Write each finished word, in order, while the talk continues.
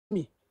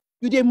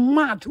You dey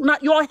mad.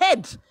 Your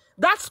head,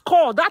 that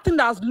skull, that thing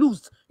that's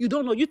loose, you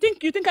don't know. You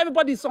think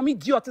everybody is some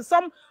idiot. It's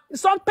some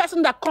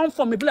person that comes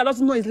from a village that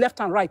doesn't know his left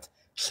and right.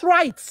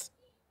 Try it.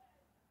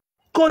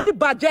 Kodi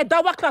Baje,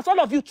 Dawa class, all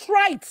of you,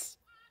 try it.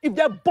 If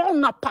they're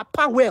born a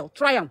papa well,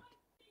 try them.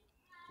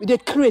 They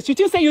crazy.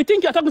 You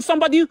think you're talking to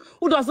somebody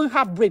who doesn't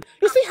have brain.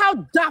 You see how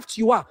daft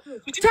you are.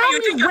 Tell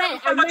me where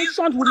I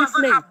mentioned Wumi's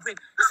name.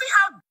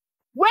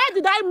 Where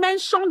did I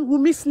mention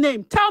Wumi's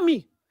name? Tell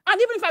me.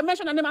 And even if I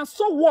mention her name, and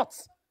so what?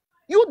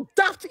 You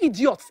daft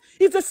idiots.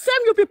 It's the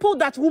same you people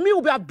that Wumi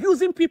will be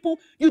abusing people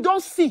you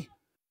don't see.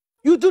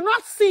 You do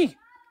not see.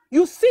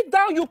 You sit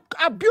down, you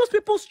abuse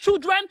people's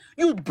children,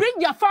 you bring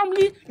their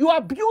family, you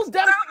abuse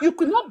them.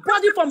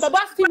 Nobody from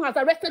Baba's team has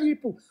arrested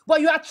people,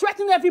 but you are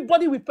threatening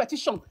everybody with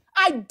petition.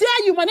 I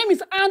dare you. My name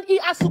is Anne E.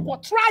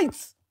 Asuko. Try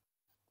it.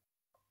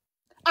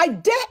 I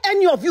dare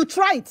any of you,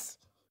 try it.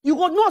 You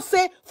will not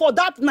say for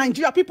that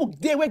Nigeria, people,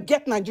 they will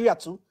get Nigeria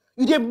too.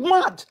 You get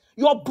mad.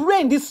 Your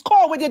brain, the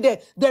skull where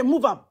they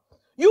move them.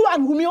 You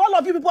and Wumi, all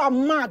of you people are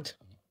mad.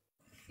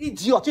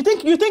 Idiot.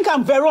 You think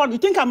I'm Veron, you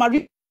think I'm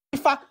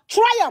Arifa.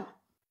 Try them.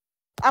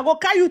 I go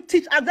carry you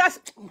teach, and that's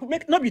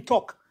not be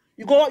talk.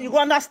 You go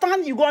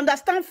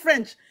understand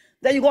French,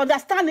 then you go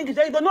understand English,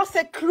 then you go not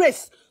say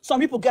Chris. Some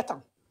people get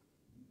them.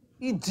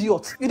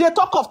 Idiot. You they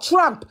talk of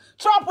Trump.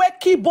 Trump where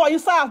keyboard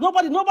inside.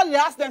 Nobody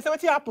asked them, say what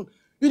happened.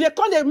 You they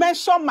come, they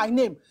mention my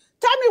name.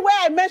 Tell me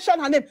where I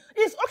mentioned her name.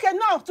 It's okay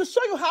now to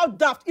show you how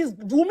daft is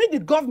Wumi the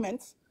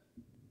government.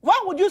 Why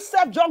would you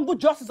serve jungle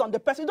justice on the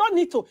person? You don't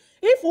need to.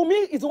 If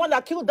Wumi is the one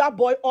that killed that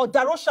boy, or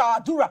Darosha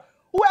Adura,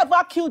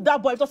 whoever killed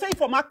that boy, to say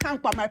from my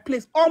camp at my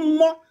place, or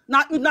more,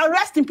 now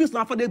rest in peace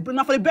now for the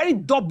bury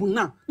double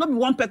now. Not be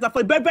one person,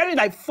 for the bury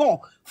like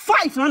 4,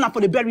 5 now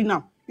for the bury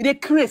now. You dey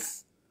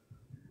craze.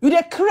 You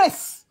dey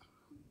craze.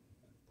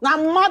 Now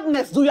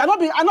madness, do you? I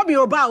not be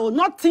about,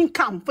 not think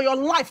calm for your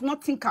life,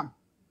 not think calm.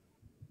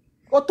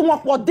 Or to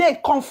work what day,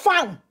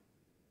 confirm.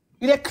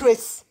 You dey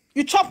craze.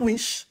 You chop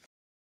winch.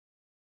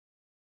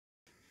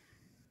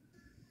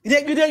 You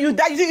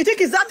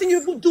think it's that thing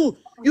you do?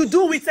 You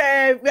do with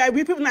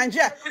people in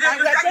Nigeria. We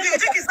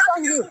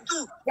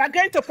are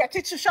going to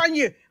petition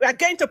you. We are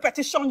going to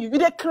petition you. You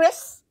dey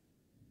craze?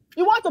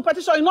 You want to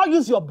petition? You not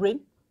use your brain.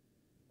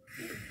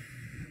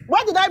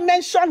 Why did I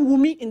mention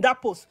Wumi in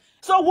that post?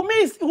 So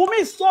Wumi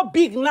is so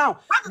big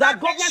now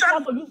that government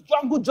wants to use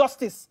jungle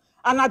justice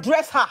and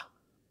address her.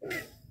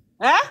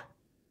 Eh?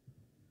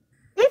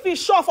 If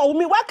it's sure for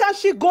Wumi, why can't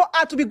she go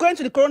out to be going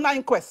to the corona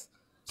inquest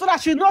so that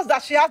she knows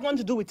that she has nothing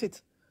to do with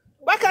it?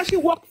 Why can't she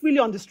walk freely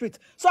on the street?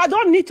 So I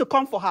don't need to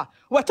come for her.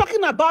 We're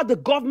talking about the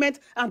government,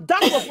 and that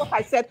was what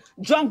I said.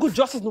 Jungle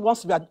justice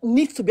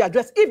needs to be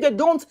addressed. If they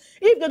don't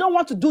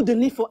want to do the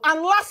needful,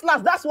 and last,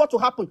 that's what will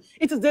happen.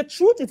 It is the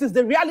truth. It is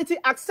the reality.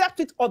 Accept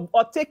it or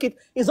take it.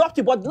 It's up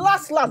to you. But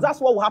last, that's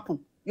what will happen.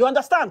 You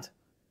understand?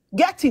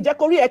 Get it.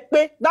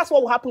 That's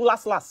what will happen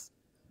last.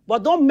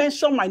 But don't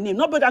mention my name.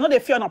 Nobody, I know they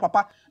fear now,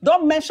 Papa.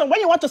 Don't mention when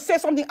you want to say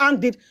something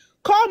and did.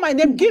 Call my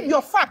name. Give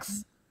your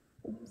facts.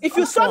 If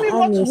you saw me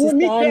what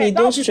Wumi there,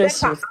 don't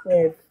stress yourself.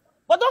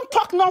 But don't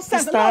talk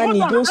nonsense. Sister Annie,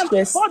 don't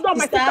stress. Hold on,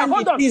 my sister,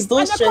 hold on. Please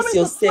don't stress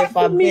yourself,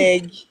 I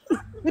beg.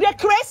 You dey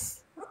crazy?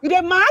 You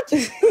dey mad? You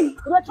dey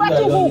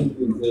threaten who?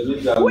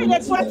 Who you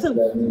dey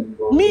threaten?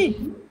 Me.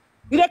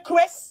 You dey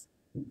crazy?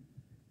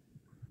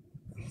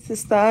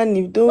 Sister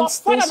Annie, don't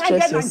stress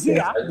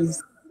yourself,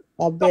 please.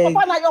 I beg.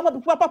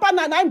 Papa,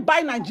 I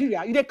buy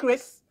Nigeria. You dey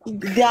crazy?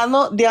 They are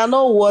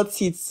not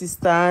worth it,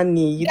 Sister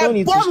Annie. You don't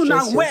need to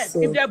stress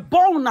yourself. If they're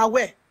born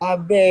away. I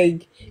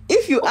beg.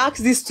 If you ask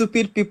these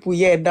stupid people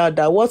here now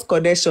that what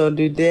connection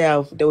do they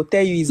have, they will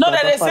tell you is no,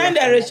 they send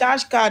their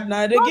recharge card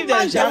now. They give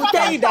their recharge card. They will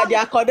tell you that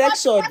their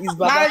connection is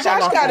Baba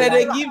recharge card that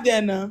they give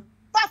them now.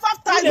 Look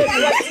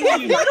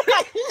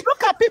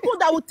at people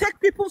that will take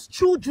people's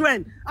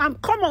children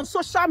and come on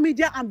social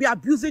media and be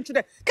abusing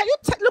children. Can you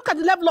look at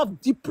the level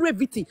of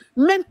depravity,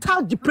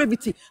 mental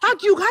depravity? How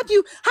do you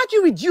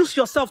reduce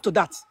yourself to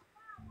that?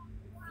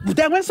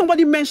 Then when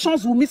somebody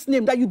mentions Wumi's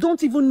name that you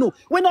don't even know,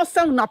 when not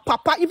saying na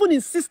papa, even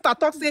his sister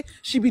talk say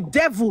she be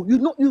devil.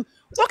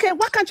 Okay,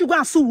 why can't you go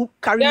and sue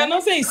Karima? They are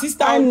not saying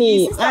sister.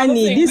 Annie,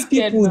 these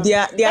people,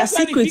 their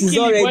secret is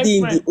already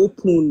in the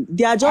open.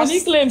 They are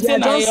just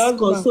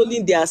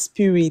consoling their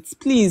spirits.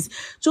 Please,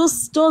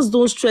 just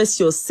don't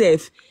stress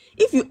yourself.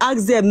 If you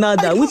ask them now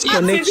that which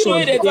connection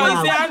they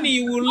have, Annie,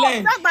 you will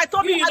learn. That's my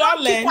topic. I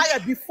don't keep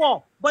quiet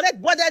before. But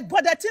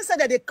the thing said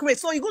that they create.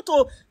 So you go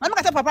to. I'm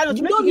not gonna Papa.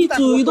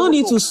 You don't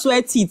need to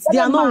sweat it. They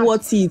are not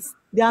worth it.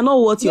 They are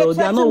not worth your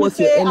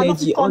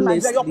energy,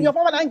 honestly. No,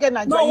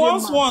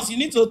 once you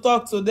need to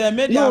talk to them.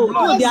 They are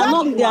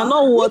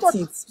not worth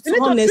it.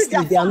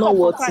 Honestly, they are not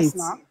worth it.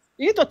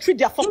 You need to treat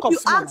their fuck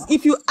ups.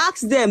 If you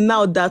ask them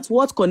now that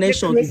what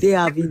connection do they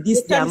have in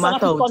this their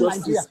matter of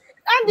justice,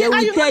 they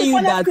will tell you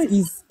that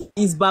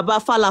is Baba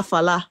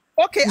Falafala.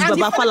 Okay, it's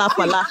Baba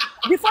Falafala.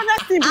 The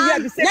funniest thing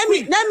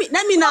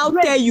let me now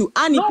tell you,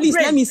 Annie, please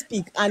let me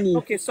speak, Annie.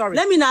 Okay, sorry.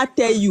 Let me now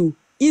tell you.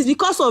 It's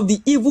because of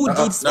the evil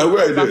deeds of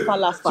Baba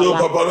Falafala. So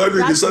Papa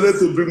Lady decided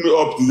to bring me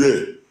up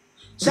today.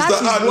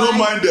 Sister Anne, don't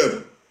mind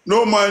them.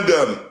 No mind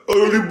them.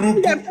 Olori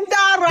Bruku. They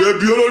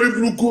be Olori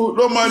Bruku.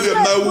 Don't mind them.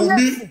 Now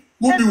Wumi.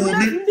 Who be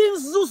Wumi?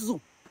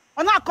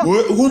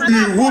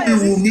 Who be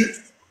Wumi?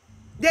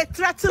 They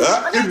threaten.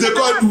 If they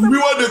call Wumi,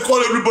 what they call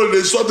everybody,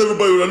 they shot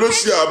everybody. We don't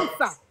see him.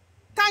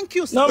 Thank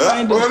you, sir. No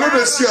mind them. We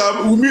don't see him.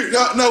 Wumi.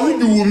 Now who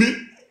be Wumi?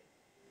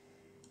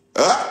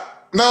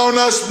 Now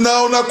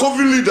na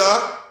COVID leader.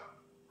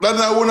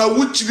 Now na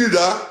witch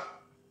leader.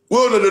 We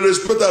don't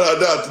respect her like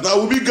that. Now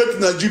Wumi get to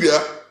Nigeria.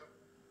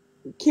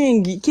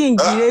 King,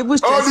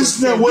 all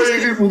this name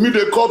where we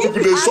they call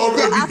people, they solve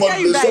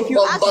everybody, they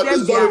solve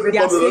everybody.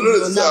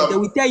 They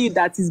will tell you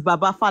that is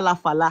Baba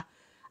Falafala.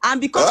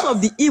 And because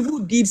of the evil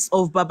deeds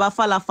of Baba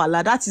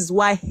Falafala, that is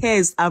why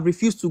hairs have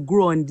refused to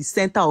grow on the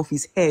center of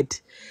his head.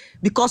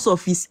 Because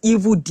of his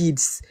evil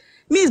deeds.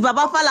 Means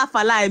Baba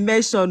Falafala I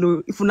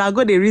mentioned, if you not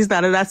go the reason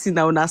another thing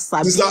that una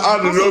sabi. Mr.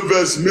 Anne, no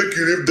verse, make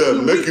you leave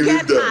them, make you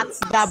leave them.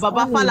 That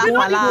Baba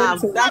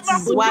Falafala, that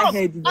is why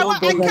head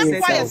don't go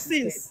the center of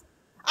since.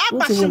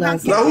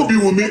 Now who be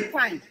Wumi?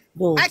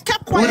 I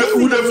kept quiet.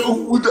 Who the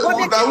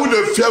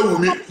fear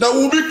Wumi? Now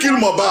Wumi kill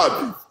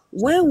Mohbad.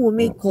 When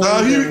Wumi called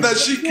now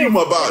she kill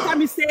Mohbad. Let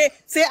me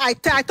say I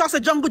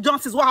thought Jungle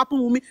Jones is what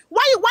happened Wumi.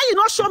 Why you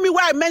not show me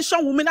where I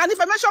mentioned Wumi? And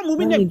if I mention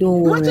Wumi name,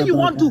 what do you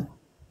want to do?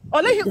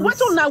 Or what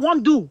do I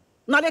want to do?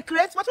 Now they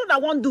create what do I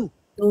want to do?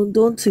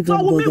 Don't even so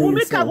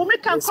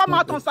Wumi can come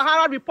out on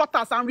Sahara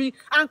Reporters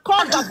and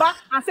call Baba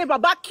and say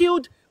Baba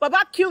killed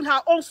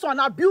her own son,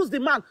 abused the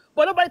man.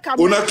 But nobody can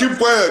keep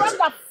quiet. Turn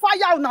the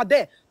fire on her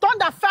there. Turn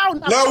the fire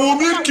on her. Now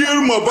Wumi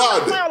kill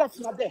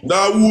Mohbad.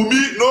 Now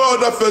Wumi, no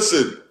other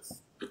person.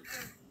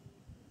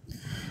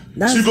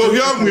 She go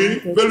hear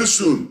me very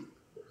soon.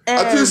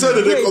 I think said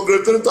that they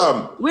congratulate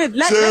them. Wait,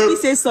 let me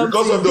say something.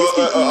 Because of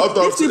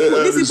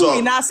these people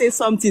will now say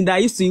something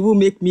that used to even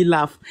make me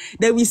laugh.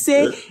 They will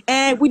say,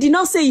 we did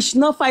not say you should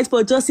not fight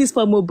for justice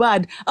for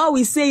Mohbad. All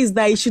we say is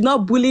that you should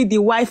not bully the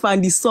wife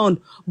and the son.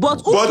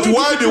 But why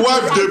the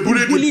wife they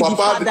bully the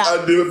papa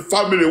and the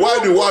family? Why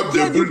the wife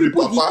they bully the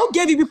papa? Who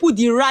gave you people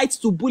the right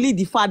to bully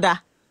the father?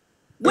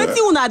 What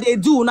thing una they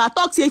do? Una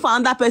talk say if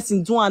another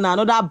person do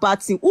another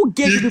bad thing. Who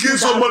gave you people kill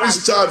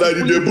somebody's child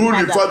and they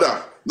bully the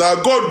father? Now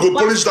God go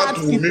punish that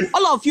to me.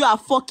 All of you are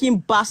fucking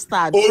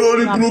bastards.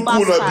 Olori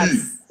Buruku na be.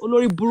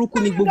 Olori Buruku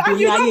ni gbogbo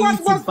ni aye yi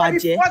ti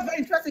baje. What's very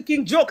interesting,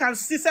 King Joke and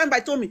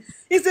Sisemba told me,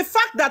 is the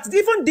fact that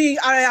even the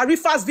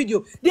Arifa's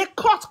video, they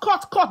cut,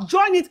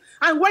 join it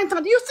and went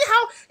on. You see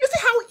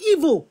how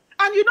evil.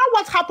 And you know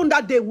what happened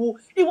that day? It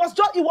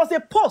was a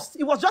post.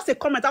 It was just a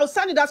comment. I will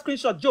send you that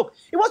screenshot, Joke.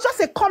 It was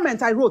just a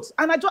comment I wrote,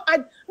 and I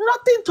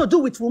nothing to do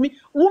with Wumi.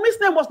 Wumi's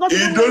name was not.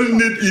 You don't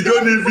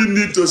even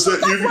need to say.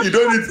 You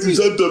don't need to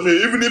say to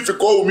me. Even if you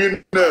call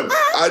Wumi name,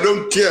 I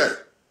don't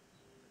care.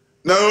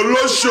 Now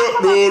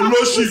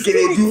Oloshi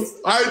can do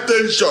high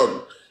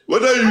tension.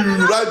 Whether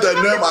you write the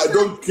name, I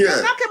don't care.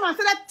 I came and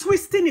started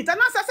twisting it, and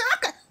I said,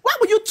 okay, why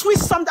would you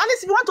twist something? At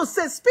least if you want to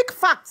say, speak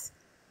facts.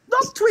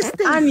 Don't twist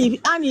it.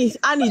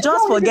 Annie,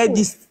 just forget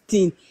this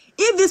thing.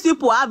 If these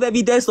people have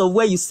evidence of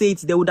where you say it,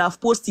 they would have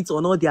posted it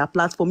on all their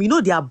platforms. You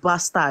know they are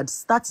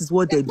bastards. That is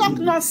what they do. Talk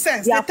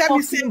nonsense. They tell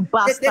me say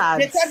bastards.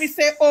 They tell me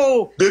say,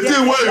 oh. The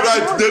thing where you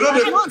write, they know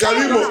that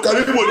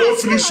Karimo don't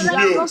finish with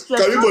me.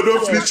 Karimo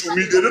don't finish with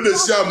me. They know they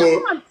see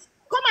him.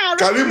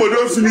 Karimo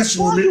don't finish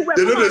with me.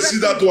 They know they see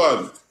that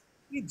one.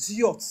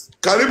 Idiots.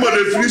 Karimo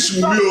they finish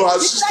with me or her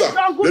sister.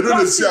 They know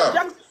they see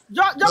him.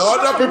 The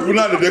other people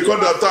now they come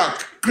to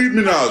attack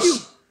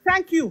criminals.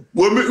 Thank you.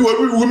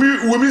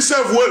 Women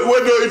self we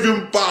don't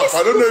even pass.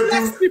 I don't know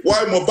even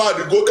why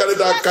Mohbad go carry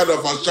that kind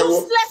of a shower.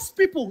 Useless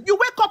people. You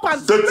wake up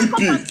and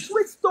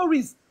tweet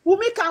stories.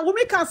 Women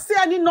can say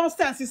any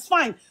nonsense. It's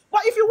fine.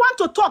 But if you want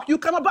to talk, you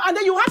cannot. And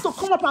then you have to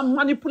come up and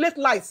manipulate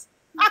lies.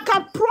 I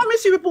can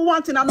promise you people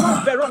one thing. I'm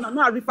not Veron. I'm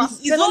not Arifa.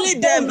 It's only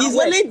them. It's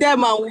only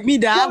them and me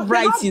that have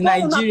rights in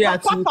Nigeria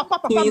to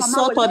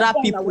insult other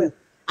people.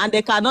 And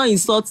they cannot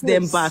insult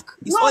them back.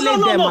 It's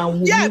only them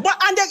and yeah,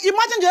 but and they,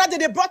 imagine the other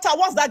day they brought out,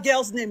 what's that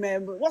girl's name?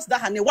 What's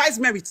that her name? Wise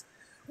Merit.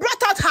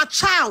 Brought out her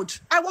child.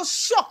 I was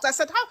shocked. I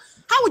said,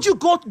 how would you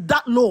go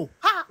that low?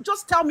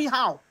 Just tell me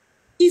how.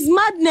 It's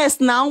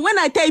madness now. When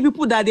I tell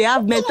people that they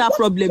have mental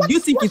problems, do you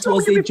think it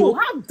was a joke?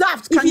 How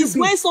daft can you be?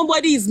 When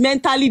somebody is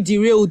mentally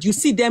derailed, you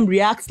see them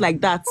react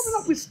like that.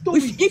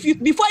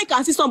 Before you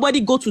can see somebody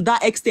go to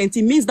that extent,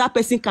 it means that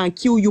person can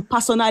kill you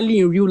personally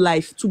in real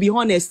life, to be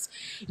honest.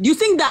 Do you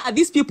think that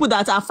these people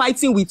that are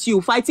fighting with you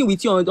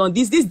on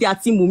this their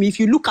team, Wumi, if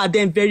you look at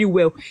them very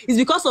well, it's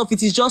because of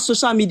it is just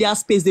social media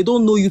space. They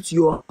don't know you to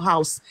your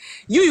house.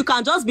 You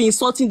can just be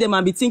insulting them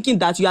and be thinking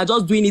that you are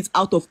just doing it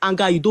out of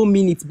anger. You don't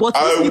mean it. But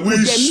I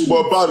wish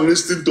Mohbad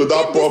listening to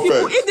that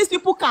prophet. If these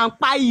people can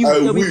buy you,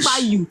 they will buy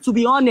you. To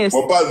be honest,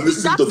 Mohbad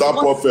listening to that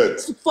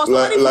prophet. For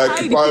somebody to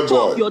carry the picture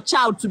of your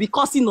child to be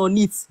cursing on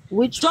it,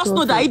 just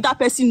know that if that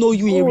person know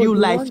you in real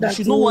life, you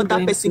should know what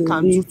that person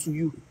can do to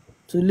you.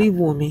 To leave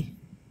Wumi.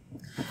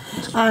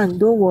 And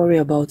don't worry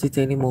about it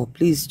anymore.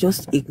 Please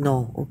just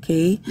ignore,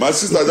 okay? My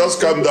sister, just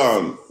calm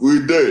down. We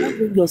there.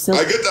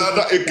 I get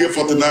another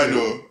AK-49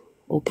 though.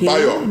 Okay.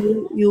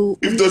 Bayo.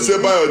 If they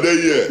say Bayo,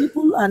 they here.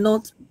 People are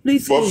not.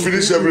 Please. For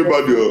finish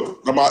everybody.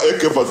 I'm at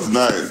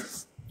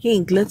AK-49.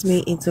 King, let me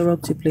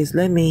interrupt you, please.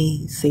 Let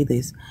me say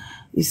this.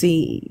 You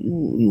see,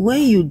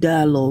 when you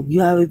dialogue,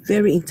 you are a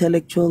very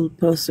intellectual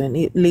person,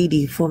 a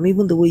lady, from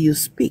even the way you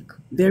speak,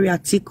 very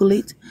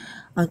articulate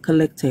and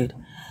collected.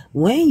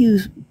 When you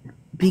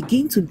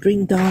begin to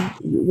bring down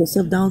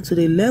yourself down to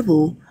the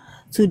level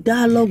to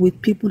dialogue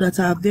with people that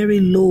are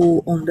very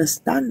low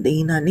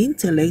understanding and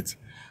intellect,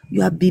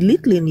 you are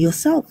belittling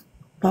yourself.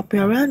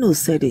 Paparano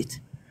said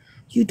it.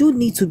 You don't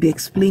need to be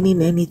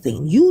explaining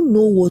anything. You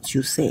know what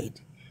you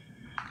said.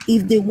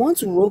 If they want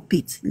to rope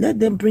it, let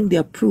them bring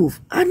their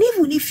proof. And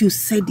even if you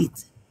said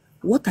it,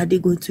 what are they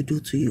going to do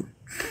to you?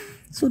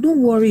 So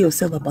don't worry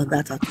yourself about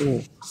that at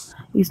all.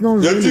 It's not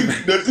really.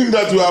 They think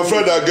that we are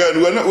afraid again.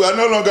 We are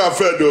no longer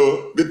afraid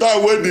though. The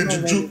time when the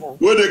juju,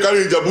 when they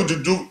carry Jabu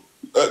juju,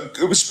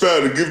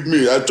 spare, give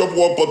me. I chop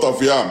one pot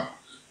of yam,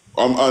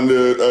 and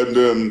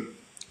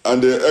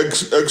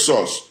the egg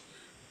sauce.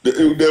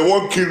 They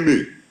won't kill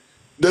me.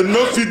 They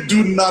no fit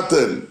do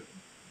nothing.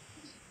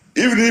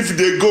 Even if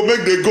they go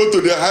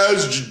to the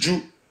highest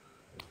juju,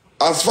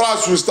 as far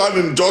as we stand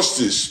in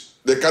justice,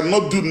 they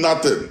cannot do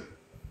nothing.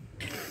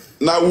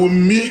 Now we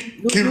me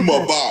kill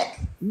Mohbad.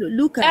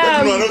 Look at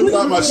I don't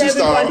try my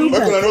sister. I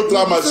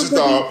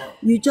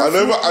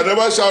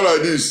never shout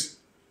like this.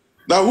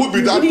 Now who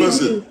be that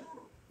person?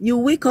 You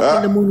wake up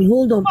in the morning.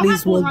 Hold on,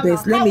 please, World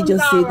Best. Let me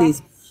just say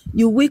this.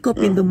 You wake up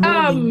in the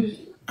morning.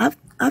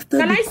 After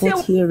the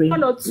court hearing,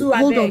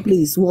 hold on,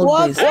 please.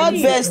 What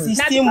best is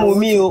Team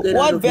Wumi?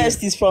 What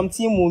best is from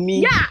Team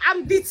Wumi? Yeah,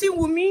 I'm the Team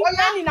Wumi.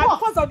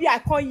 Because of you, I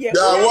can't hear.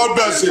 Yeah, what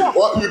best?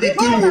 What you be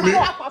Team Wumi?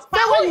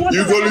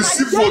 You go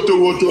receive photo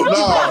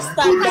now.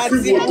 You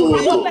receive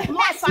photo.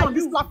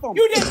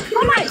 You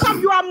come.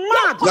 You are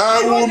mad.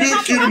 Now Wumi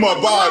kill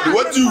Mohbad.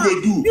 What you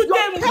go do?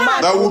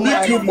 Now Wumi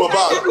kill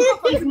Mohbad.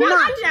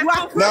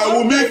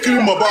 Now Wumi kill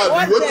Mohbad.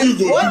 What you go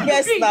do? What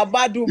best na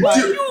badu?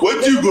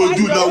 What you go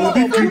do? Now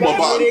Wumi kill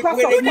Mohbad.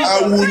 Now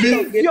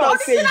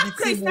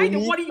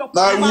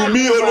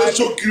Wumi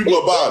also kill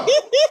Mohbad.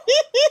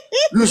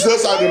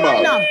 Useless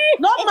animal.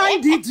 Not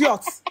mind the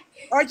idiots.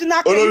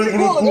 Original.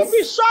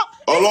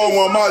 Along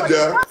one man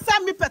there.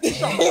 Send me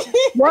petition.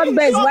 What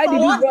best? Why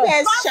did you go?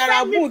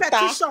 Send me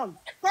petition.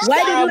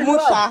 Why did you go?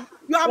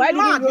 You are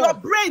mad. Your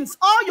brains,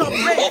 all your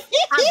brains,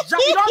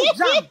 you don't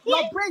jam.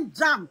 Your brain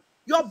jam.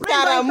 Your brain.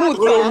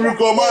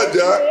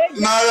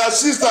 Now your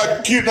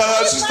sister kid. Now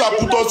your sister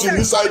put us in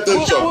this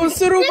attention.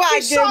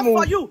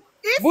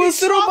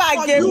 Busuruba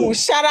gemu.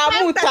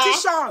 Sharamuta.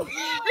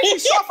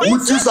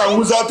 Witches and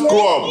wizards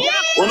come.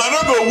 We're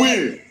not going to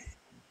win.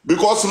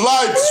 Because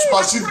light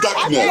supersedes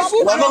darkness.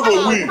 We're not going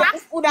to win.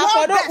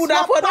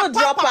 Udafodo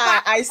drop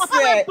her. I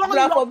swear.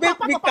 Udafodo make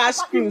me cash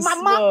cruise.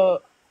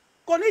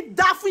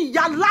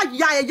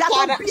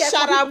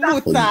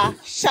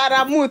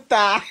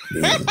 Sharamuta.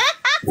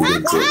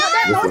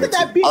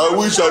 I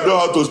wish I know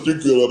how to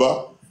speak Yoruba.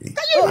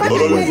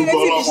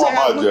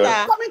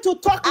 Coming to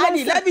talk.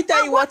 Annie, let me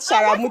tell you what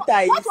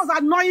Sharamuta is. What was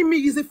annoying me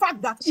is the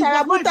fact that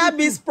Sharamuta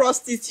means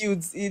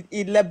prostitutes in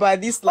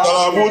Lebanese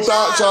language.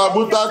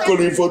 Sharamuta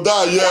calling for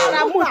that, yeah.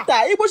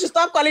 Sharamuta. People should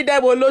stop calling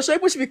them Olosho.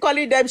 People should be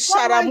calling them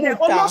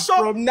Sharamuta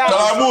from now.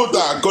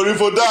 Sharamuta calling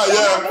for that,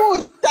 yeah.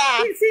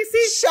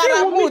 See,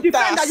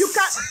 Sharamuta. You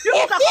can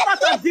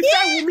start and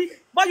defend Wumi,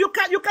 but you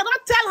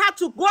cannot tell her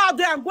to go out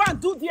there and go and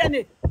do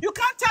DNA. You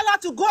can't tell her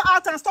to go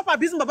out and stop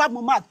abusing Baba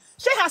Mohbad.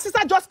 Her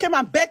sister just came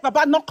and begged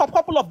Baba a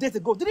couple of days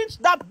ago. Didn't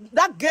that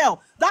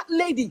girl, that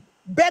lady,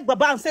 beg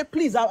Baba and say,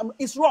 please,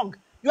 it's wrong.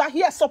 You are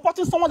here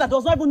supporting someone that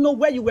does not even know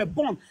where you were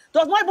born,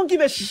 does not even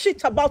give a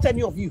shit about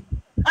any of you.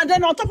 And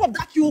then on top of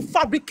that, you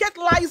fabricate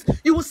lies.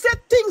 You will say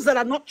things that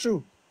are not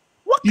true.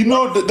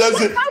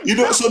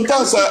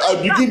 Sometimes I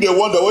begin to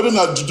wonder whether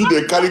not to do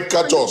the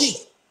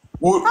caricatures.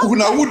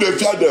 Who they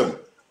fear them?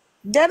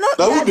 They're not.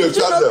 Juju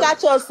don't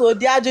catch us, so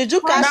they are Juju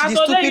catch the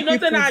stupid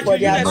people for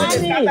their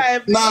money.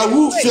 Now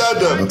who fear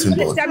them? Nothing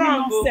but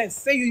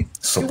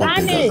support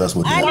them. That's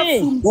what they are.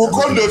 Who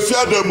come to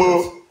fear them?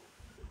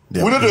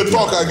 We need to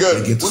talk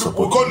again. We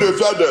come to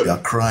fear them. They are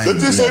crying. The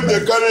thing say if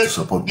they carry,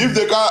 if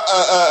they can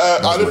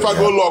Arifa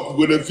go lock,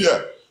 we go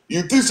fear.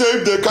 You think say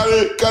if they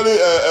carry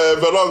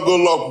Veron go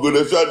lock, we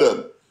go fear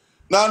them.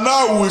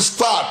 Now we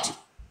start.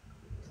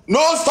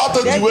 No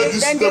strategy where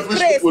this devilish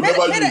people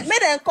never use.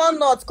 Make them come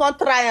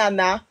try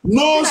now.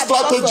 No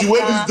strategy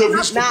where this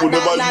devilish people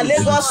never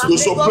use. To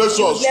suppress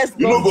us,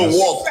 you know go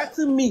work.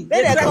 We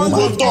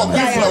go talk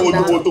if now we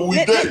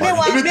there.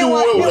 Anything we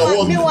want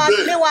we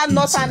there. We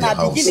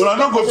are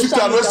not going to fit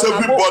arrest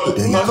everybody.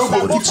 We are not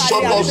going to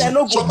shut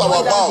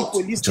our mouth.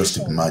 Just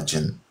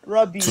imagine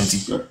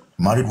 20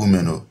 married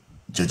women.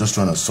 They're just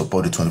trying to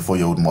support the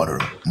 24-year-old mother.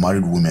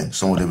 Married women,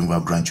 some of them even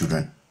have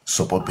grandchildren.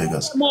 Support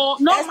beggars.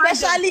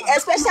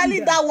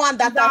 Especially that one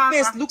that her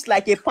face looks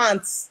like a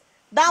pants.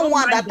 That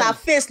one that her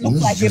face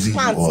looks like a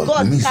pants.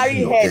 God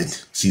carry head.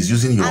 She's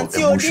using your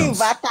emotions.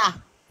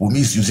 Wumi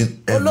is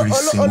using every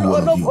single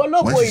one of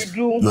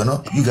you.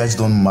 You guys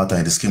don't matter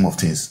in the scheme of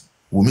things.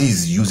 Wumi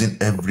is using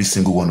every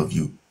single one of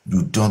you.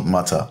 You don't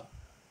matter.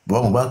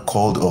 Baba Mohbad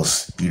called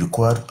us. He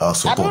required our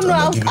support. I don't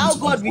know how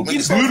God will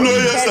give you know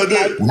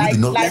yesterday,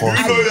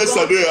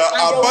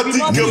 Abati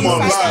came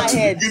online to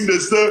begin to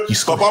say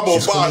Papa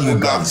Mohbad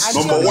and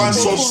number one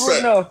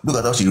suspect. Look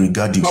at how she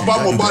regarded you. Papa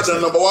Mohbad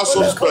and number one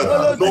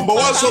suspect. Number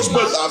one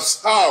suspect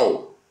as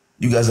how?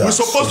 You guys are we're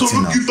supposed to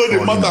look into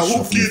the matter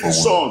who killed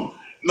his son.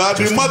 Now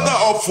the matter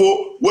of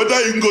whether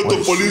you can go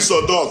to police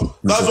or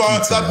not. That's why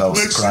that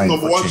makes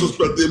number one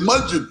suspect.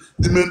 Imagine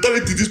the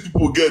mentality these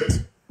people get.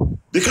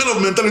 The kind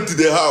of mentality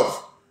they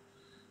have.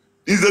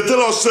 If they tell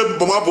us say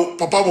Papa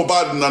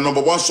Mohbad is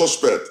number one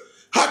suspect,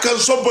 how can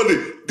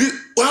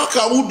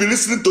we be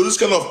listening to this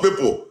kind of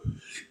people?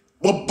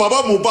 But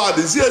Papa Mohbad,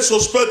 is he a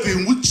suspect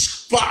in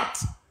which part?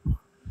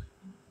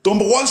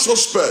 Number one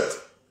suspect.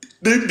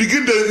 They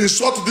begin to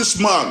insult this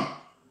man.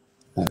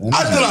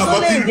 I tell her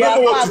about it.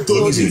 Remember what he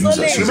told me. Remember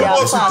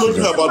what he told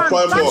me about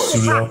Prime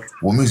Boy.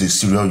 Wumi is a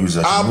serial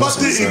user.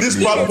 Abati in this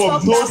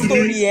platform told me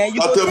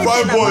that the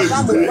Prime Boy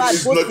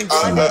is like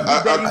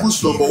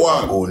accused number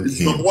one.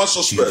 He's number one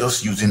suspect. She's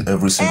just using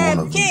every single one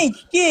of you.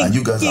 And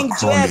you guys are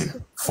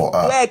crawling for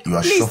her. You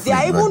are please, shuffling,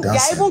 you are dancing. They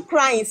are even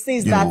crying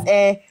since that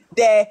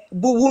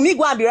Wumi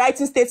go and be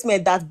writing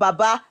statement that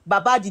Baba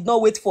did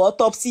not wait for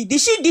autopsy. Did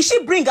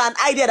she bring an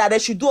idea that they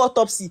should do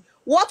autopsy?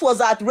 What was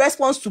that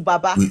response to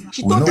Baba?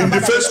 She told in the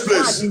first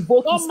place. You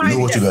know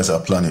what you guys are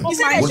planning. What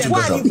you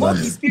guys are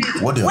planning.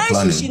 What they are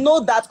planning. When she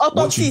know that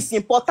autopsy is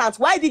important,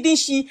 why didn't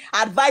she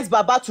advise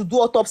Baba to do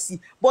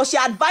autopsy? But she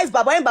advised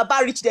Baba. When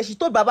Baba reached there, she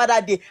told Baba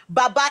that day,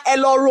 Baba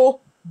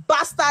Eloro,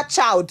 bastard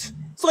child.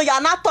 So you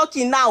are not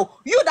talking now.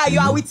 You that you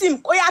are with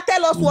him. Oh yeah,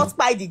 tell us what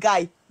spy the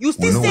guy. You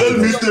still say let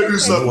me tell you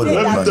something.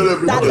 Let me tell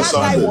everybody that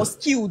guy something. was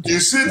killed. You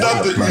see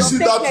that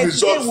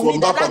result from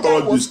that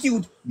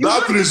pathologist.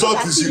 That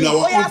result is in our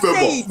own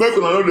favor. Make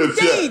una no dey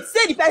fear.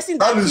 Say the person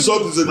that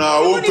result is in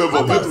our own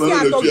favor. Make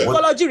una no dey fear.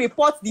 Pathology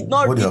report did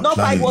not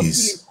find what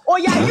killing. Oh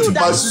yeah, you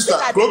that my sister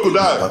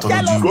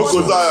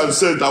Crocodile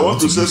said, I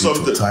want to say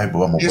something.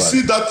 You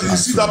see that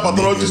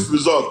pathologist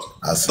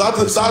result.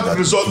 That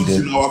result is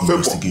in our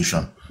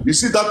favor. You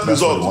see that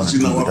result is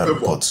in our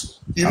favor.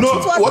 You know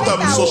what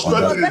I'm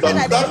suspecting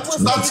is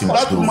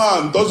that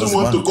man doesn't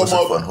want to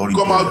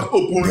come out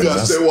openly and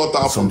say what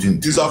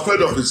happened. He's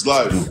afraid of his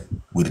life.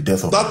 With the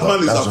death of that man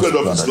is afraid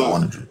of his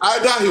life.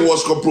 Either he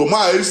was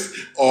compromised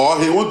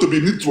or he wants to be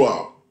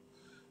neutral.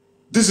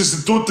 This is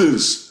the two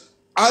things.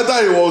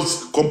 Either he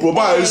was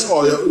compromised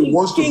or he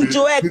wants to be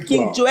neutral.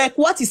 King Joek,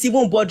 what is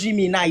even bothering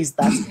me now is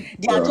that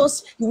they are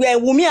just, when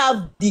Wumi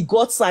have the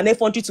guts and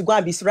effrontery to go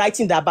and be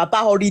writing that Baba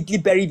hurriedly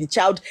buried the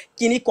child,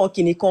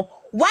 kinikon.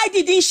 Why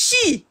didn't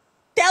she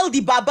tell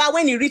the Baba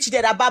when he reached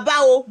there that Baba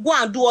go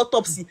and do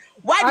autopsy?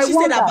 Why did she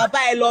say that Baba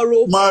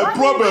Eloro? My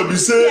problem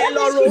is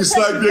it's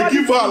like they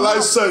give her a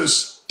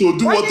license to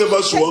do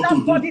whatever she wants to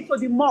do. Body to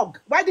the morgue?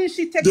 Why didn't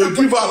she take? They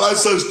give her a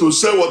license to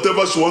say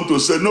whatever she wants to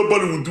say.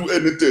 Nobody will do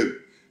anything.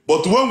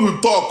 But when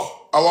we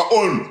talk our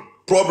own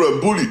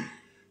problem, bully,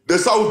 they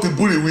start with the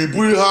bully. We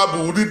bully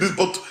her, we did this,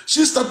 but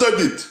she started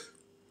it.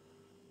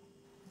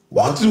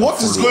 What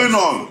is going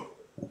on?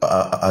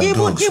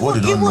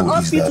 Even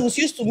hospitals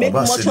used to make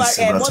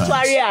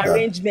mortuary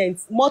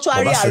arrangements.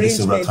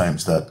 Several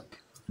times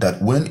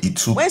that when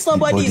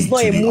somebody is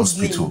not a Muslim,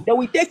 hospital, they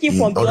will take him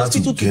from the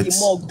hospital to the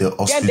morgue.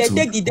 Then they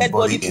take the dead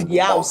body to the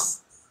house.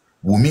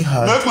 Wumi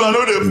had make una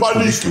no dey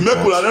panic.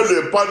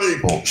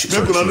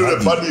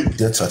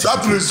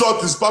 That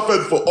result is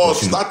perfect for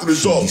us. That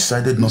result she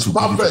decided not to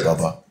give it to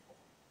Baba.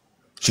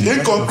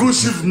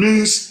 Inconclusive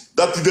means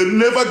that they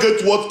never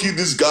get what killed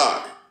this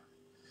guy.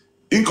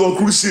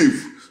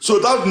 Inconclusive. So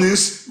that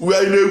means we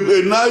are in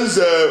a nice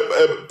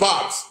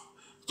path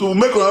to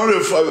make una no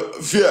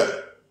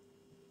fear.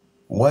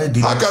 Why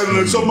did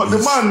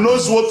the man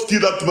knows what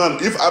killed that man?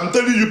 If I'm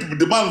telling you people,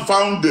 the man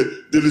found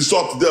the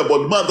result there,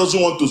 but the man doesn't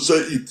want to say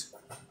it.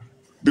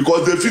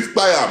 Because they fit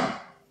by him.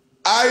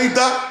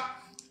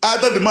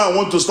 Either the man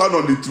wants to stand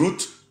on the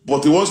truth,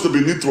 but he wants to be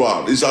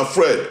neutral, he's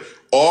afraid,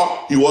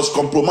 or he was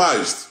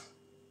compromised.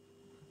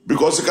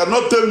 Because he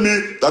cannot tell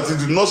me that he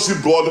did not see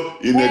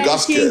blood in a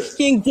gasket.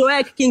 King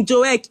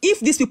Joek, if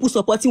these people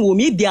supporting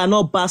Wumi, they are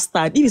not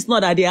bastard. If it's not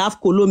that they have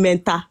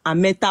mental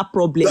and mental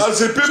problems. There's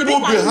the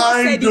people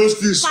behind those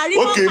things.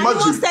 Okay,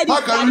 imagine.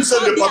 How can you say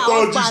the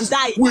pathologist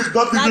who is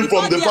not even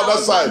from the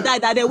father's side?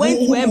 That they went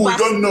to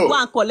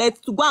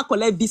embassy to go and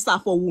collect visa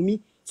for Wumi.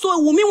 So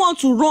Wumi want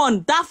to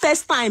run that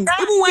first time.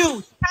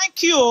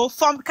 Thank you.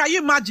 Can you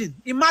imagine?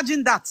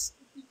 Imagine that.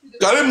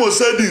 Karimo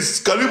said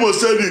this. Karimo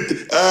said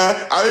it.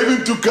 I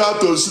even took her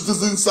to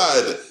citizen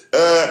side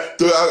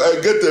to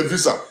get a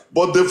visa.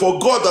 But they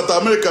forgot that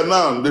America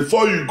now,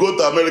 before you go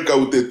to America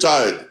with a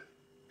child,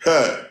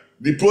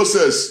 the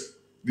process,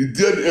 the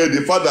DNA,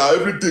 the father,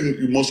 everything,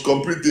 you must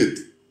complete it.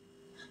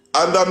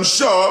 And I'm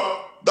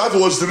sure that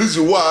was the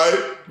reason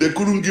why they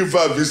couldn't give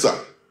her a visa.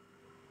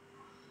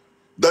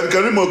 Then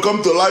Karimo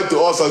come to lie to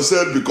us and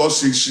said because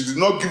she did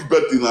not give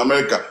birth in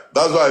America,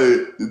 that's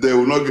why they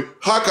will not give.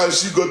 How can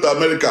she go to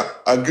America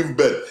and give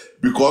birth?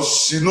 because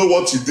she know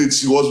what she did.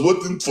 She was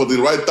waiting for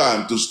the right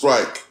time to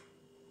strike.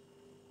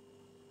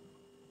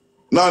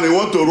 Now they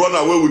want to run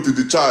away with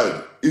the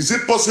child. Is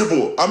it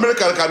possible?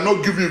 America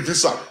cannot give you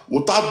visa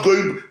without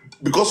going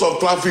because of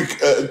traffic,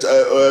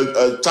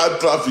 child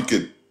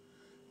trafficking.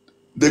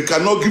 They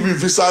cannot give you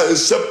visa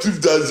except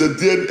if there's a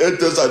DNA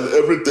test and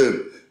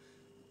everything.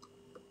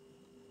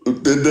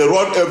 They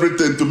run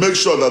everything to make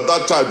sure that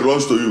that child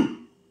belongs to you.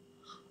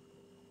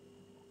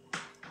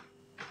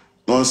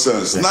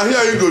 Nonsense. Now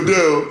here you go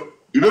there.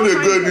 You don't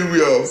go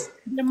anywhere.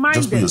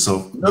 Just be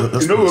yourself. You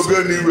don't go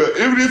anywhere.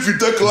 Even if you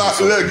take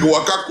leg,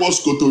 waka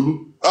cross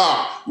Cotonou.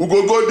 We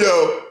go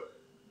there.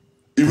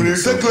 Even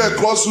if you take leg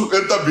cross,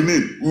 enter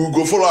Benin, we will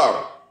go for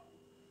her.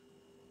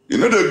 You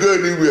know they go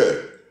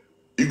anywhere.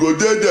 You go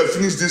there,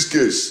 finish this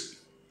case.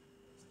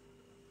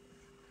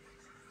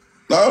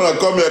 Now when I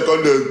come here,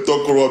 come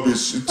talk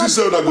rubbish. You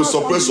say that go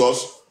suppress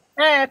us?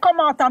 Come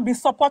out and be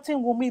supporting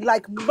Wunmi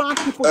like bad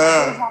people.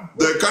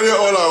 They carry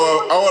all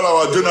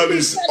our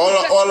journalists,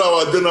 all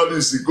our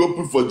journalists go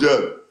put for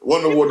jail.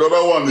 The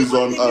other one is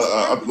on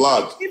at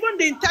large. Even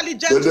the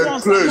intelligent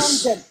ones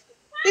among them.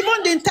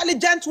 Even the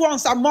intelligent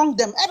ones among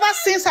them. Ever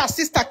since her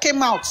sister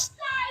came out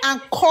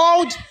and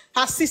called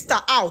her sister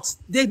out,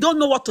 they don't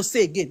know what to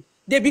say again.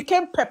 They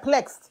became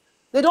perplexed.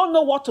 They don't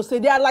know what to say.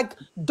 They are like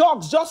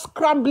dogs just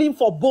scrambling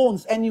for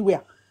bones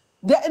anywhere.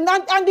 The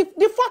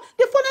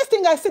funniest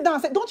thing, I sit down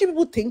and say, don't you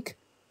people think?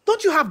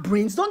 Don't you have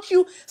brains? Don't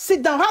you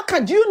sit down?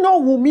 Do you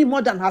know Wunmi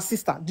more than her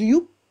sister? Do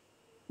you?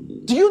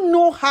 Do you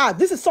know her?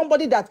 This is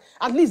somebody that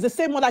at least the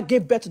same mother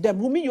gave birth to them.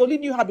 Wunmi, you only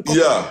knew her because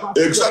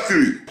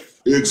exactly.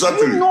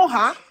 Exactly. You know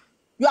her.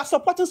 You are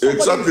supporting somebody.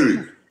 Exactly.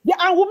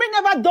 And Wunmi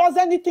never does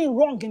anything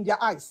wrong in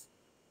their eyes.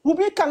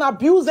 Wunmi can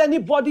abuse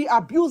anybody,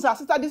 abuse her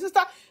sister.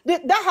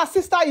 That her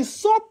sister is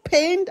so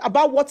pained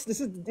about what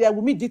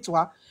Wunmi did to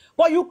her.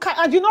 But you can,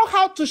 and you know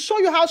how to show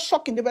you how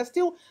shocking they were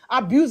still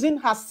abusing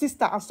her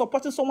sister and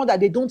supporting someone that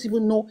they don't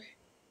even know.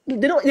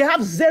 They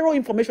have zero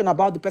information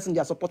about the person they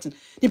are supporting.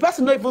 The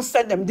person don't even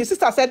send them. The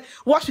sister said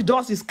what she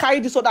does is carry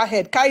this other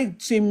head, carry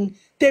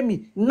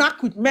Temi,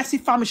 knock with Mercy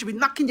family. She'll be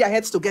knocking their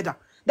heads together.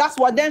 That's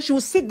what then she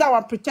will sit down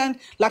and pretend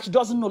like she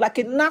doesn't know, like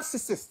a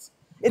narcissist.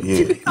 A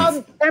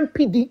typical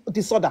MPD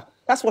disorder.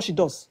 That's what she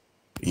does.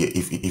 Yeah,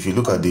 if you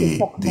look at the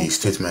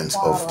statement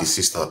of the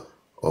sister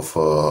of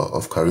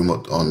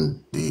Karimo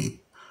on the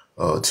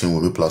Team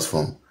Wunmi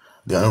platform,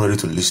 they are not ready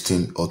to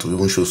listen or to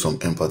even show some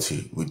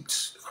empathy with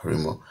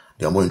Karimo.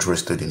 They are more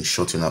interested in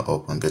shutting her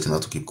up and getting her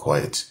to keep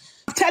quiet.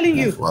 I'm telling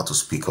you. For her to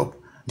speak up.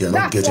 They are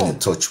not getting in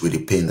touch with the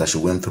pain that she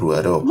went through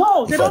at all.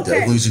 No, in fact,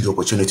 they're even using the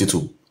opportunity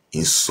to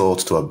insult,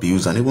 to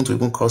abuse, and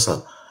even curse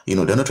her. You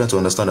know, they're not trying to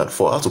understand that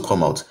for her to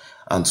come out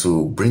and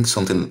to bring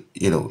something,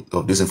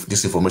 of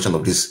this information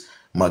of this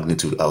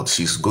magnitude out,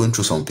 she's going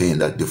through some pain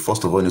that they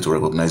first of all need to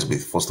recognize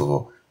with, first of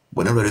all.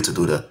 We're not ready to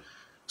do that.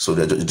 So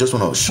they just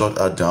want to shut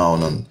her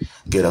down and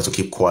get her to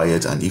keep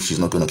quiet. And if she's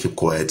not going to keep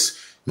quiet,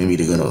 maybe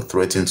they're going to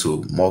threaten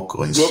to mock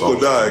or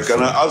insult.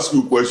 Can I ask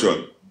you a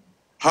question?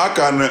 How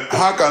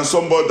can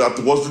somebody that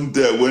wasn't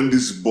there when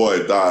this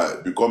boy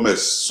died become a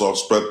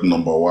suspect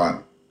number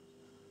one?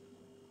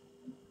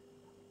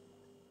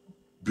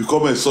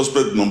 Become a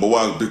suspect number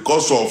one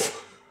because of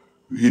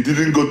he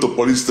didn't go to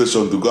police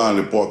station to go and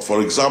report.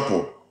 For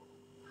example,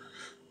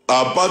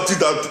 Abati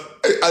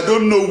that I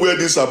don't know where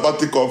this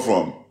Abati come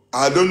from.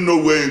 I don't know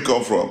where he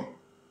come from.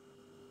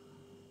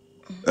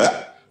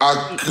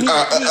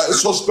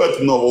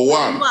 Suspect number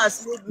one.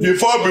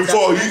 Before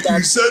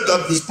he said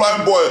that this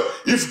prime boy,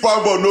 if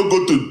prime boy no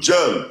go to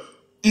jail,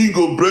 he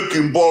go break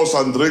him balls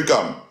and drink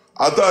them.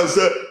 I thought I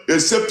said,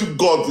 except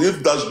God,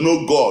 if there's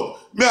no God.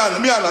 Me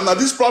and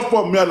this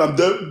platform, me and I'm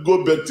there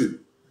go betting.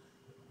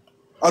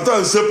 I thought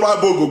I said prime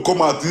boy go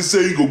come out, he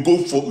say he go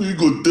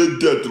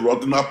dead to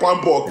rot. And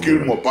prime boy kill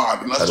him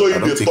bad. And I saw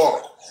him they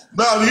talk.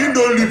 Now he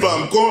don't leave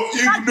him.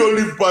 He don't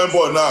leave prime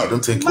boy now.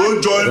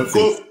 Go join.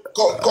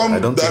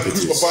 Come back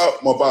to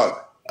Mobile.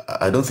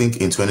 I don't think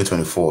in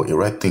 2024 a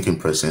right-thinking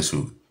person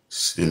should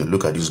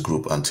look at this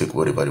group and take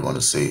whatever they want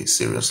to say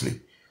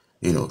seriously.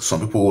 Some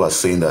people who are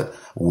saying that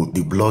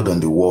the blood on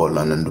the wall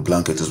and then the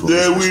blanket is...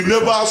 They will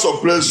never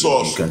suppress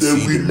us. They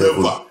will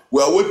never.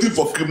 We are waiting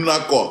for criminal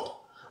court.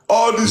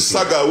 All this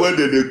saga when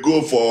they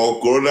go for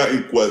corona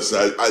inquest,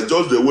 I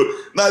just they wait.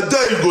 Now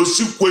there you go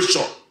see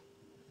question.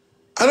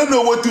 I don't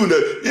know what you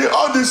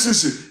all this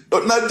is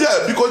now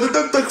there because they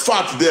don't take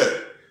fat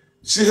there.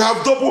 She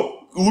have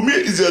double. Wunmi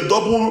is a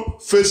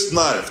double-faced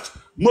knife.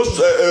 Most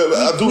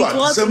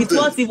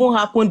what even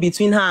happened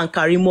between her and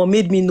Karimo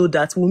made me know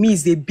that Wunmi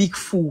is a big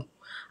fool.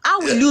 How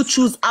will you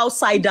choose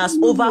outsiders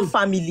over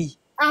family?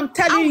 I'm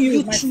telling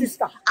you, my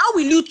sister. How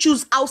will you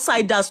choose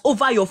outsiders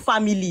over your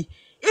family?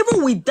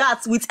 Even with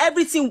that, with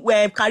everything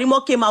where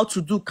Karimo came out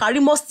to do,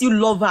 Karimo still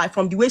love her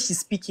from the way she's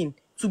speaking,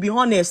 to be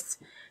honest.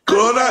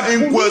 Corona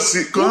inquest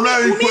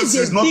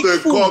is not a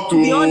call to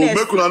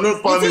make una no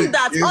panic.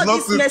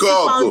 It's not a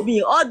call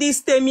to all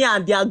these Temi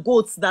and their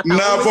goats that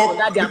now for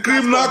the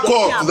criminal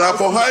court, now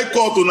for high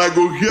court, una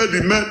go hear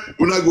the men,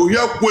 una go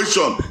hear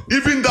question.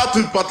 Even that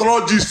is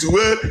pathologist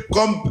where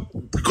come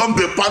come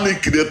the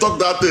panic, they talk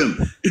that thing.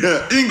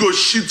 Yeah, he go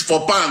shit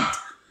for pant.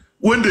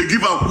 When they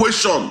give a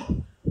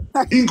question,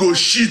 he go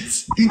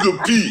shit, he go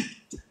pee.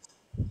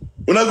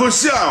 When I go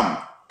see him,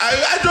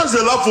 I just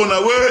laugh on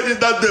where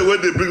that day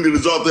when they bring the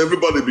result,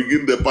 everybody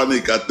begin the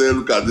panic and they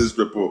look at these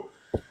people.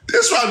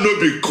 This one no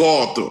be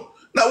caught.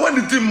 Now when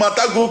the thing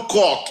matter go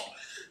court,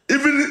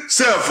 even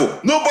self,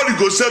 nobody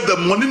go save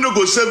them, money no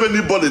go save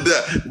anybody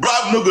there,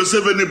 bribe no go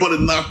save anybody.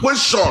 Now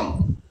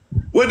question,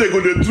 where they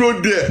go they throw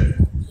there.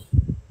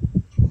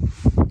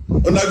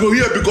 And I go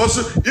here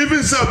because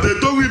even self, they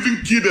don't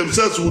even kill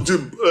themselves with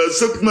a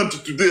settlement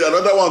today,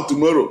 another one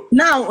tomorrow.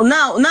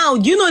 Now,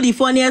 do you know the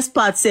funniest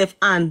part, Sef,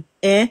 Anne?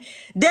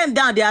 Them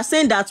down, they are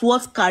saying that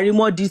what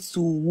Karimo did to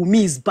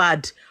Wunmi is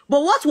bad.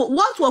 But what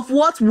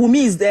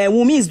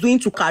Wunmi is doing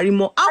to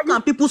Karimo? How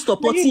can people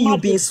supporting you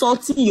be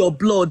insulting your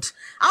blood?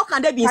 How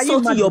can they be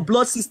insulting your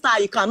blood sister?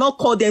 You cannot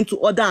call them to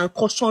order and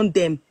caution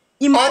them.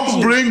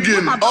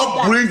 Imagine.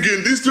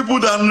 Upbringing. These people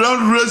that are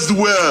not raised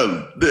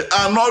well. They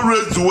are not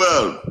raised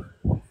well.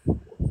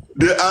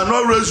 They are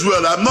not raised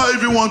well. I'm not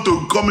even want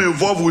to come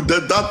involved with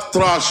that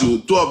trash.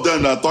 Two of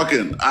them are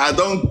talking. I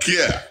don't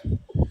care.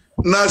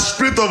 Now,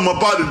 spirit of my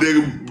party,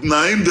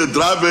 now him they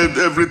drive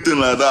everything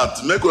like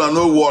that. Make una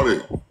no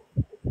worry.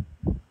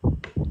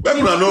 Make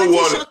una no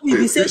worry.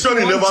 The show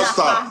never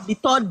start. The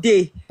third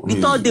day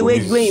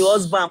when your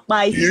husband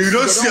buy. You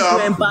don't see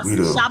him.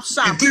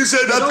 Sharp. If you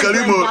say that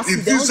Karimo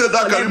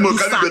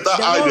carry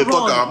better eye, they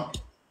talk him.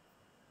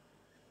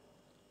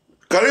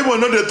 Karimo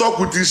no they talk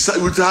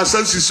with her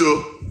senses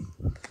so.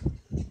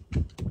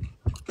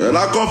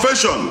 Like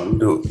confession.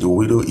 The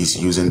widow is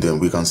using them.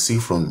 We can see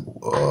from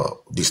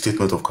the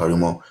statement of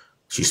Karimo,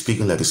 she's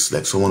speaking like it's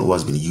like someone who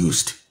has been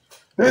used.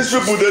 These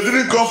people, they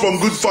didn't come from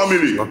good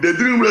family. They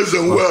didn't raise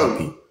them well.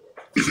 Happy.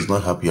 She's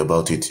not happy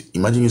about it.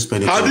 Imagine you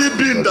spending. Had it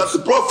been that the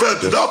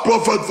prophet, that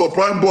prophet for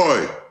Prime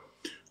Boy,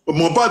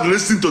 Mohbad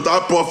listening to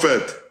that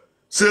prophet,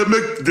 say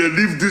make they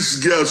leave this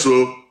girl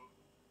so,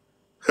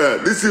 hey,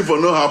 this thing for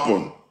no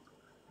happen.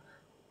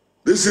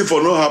 This thing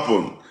for no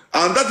happen.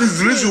 And that is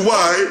the reason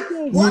why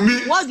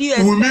Wunmi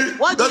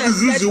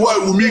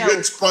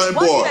gets Prime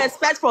Boy. What do you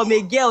expect from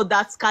a girl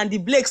that Candy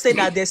Blake said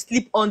that they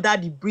sleep under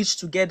the bridge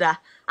together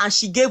and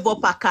she gave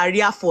up her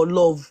career for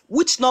love?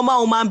 Which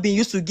normal woman being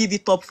used to give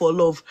it up for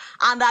love?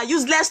 And her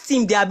useless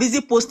team, they are busy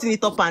posting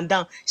it up and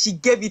down. She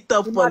gave it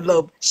up for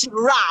love. She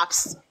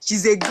raps.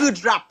 She's a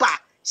good rapper.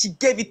 She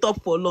gave it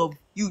up for love.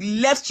 You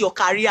left your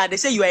career. They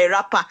say you are a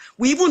rapper.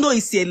 We even know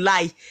it's a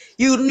lie.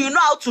 You know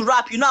how to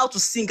rap, you know how to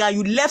sing, and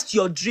you left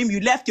your dream, you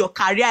left your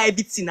career,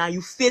 everything, and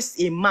you face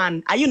a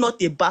man. Are you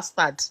not a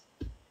bastard?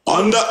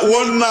 On that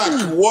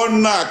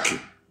one knock.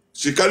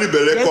 She carry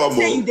belle come.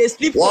 They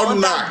sleep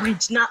on that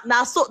bridge.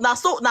 Now so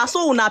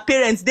una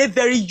parents, they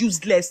very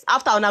useless.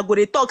 After una go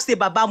they talk say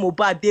Baba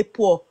Mohbad, they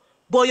poor.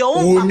 But your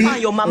own papa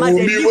and your mama,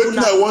 they live. What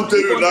I want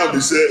to tell you now, they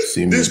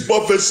say this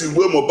prophecy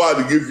where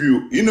Mohbad give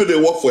you, you know they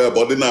work for your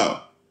body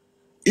now.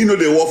 You know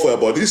they work for your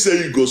body. He say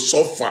you go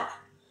suffer.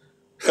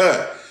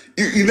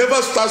 He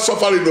never start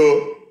suffering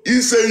though. He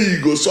say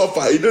you go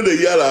suffer. You know they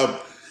hear him.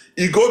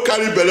 He go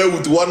carry belle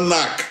with one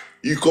knock.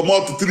 He come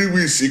out 3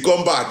 weeks. He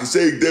come back. He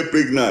say they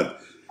pregnant.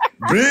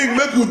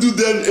 Make you do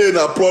DNA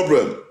na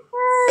problem.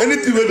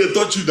 Anything when they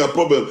touch you na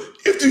problem.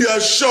 If you are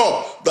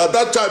sure that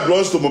that child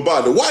belongs to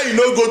Mohbad, why you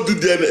no go do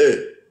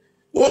DNA?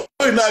 Why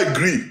you not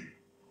agree?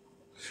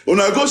 When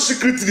I go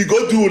secretly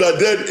go do that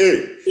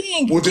DNA.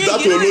 With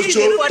that the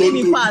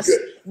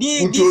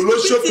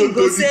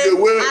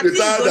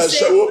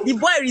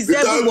boy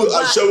resemble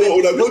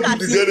Mohbad.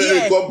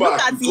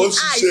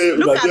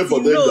 Look at his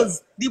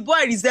nose. The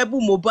boy resemble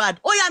Mohbad.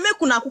 Oh yeah,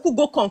 make una kuku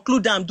go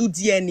conclude and do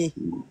DNA.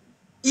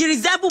 He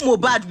resemble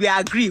Mohbad, we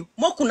agree.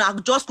 Mokuna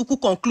just kuku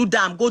conclude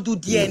them, go do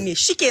DNA.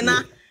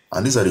 Shikena.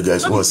 And these are the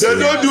guys who are saying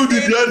they don't do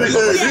the DNA.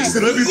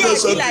 Listen, let me tell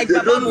something.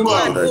 They don't do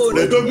them.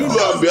 They don't do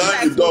them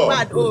behind the door.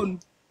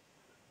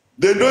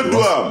 They don't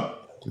do them.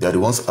 They are the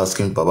ones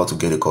asking Baba to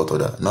get a court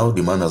order. Now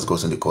the man has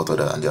gotten the court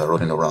order and they are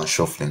running around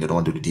shuffling. They don't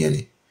want to do the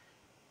DNA.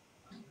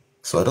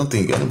 So I don't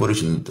think anybody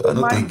should. I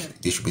don't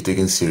think they should be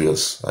taken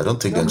serious. I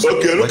don't think them.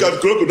 Okay, look at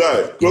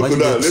crocodile.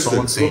 Crocodile.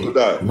 Listen,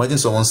 crocodile. Imagine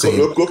someone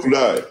saying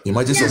crocodile.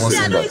 Imagine someone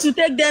saying that. I don't need to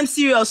take them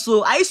serious.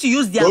 So I used to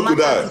use their mouth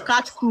to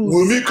catch crews.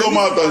 Wunmi come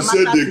out and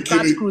say they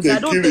kill him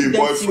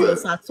boyfriend.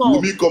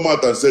 Wunmi come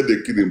out and say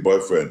they kill him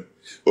boyfriend.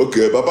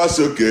 Okay, Baba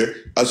say okay.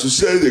 As you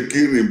say they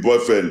kill him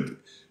boyfriend.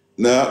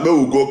 Now, may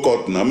we go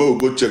court now. May we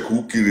go check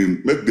who killed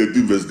him. Make the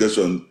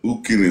investigation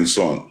who killed his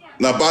son.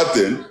 Now, bad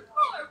thing.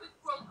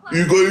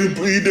 You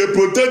they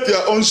protect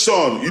your own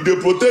son. You they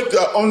protect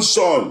your own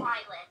son.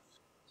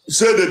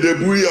 Say that they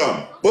bully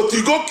him. But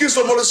you go kill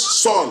somebody's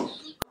son.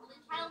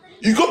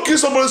 You go kill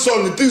somebody's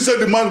son. You think say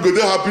the man go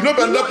there happy. No,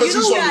 but that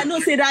person's son. I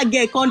know say that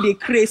girl can't dey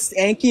craze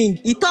and king.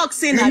 He talk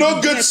saying you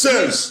no get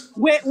sense.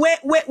 Where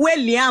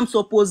Liam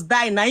supposed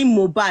die, now him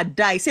Mohbad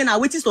die. Say now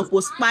wetin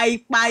supposed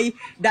spy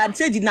that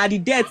said na the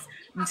death.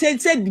 Said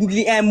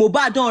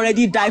Mohbad don't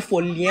already die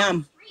for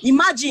Liam.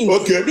 Imagine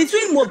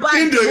between Mohbad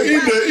in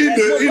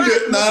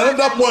the now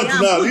another point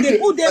now.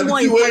 Who they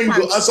more important?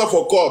 Go answer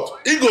for court.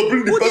 He go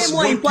bring the person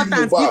more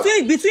important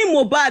between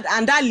Mohbad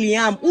and that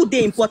Liam. Who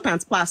they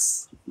important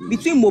pass?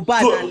 Between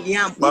Mohbad and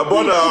Liam. My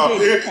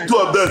brother, two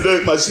of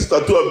them, my sister,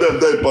 two of them,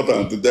 they're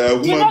important. They are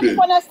human beings. You know the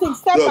funniest thing,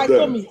 Steph, I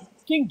told me,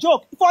 King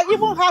Joke, for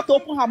even her to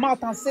open her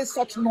mouth and say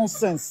such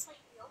nonsense.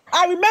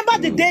 I remember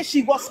the day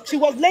she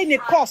was laying a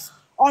curse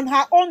on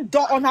her own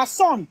on her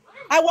son.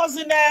 I was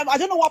in I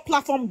don't know what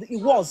platform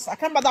it was. I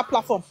can't remember that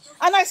platform.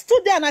 And I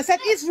stood there and I said,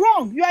 it's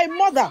wrong. You are a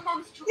mother.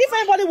 If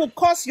anybody will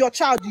curse your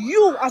child,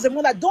 you as a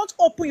mother, don't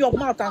open your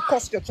mouth and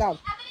curse your child.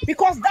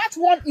 Because that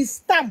one is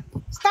stamp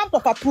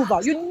of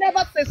approval. You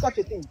never say such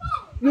a thing.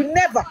 You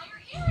never.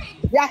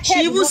 She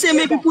even say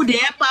make people they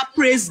help her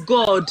praise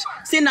God.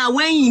 Say now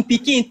when in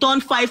Pikin turn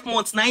 5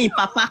 months, now in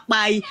Papa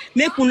Pai,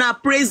 make una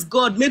praise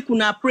God, make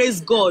una praise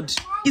God.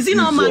 Is it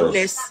not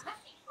madness?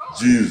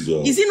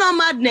 Jesus. Is it not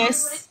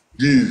madness?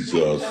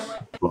 Jesus.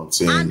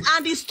 And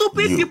the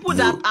stupid people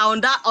that are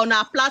on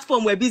our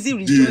platform were busy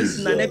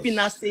rejoicing and helping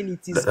us saying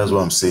it is. That's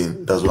what I'm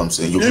saying. That's what I'm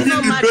saying. Even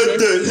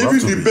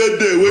the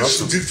birthday which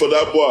she did for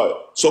that boy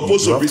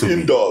supposed to be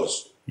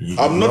indoors.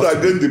 I'm not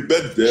against the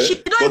birthday,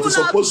 but it's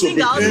supposed to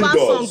be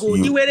indoors. No,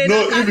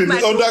 even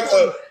under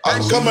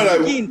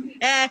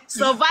camera.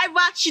 Survivor,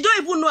 she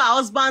don't even know her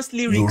husband's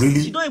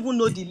lyrics. She don't even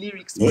know the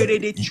lyrics. Where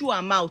they chew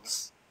her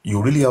mouth.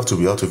 You really have to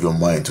be out of your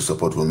mind to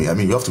support me. I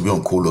mean, you have to be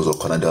on Colos or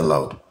Canadian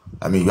Loud.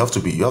 I mean, you have to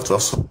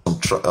have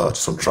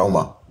some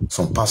trauma,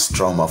 some past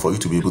trauma for you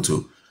to be able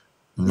to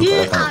look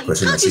at that kind of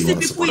person and say you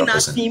want to support that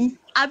person. Team,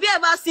 have you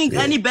ever seen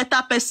any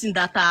better person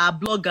that are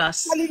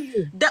bloggers?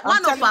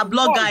 One of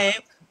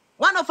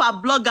our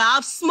blogger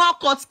have small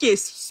court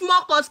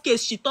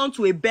case, she turned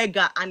to a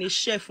beggar and a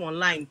chef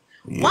online.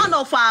 Yeah. One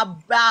of our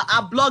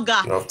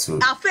blogger,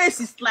 her face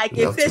is like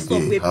a face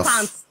of a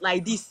pants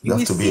like this. You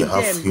have to be a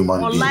half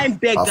human online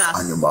being, beggars. half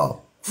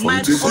animal.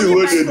 You see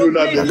what they do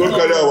now, they go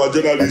carry our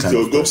journalists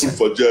to go put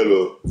for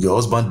jail. Your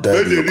husband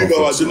died. Make they leave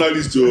our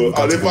journalists to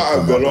Arepa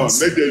and Beron.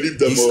 Make they leave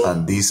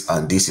them.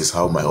 This is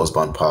how my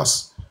husband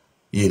passed.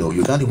 You know,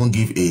 you can't even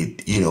give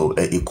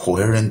a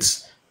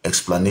coherent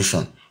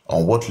explanation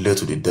on what led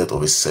to the death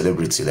of a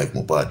celebrity like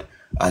Mohbad,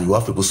 and you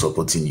have people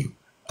supporting you.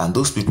 And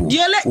those people, the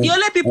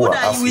only people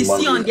that you will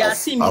see on their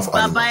team is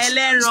Baba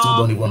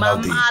Eleron,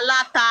 Mama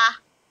Alata,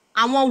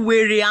 and one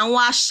Were, and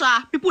one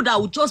Asha, people that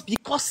will just be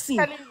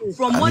cursing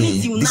from morning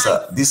till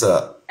night. These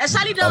are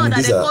especially the one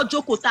that they call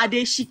Joko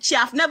Tade. She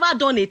have never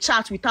done a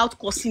chat without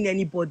cursing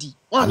anybody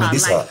all her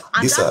life,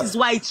 and that is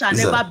why it shall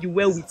never be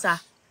well with her.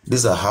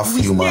 These are half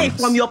human.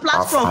 From your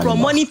platform from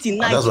morning till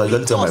night. That's why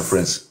I tell my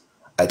friends.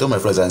 I tell my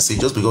friends and say,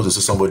 just because you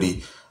see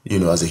somebody,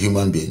 as a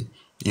human being,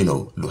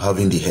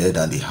 having the head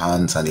and the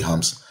hands and the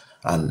arms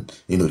and,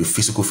 the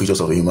physical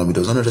features of a human being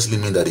does not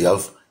necessarily mean that they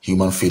have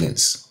human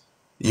feelings,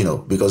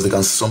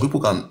 because some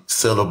people can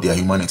sell up their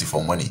humanity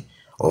for money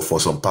or for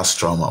some past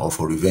trauma or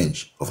for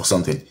revenge or for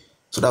something.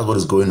 So that's what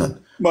is going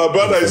on. My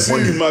brother, I see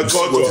in my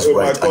culture,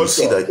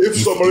 if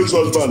somebody's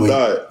husband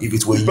die,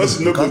 the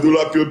person no go do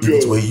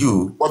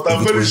rapio. But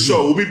I'm very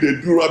sure we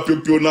they do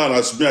rapio now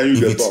as me and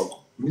you dey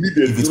talk. We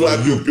dey do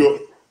rapio.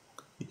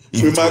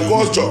 In my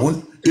culture,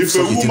 if a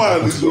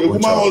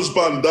woman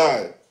husband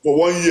die for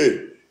 1 year,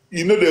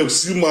 they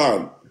see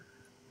man.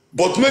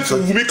 But make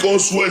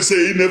us swear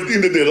say in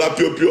everything they lap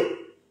your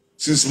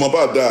since my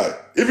bad die.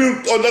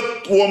 Even on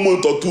that 1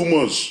 month or 2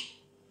 months,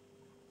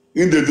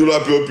 in the do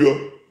lap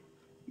your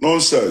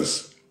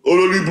nonsense.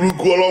 Only blue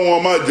color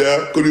one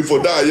could you for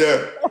die,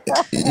 yeah.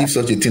 If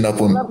such a thing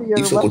happen,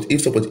 if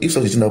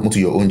such a thing happen to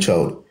your own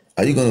child,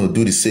 are you gonna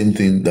do the same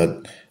thing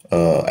that?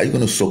 Are you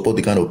going to support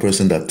the kind of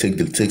person that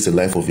takes the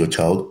life of your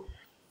child?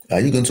 Are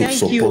you going to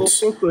support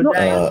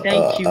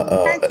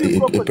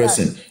a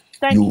person?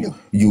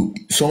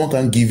 Someone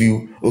can give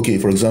you, okay,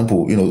 for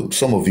example,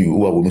 some of you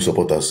who are women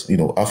supporters,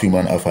 half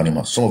human, half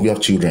animal. Some of you have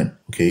children,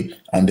 okay,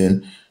 and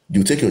then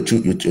you take your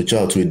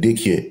child to a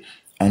daycare,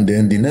 and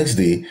then the next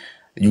day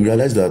you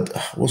realize that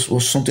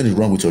something is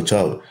wrong with your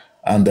child,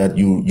 and that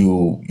you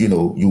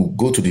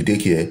go to the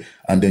daycare,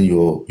 and then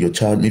your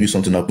child maybe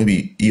something up,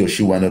 maybe he or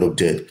she wound up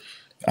dead.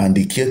 And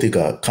the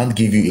caretaker can't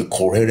give you a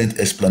coherent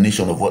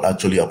explanation of what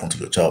actually happened to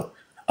your child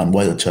and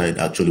why your child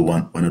actually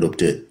wound up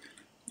dead.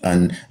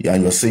 And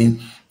you're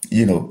saying,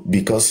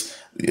 because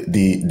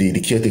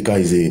the caretaker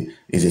is a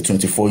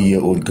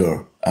 24-year-old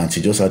girl and she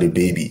just had a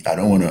baby. I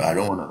don't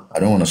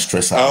wanna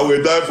stress her. I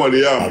will die for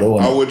the arm.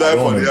 I will die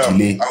for the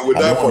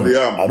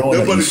arm.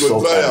 Nobody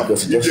will try him.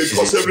 You can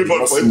cause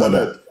everybody for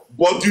internet.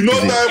 But you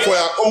not die for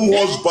your own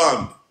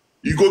husband.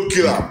 You go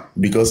kill him.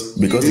 Because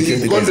the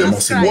caretaker is a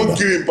nursing mother.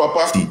 Kill him,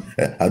 Papa. See,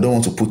 I don't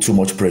want to put too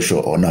much pressure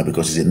on her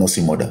because she's a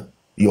nursing mother.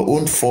 Your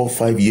own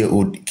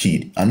 4-5-year-old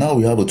kid, and now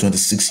we have a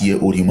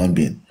 26-year-old human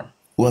being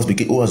who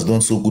has done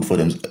so good for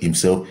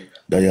himself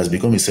that he has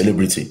become a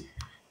celebrity,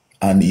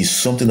 and is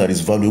something that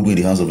is valuable in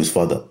the hands of his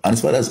father. And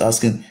his father is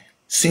asking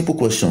simple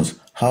questions: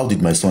 how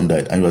did my son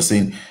die? And you are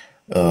saying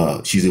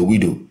she's a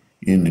widow.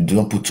 You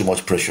don't put too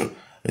much pressure.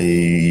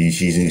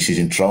 She's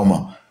in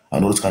trauma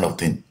and all this kind of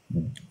thing.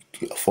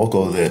 fuck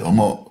all that.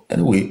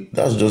 Anyway,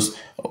 that's just,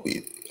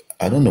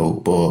 I don't know,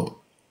 but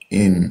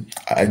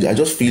I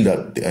just feel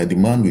that the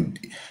man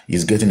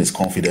is getting his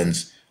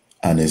confidence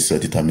and his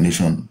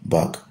determination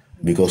back,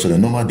 because on a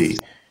normal day,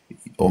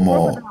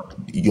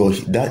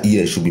 that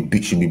ear should be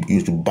you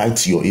should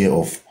bite your ear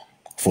off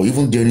for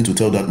even daring to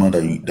tell that man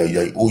that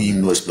you owe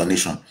him no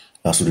explanation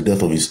as to the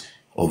death of his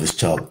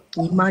child.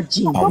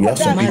 Imagine. And we have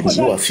some people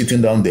who are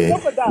sitting down there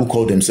who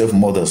call themselves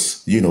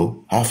mothers,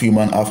 half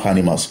human, half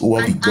animals, who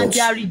have the guts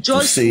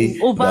to say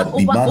that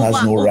the man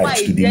has no right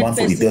to demand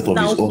for the death of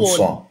his own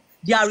son.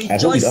 They are rejoicing. I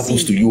hope it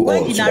happens to you all.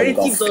 When the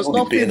narrative does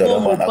not favor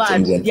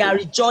Mohbad, they are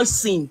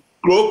rejoicing.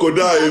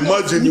 Crocodile,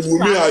 imagine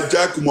Wunmi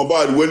hijacked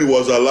Mohbad when he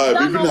was alive.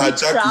 Even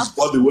hijacked his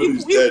body when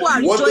he's dead.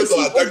 He wanted to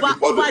attack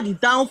the body.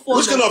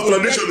 Which kind of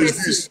tradition is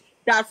this?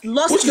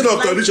 Which kind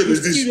of tradition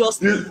is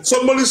this?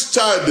 Somebody's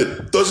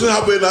child doesn't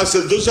have any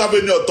access, doesn't have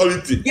any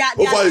authority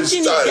over his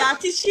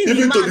child,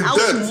 even to the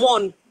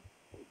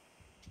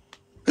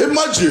death.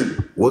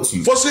 Imagine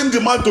forcing the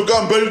man to go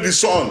and bury the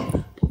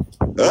son.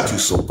 What you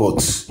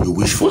support, you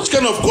wish for. Which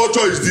kind of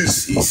culture is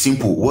this? It's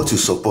simple. What you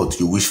support,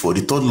 you wish for.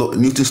 The third law,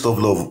 Newton's third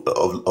law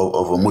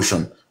of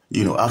emotion,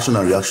 action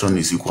and reaction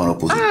is equal and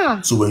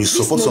opposite. So when you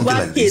support something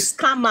like this,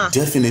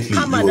 definitely you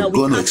are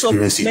going to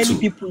experience it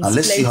too. And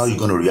let's see how you're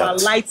going to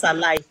react. Lights are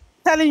live.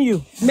 Telling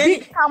you,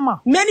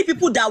 many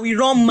people that we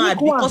run mad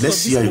because of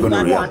this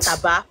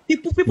Mohbad.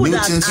 People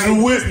that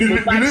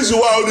the reason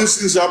why all these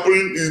things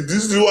happening is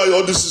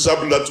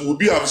that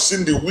we have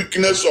seen the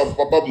weakness of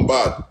Papa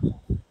Mohbad.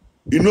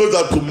 You know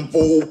that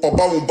Papa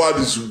Mohbad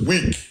is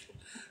weak,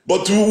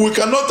 but we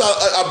cannot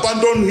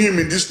abandon him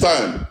in this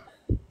time.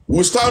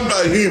 We stand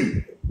by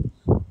him.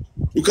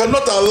 You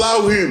cannot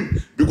allow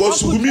him,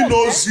 because Wunmi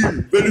knows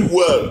him very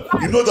well.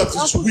 You know that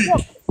he's weak.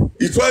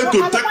 He's trying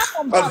to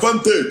take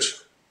advantage.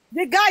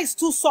 The guy is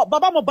too soft.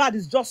 Baba Mohbad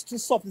is just too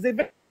soft.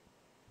 That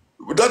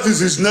is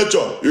his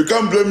nature. You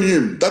can't blame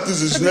him. That is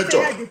his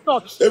nature.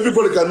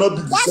 Everybody cannot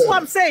be the same. That's what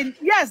I'm saying.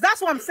 Yes,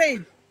 that's what I'm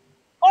saying.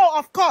 Oh,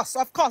 of course.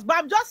 But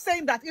I'm just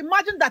saying that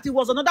imagine that it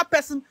was another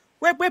person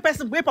where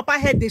Papa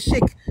head they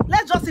shake.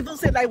 Let's just even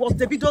say that it was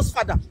Davido's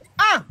father.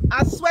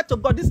 I swear to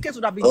God, this case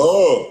would have been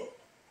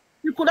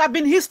it could have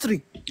been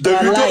history.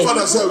 Davido's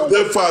father self,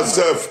 their father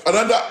self.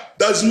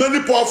 There's many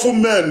powerful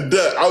men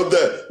there out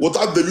there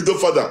without Davido's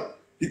father.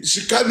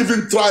 She can't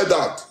even try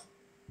that.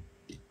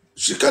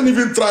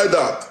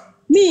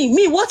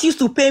 Me, what used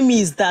to pain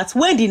me is that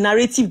when the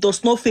narrative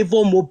does not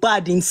favor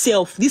Mohbad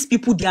himself, these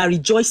people, they are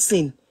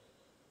rejoicing.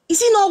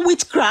 Is it not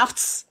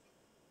witchcrafts?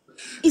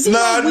 Is it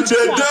not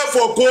witchcraft? They're there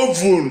for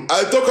Kovun.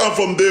 I talk them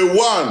from day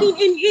one.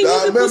 In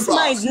people's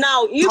mind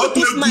now.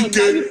 Toto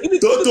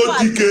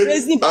DK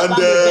and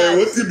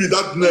what will be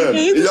that name?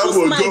 In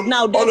people's mind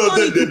now. All of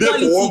them, they're there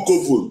for one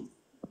Kovun.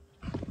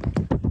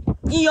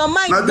 In your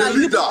mind now,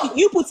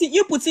 you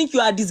think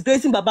you are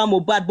disgracing Baba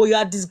Mohbad, but you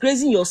are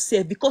disgracing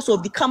yourself because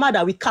of the karma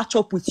that will catch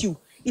up with you.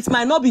 It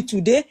might not be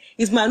today,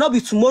 it might not be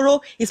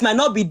tomorrow, it might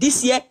not be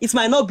this year, it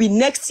might not be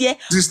next year.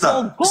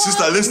 Sister,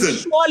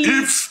 listen.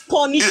 If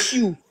punish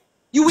you,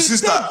 you will.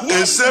 Sister,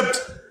 except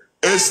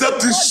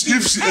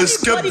if she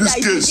escaped this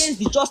case,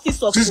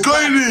 she's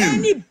going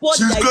in.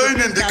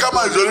 The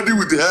karma is already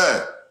with the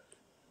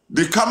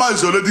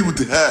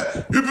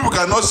hair. You people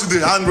cannot see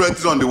the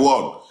handwriting on the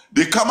wall.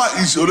 The karma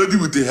is already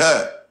with the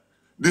hair.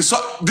 Do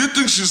you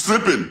think she's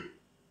sleeping?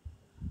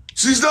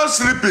 She's not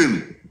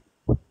sleeping.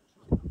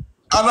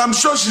 And I'm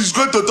sure she's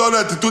going to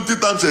toilet 20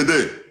 times a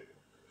day.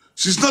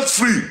 She's not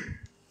free.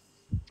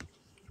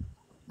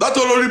 That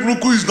Olori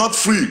Bruku is not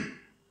free.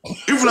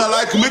 If I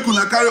like, make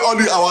una carry all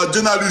our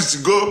journalists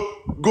go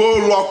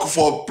lock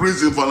for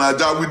prison for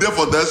Naija. We there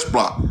for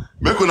Desperate.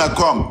 Make una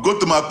come. Go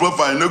to my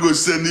profile. You no go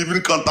send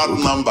even contact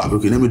number.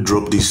 Okay, let me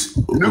drop this.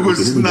 You no go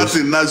see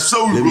nothing. Now,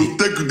 so we will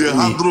take the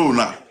hand roll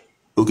now.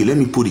 Okay, let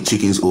me put the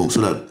chickens home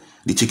so that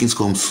the chickens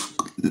comes.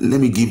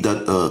 Let me give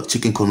that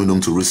chicken coming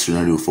home to risk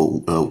scenario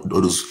for all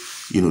those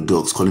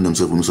dogs calling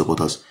themselves Wunmi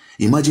supporters.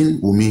 Imagine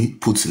Wunmi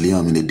puts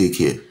Liam in a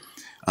daycare,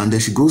 and then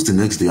she goes the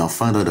next day and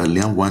find out that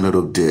Liam wound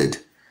up dead.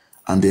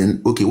 And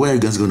then, okay, what are you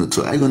guys going to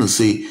try? Are you going to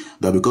say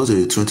that because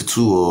a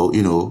 22 or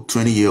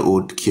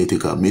 20-year-old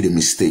caretaker made a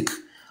mistake,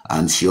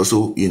 and she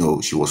also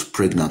she was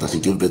pregnant and she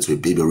gave birth to a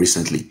baby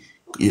recently,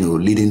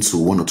 leading to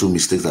one or two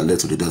mistakes that led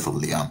to the death of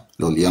Liam,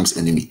 or Liam's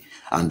enemy,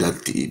 and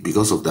that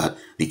because of that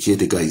the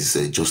caretaker is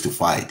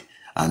justified,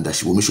 and that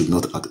Wunmi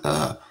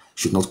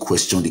should not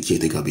question the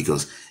caretaker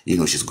because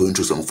she's going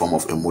through some form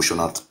of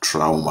emotional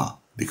trauma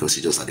because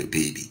she just had a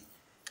baby.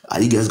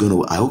 Are you guys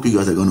gonna? I hope you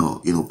guys are gonna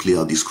play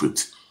out this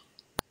script.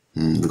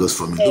 Because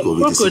from the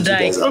look of it, you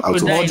guys are out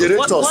of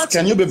moderators.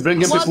 Can you be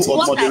bringing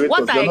people up? Moderators,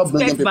 what I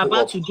expect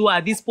Baba to do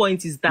at this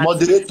point is that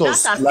moderators,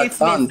 that's a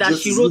statement that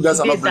she wrote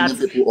today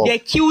that they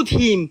killed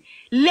him.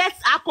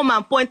 Let's come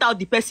and point out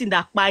the person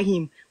that killed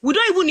him. We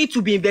don't even need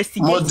to be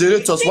investigating.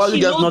 Moderators, why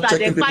you guys not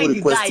checking people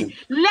requesting?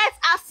 Let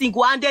us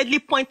single-handedly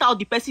point out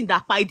the person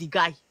that killed the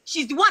guy.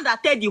 She's the one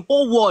that told the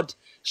whole world.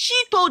 She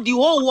told the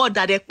whole world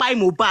that they killed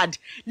Mohbad.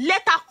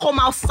 Let her come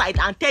outside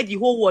and tell the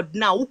whole world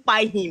now who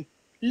killed him.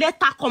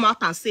 Let her come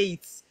out and say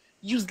it.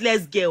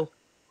 Useless girl.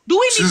 Do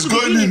we need She's to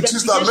going in,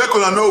 sister, make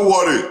una no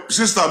worry.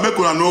 Sister, make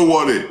una no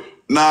worry.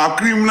 Now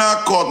criminal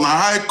court, now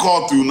high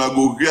court, you na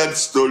go hear the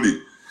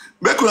story.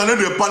 Make una no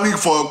dey panic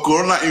for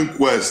corona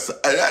inquest.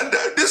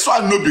 This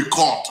one no be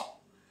court.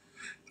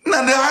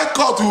 Now the high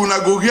court, you na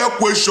go hear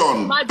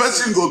question.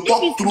 Person go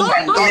talk through.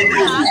 Don't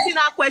asking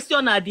that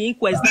question at the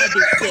inquest. That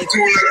they said.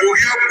 You na go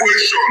hear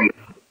question.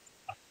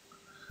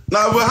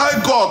 Now the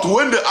high court,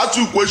 when they ask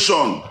you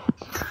question,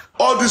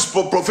 all these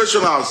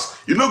professionals,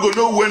 you no go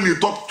know when you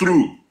talk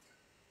through.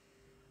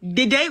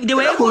 They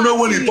were able to know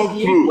when you talk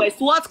through.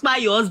 What by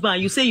your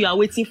husband? You say you are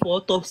waiting for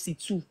autopsy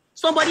too.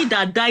 Somebody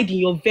that died in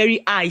your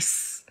very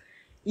eyes.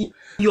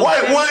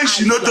 Why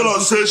she not tell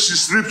us say she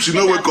sleep, she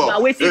no wake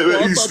up? He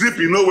sleep,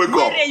 he no wake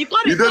up.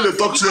 You don't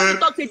talk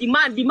say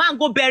the man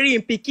go bury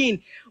in Peking.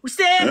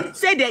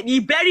 Say that he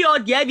bury all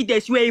the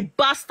evidence. You are a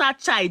bastard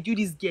child. You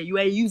this girl. You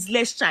are a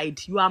useless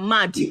child. You are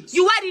mad.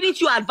 Why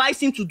didn't you advise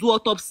him to do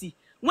autopsy?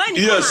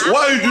 Yes,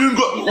 why you didn't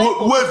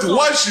go? Wait,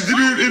 why she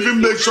didn't even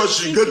make sure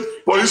she get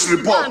police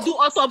report? And do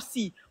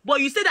autopsy,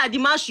 but you say that the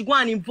man should go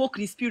and invoke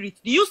the spirit.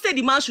 Do you say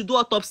the man should do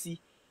autopsy?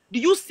 Do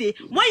you say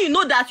when you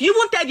know that you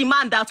won't tell the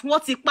man that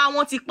want they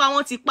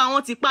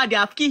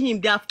have killed him,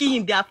 they have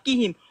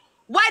killed him?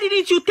 Why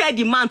didn't you tell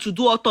the man to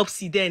do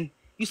autopsy then?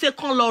 You say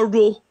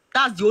Conloro.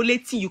 That's the only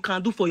thing you can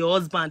do for your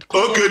husband.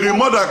 Okay, the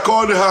mother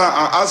called her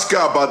and asked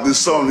her about the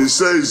son. He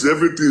says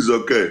everything is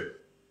okay,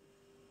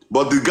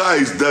 but the guy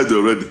is dead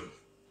already.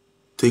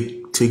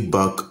 Take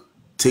back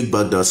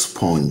that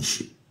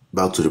sponge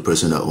back to the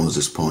person that owns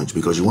the sponge,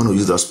 because you want to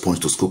use that sponge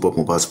to scoop up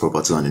Mohbad's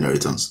property and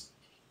inheritance.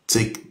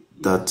 Take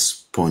that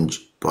sponge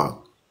back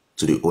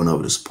to the owner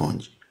of the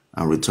sponge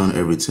and return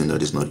everything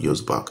that is not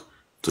yours back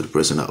to the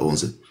person that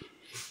owns it.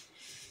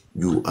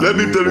 Let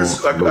me tell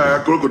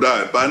you,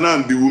 crocodile. By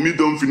now, the women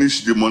don't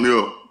finish the money.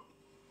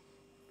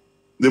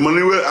 The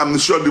money where I'm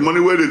sure the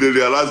money where they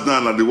realize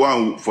now are the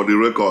one for the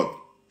record,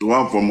 the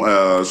one from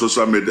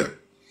social media.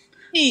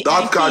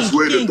 That cash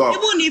where they talk.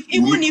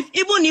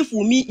 Even if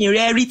Wumi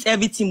inherits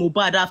everything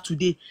Mohbad have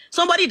today,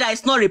 somebody that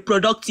is not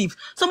reproductive,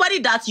 somebody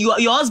that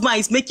your husband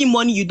is making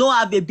money, you don't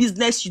have a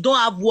business, you don't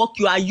have work,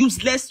 you are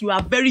useless, you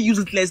are very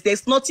useless.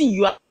 There's nothing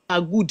you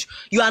are good.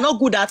 You are not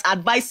good at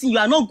advising. You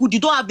are not good. You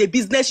don't have a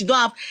business. You don't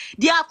have.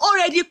 They have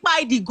already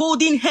pied the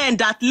golden hen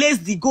that lays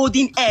the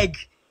golden egg.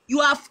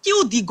 You have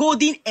killed the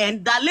golden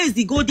hen that lays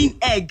the golden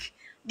egg.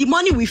 The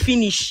money will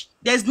finish.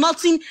 There's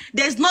nothing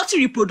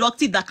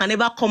reproductive that can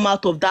ever come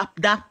out of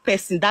that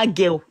person, that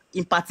girl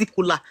in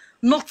particular.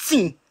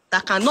 Nothing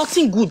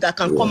good that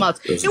can come out.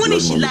 Even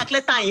if she let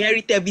her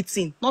inherit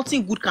everything,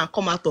 nothing good can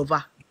come out of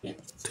her.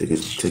 Take it.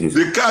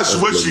 The cash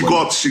where she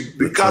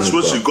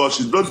got,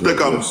 she don't take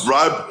and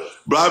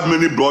bribe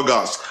many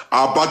bloggers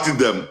and party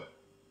them.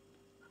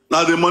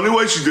 Now the money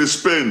where she they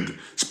spend,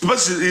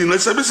 especially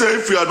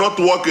if you are not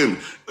working,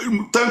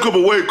 think of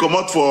a way come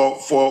out for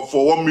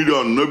 1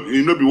 million,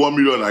 you know be 1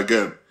 million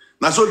again.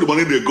 That's why the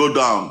money they go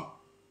down.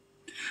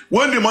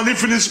 When the money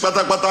finish,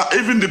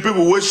 even the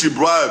people where she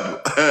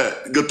bribe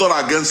get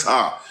turned against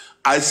her.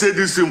 I say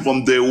this thing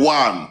from day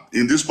one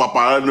in this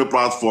Paparazzi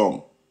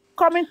platform.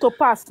 Coming to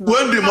pass now.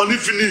 When the money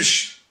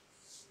finish,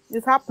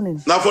 it's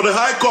happening. Now for the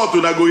high court,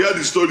 when I go hear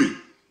the story,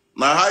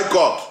 now high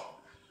court,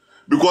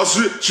 because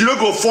she don't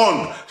go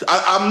fund.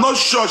 I'm not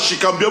sure she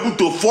can be able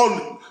to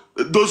fund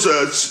those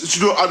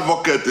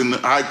advocate in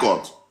high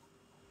court.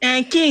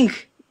 And King,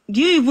 do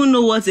you even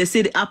know what they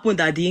said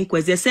happened at the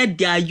inquest? They said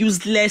their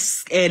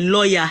useless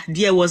lawyer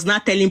there was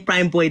not telling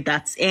Prime Boy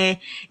that they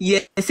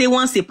say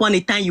once upon a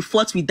time you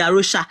fought with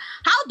Darosha.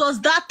 How does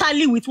that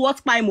tally with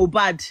what Prime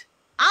Mohbad?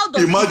 How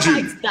does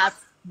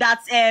that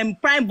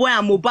Prime Boy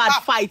and Mohbad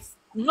fight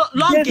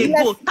long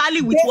ago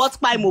tally with what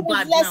Prime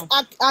Mohbad now?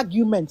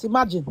 Argument.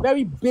 Imagine,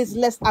 very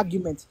baseless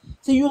argument.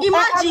 So you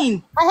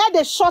imagine. I heard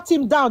they shot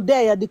him down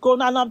there at the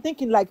corner, and I'm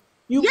thinking like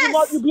you be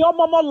your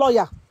mama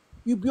lawyer.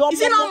 You be your.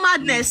 Is it not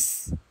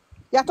madness?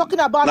 You're talking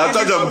about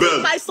Charge and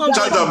Bell.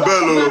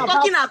 We're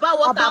talking about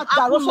what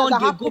happened long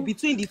ago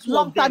between the two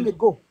of them. Time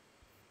ago.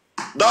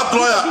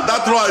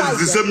 That lawyer is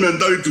the same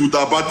mentality with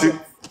her party.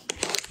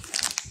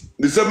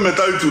 The same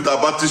mentality with her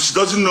party. She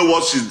doesn't know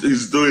what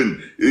she's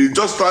doing. He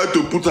just tried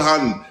to put her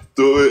hand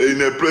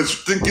in a place,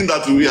 thinking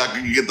that we are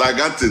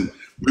getting.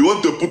 We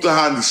want to put her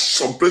hand in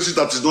some places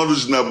that is not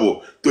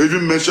reasonable to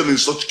even mention in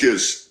such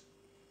case.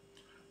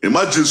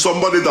 Imagine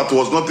somebody that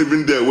was not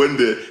even there when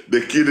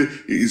they killed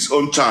his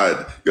own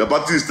child. Your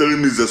party is telling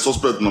me he's the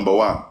suspect number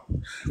one.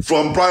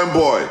 From Prime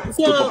Boy to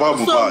Papa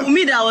Mohbad. So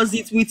Wumi that was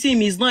it with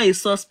him is not a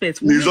suspect.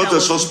 He's not a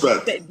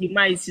suspect.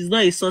 She's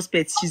not a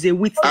suspect. She's a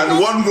witness.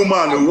 And one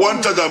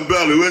woman, Charge and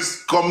Bell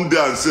always come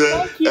there and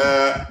say,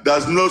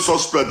 there's no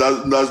suspect.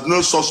 There's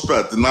no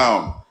suspect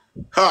now.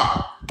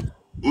 Ha!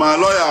 My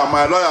lawyer,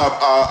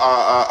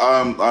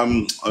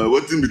 I'm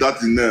waiting with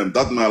that in name.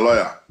 That's my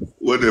lawyer.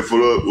 When they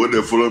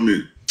follow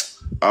me.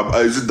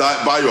 Is it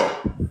Bayo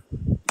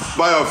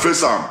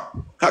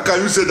Fesam? How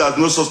can you say there's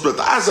no suspect?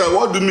 I said,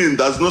 what do you mean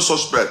there's no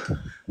suspect?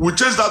 We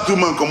chased that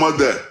woman come out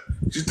there.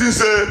 She didn't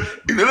say,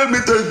 let me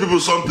tell you people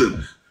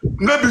something.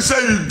 Maybe say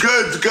you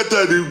get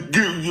educated,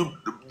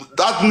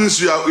 that means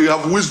you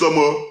have wisdom.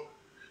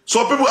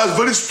 Some people are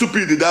very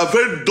stupid. They are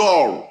very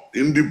dull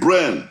in the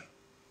brain.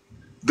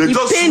 They you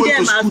just went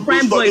to school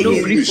to study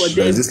English.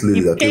 There's this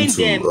lady that came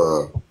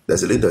to.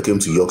 There's a lady that came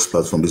to York's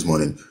platform this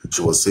morning.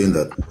 She was saying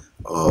that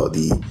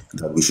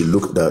that we should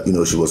look that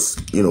she was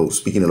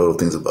speaking a lot of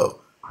things about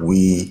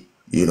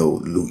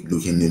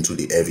looking into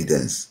the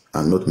evidence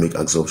and not make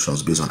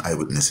assumptions based on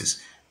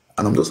eyewitnesses.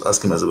 And I'm just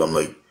asking myself, I'm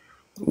like,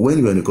 when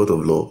you're in a court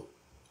of law,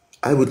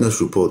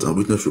 eyewitness report and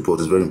witness report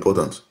is very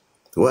important.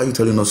 Why are you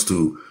telling us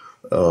to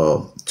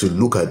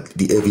look at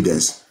the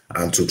evidence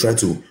and to try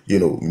to,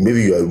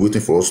 maybe you are waiting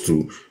for us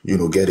to,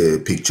 get a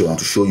picture and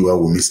to show you how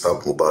we missed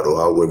out Mohbad or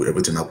how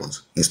everything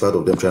happens, instead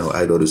of them trying to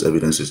hide all these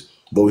evidences.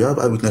 But we have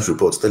eyewitness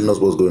reports telling us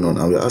what's going on,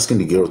 and we're asking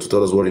the girl to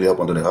tell us what really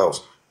happened in the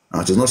house.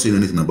 And she's not saying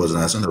anything about it, and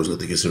I assume that was going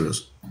to take it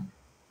serious.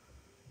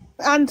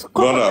 And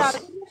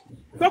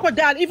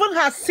Crocodile, even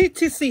her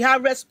CTC, her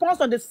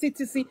response on the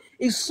CTC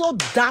is so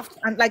daft,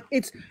 and like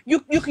it's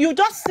you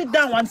just sit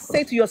down and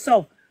say to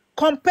yourself,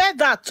 compare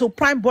that to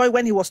Prime Boy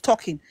when he was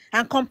talking,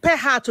 and compare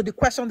her to the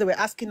question they were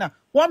asking her.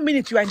 1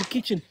 minute you are in the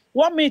kitchen,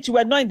 1 minute you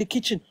were not in the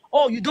kitchen.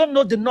 Oh, you don't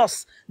know the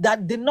nurse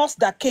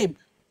that came.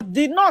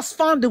 The nurse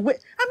found the way.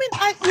 I mean,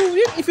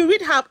 if you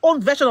read her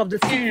own version of the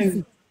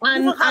CTC.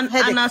 And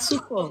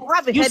Asuko,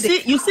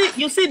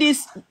 you see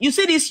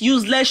this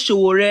useless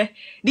Sowore,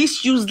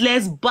 this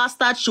useless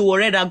bastard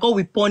Sowore that God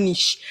will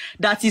punish,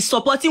 that is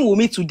supporting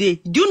Wunmi today.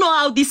 Do you know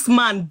how this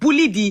man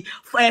bullied the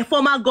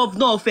former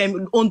governor of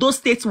Ondo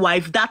State's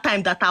wife that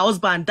time that her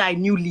husband died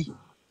newly?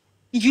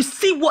 If you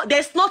see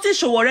there's nothing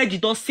Sowore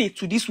did not say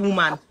to this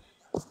woman.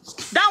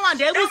 That one,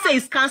 they even say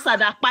it's cancer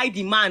that by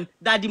the man,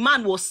 that the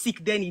man was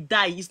sick, then he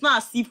died. It's not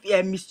as if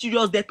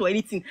mysterious death or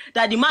anything,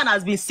 that the man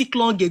has been sick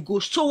long ago.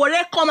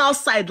 Sowore come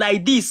outside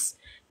like this.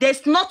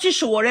 There's nothing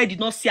Sowore did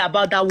not say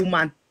about that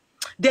woman.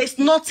 There's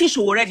nothing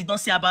Sowore did not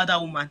say about that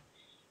woman.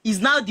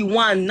 He's now the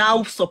one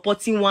now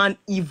supporting one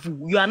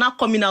evil. You are now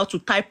coming out to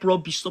type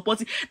rubbish,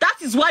 supporting. That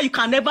is why you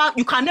can never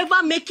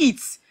make it.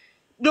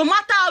 No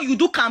matter how you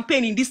do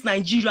campaign in this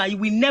Nigeria, you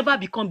will never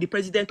become the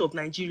president of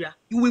Nigeria.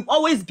 You will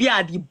always be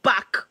at the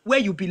back where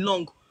you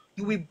belong.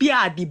 You will be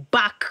at the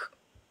back.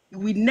 You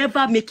will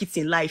never make it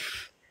in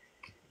life.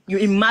 You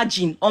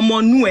imagine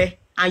Omonue,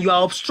 and you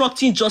are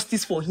obstructing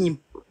justice for him.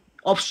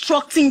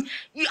 Obstructing.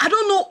 I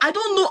don't know.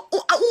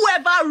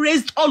 Whoever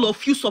raised all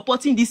of you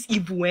supporting this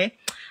evil,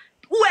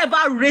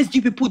 whoever raised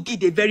you people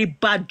did a very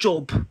bad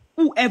job.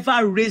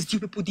 Whoever raised you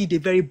people did a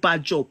very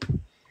bad job.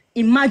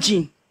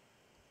 Imagine.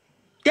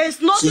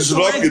 There's nothing. She's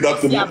lucky that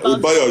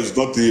Ubayo is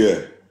not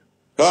here.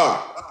 The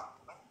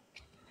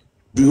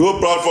whole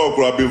platform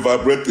could have been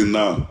vibrating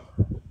now.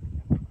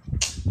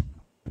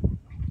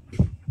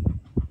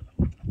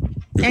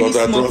 Any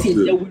small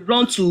thing, they will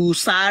run to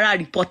Sahara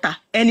Reporter.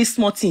 Any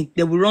small thing,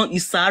 they will run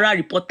is Sahara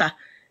Reporter.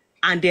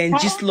 And then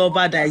just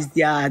lover that is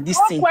this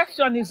thing. My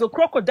question is, a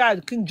Crocodile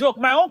King joke.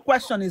 My own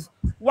question is,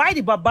 why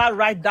did Baba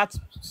write that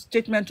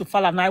statement to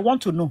Falana? I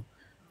want to know.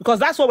 Because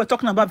that's what we're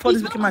talking about before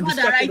this became a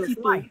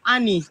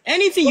Annie,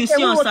 anything you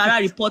see on Sahara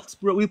Reporter,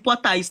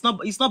 it's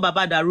not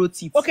Baba that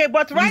wrote it. Okay,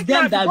 but right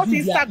now, if you go to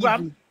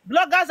Instagram,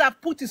 bloggers have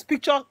put his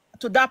picture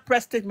to that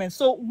press statement.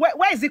 So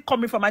where is it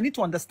coming from? I need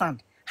to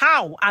understand.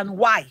 How and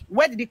why?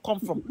 Where did it come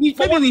from?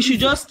 Maybe we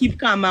should just keep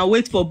calm and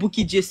wait for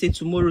Bukky Jesse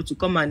tomorrow to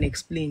come and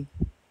explain.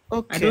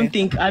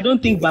 Okay. I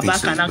don't think Baba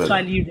can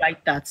actually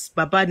write that.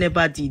 Baba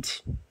never did.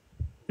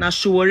 Now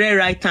Sowore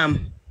write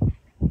him.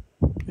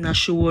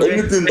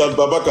 Anything that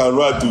Baba can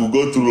write will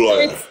go through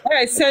life.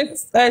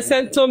 I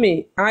sent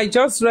Tommy. I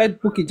just read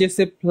Bukky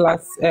Jesse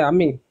plus.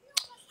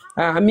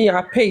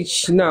 Her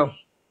page now.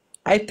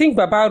 I think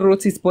Baba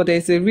wrote it, but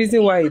there's a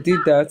reason why he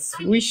did that,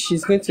 which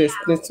she's going to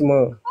explain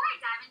tomorrow.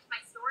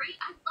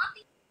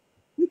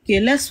 Okay,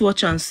 let's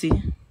watch and see.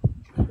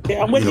 Okay,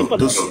 I'm waiting for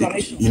the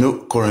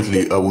explanation.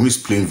 Currently, Wunmi is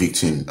playing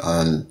victim,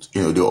 and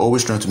they're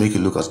always trying to make it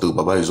look as though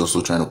Baba is also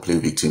trying to play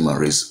victim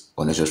and raise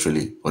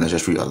unnecessary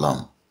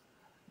alarm.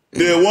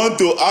 They want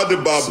to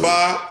add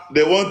Baba.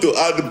 They want to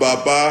add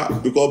Baba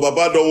because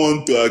Baba don't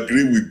want to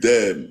agree with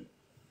them.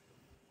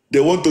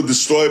 They want to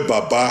destroy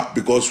Baba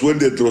because when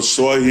they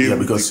destroy him,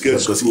 because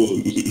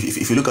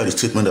if you look at the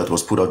statement that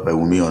was put out by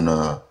Wunmi on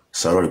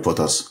Sahara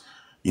Reporters,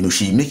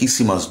 she make it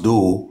seem as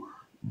though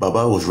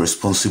Baba was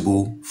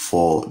responsible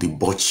for the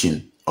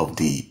botching of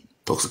the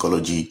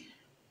toxicology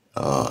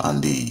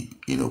and the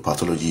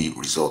pathology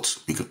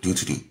results due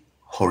to the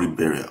horrid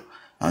burial.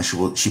 And she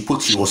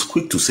was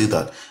quick to say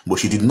that, but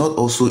she did not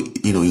also,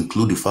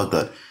 include the fact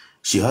that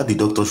she had the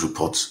doctor's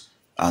reports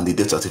and the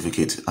death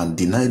certificate and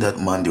denied that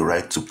man the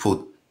right to put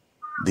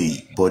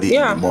the body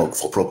in the morgue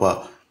for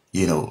proper,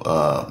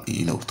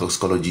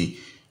 toxicology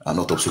and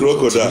autopsy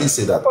results. She didn't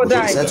say that, but she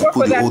decided to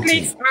put the whole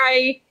thing.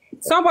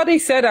 Somebody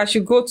said I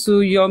should go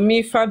to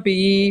Yomi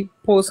Fabiyi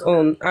post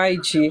on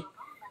IG.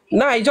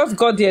 Now I just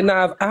got there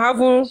now. I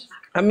haven't,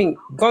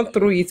 gone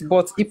through it,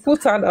 but he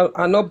put out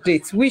an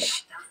update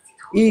which.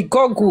 He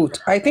googled.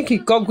 I think he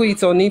googled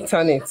it on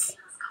internet.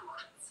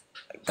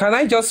 Can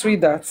I just read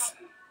that?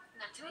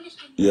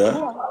 Yeah.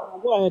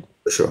 Go ahead.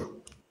 Sure.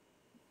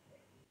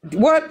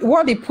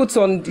 What he puts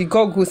on the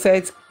Google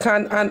says,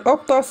 can an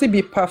autopsy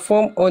be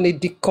performed on a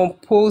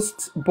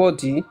decomposed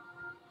body?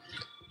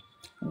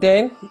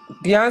 Then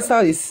the answer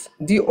is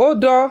the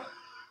odor,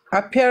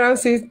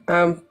 appearances,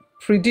 and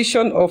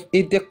prediction of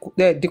a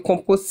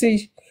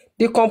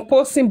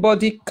decomposing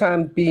body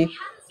can be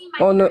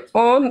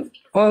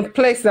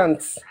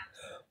unpleasant,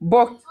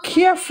 but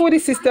carefully,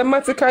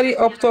 systematically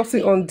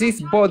autopsy on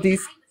these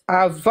bodies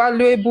are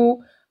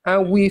valuable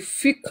and will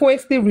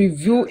frequently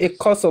reveal a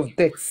cause of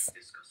death.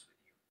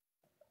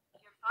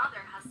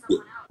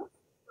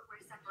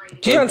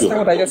 Do you understand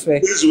what I just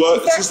read? This is why,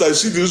 sister,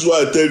 see, this is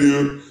why I tell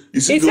you. You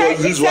see,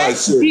 this is why I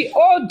say. The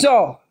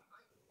odor,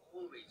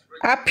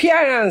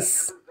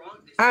 appearance,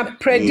 and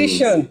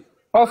prediction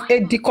of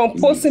a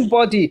decomposing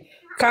body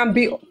can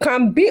be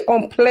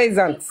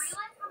unpleasant,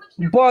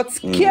 but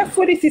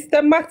carefully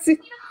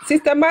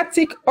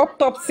systematic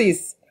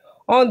autopsies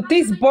on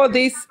these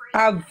bodies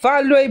are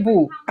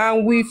valuable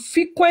and will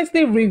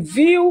frequently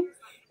reveal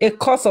a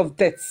cause of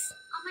death.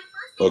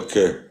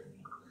 Okay.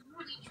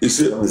 You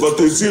see, but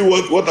you see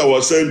what I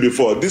was saying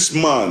before. This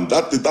man,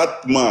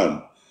 that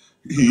man,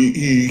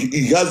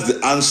 he has the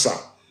answer,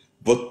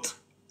 but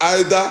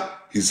either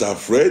he's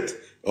afraid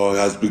or he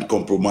has been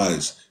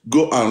compromised.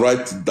 Go and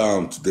write it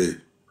down today.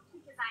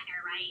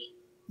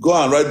 Go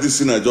and write this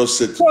thing I just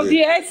said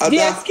today. So the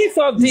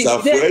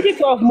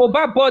excuse of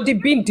mobile body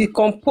being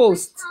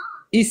decomposed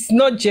is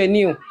not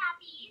genuine.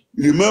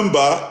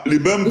 Remember,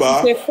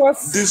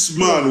 this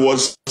man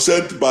was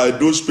sent by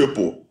those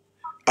people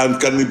and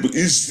can be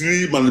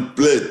easily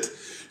manipulated.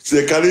 So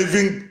they can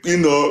even,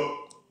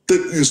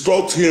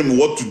 instruct him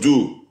what to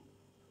do.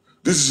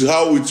 This is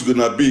how it's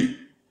gonna be.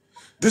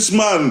 This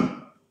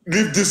man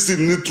leave this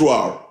thing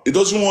neutral. He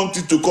doesn't want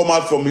it to come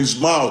out from his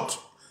mouth.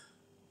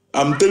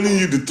 I'm telling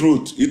you the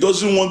truth. He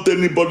doesn't want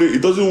anybody, he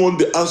doesn't want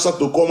the answer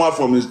to come out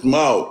from his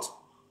mouth.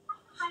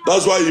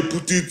 That's why he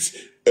put it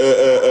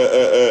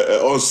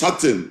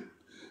uncertain.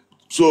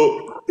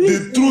 So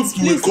the truth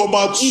will come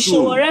out soon. Is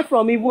Showore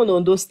from even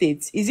Ondo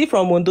State? Is he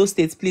from Ondo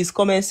State? Please,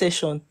 comment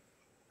section.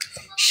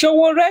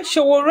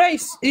 Showore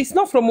is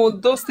not from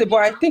Ondo State, but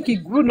I think he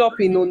grew up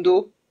in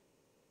Ondo.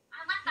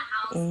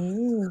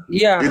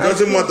 Yeah. It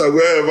doesn't matter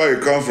wherever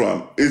he come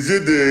from. Is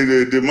it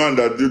the man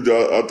that did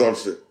the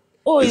autopsy?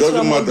 Oh, it's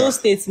from Ondo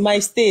State, my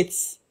state.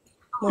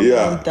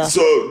 Yeah.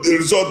 So the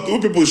result, you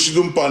people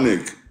shouldn't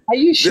panic. Are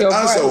you sure? The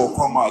answer will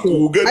come out.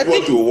 We'll get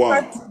what we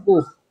want.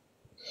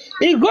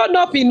 He grew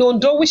up in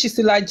Ondo, which is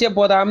Ilaje,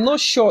 but I'm not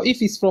sure if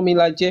he's from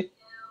Ilaje.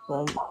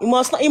 He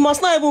must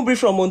not even be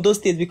from Ondo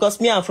State, because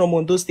me, I'm from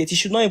Ondo State. He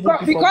should not even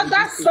be because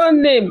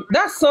from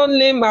that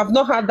surname, I've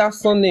not had that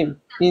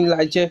surname in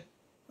Ilaje,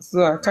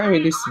 so I can't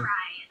really see.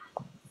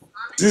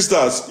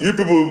 Sisters, you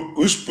people,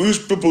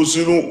 which people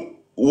shouldn't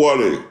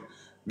worry.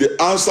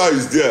 The answer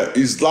is there.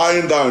 It's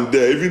lying down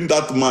there. Even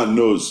that man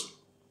knows.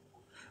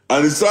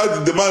 And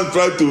the man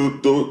tried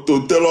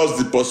to tell us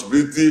the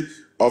possibility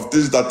of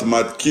things that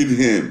might kill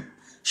him.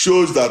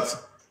 Shows that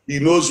he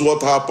knows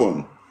what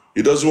happened.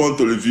 He doesn't want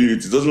to review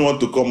it. He doesn't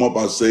want to come up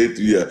and say it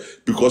here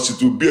because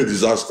it will be a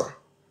disaster.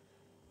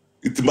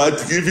 It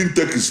might even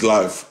take his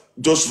life.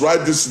 Just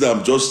write this that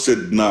I've just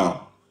said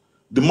now.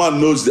 The man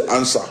knows the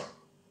answer.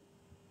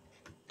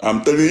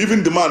 I'm telling you,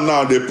 even the man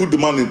now, they put the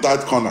man in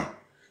tight corner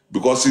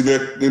because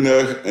in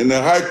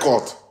a high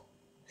court,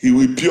 he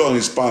will pee on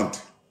his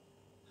pant.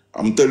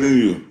 I'm telling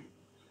you.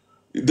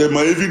 They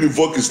might even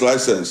revoke his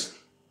license.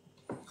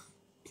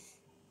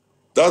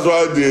 That's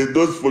why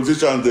those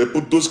politicians, they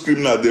put those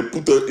criminals, they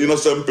put the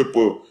innocent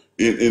people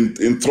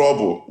in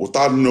trouble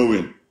without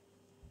knowing.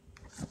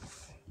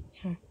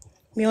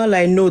 Me, all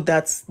I know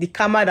that the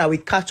camera that we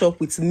catch up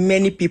with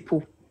many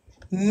people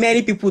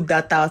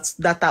that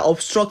are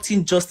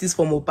obstructing justice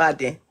for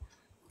Mohbad.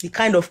 The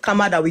kind of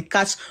camera that we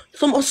catch.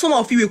 Some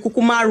of you will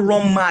kukuma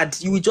run mad.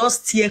 You will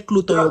just tear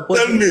clothes on your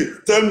body.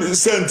 Tell me,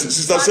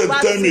 sister said,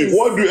 tell me,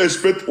 what do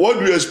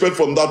you expect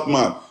from that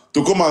man?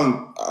 To come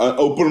and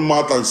open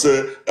mouth and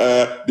say,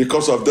 the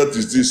cause of death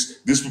is this.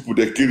 These people,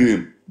 they kill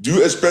him. Do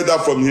you expect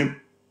that from him?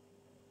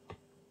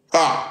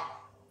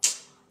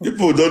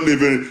 People don't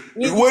even.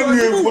 When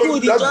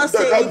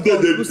that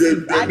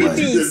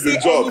day they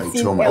job,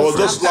 I was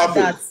just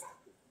laughing.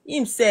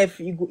 Himself,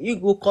 you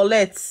go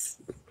collect.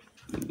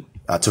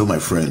 I tell my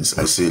friends,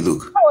 I say,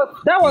 look,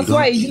 that was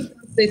why you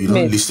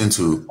don't listen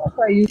to,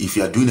 if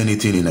you are doing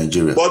anything in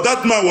Nigeria. But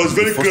that man was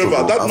very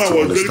clever. That man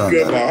was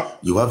very clever.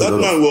 That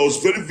man was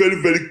very,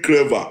 very, very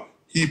clever.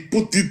 He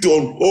put it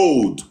on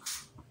hold.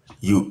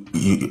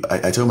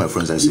 I tell my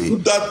friends, I say,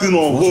 put that thing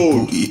on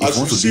hold. If you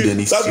want to build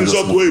any serious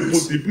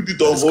movements, he put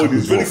it on hold.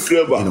 It's very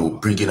clever.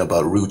 Bringing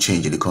about real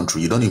change in the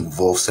country. You don't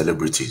involve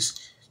celebrities.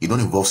 You don't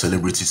involve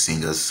celebrity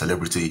singers,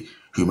 celebrity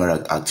human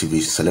rights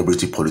activists,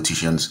 celebrity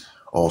politicians,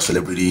 or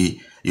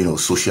celebrity,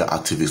 social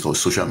activists or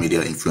social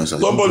media influencers.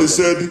 Somebody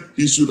said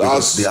he should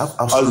ask. They have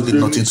absolutely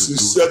nothing to do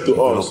with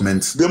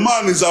development. The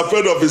man is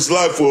afraid of his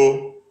life,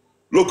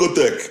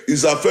 Locotech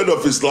is afraid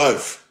of his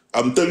life.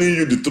 I'm telling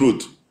you the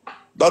truth.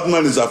 That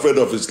man is afraid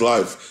of his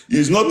life.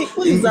 He's not.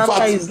 In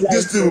fact,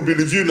 this thing will be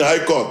reviewed in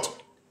High Court.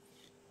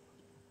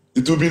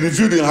 It will be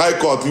reviewed in High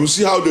Court. You will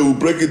see how they will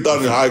break it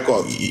down in High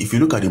Court. If you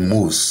look at the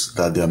moves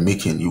that they are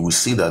making, you will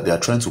see that they are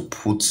trying to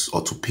put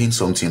or to pin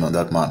something on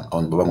that man,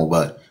 on Baba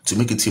Mohbad, to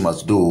make it seem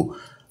as though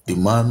the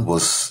man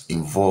was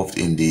involved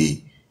in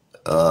the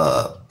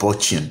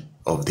botching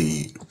of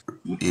the,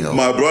 you know.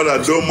 My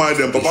brother, don't mind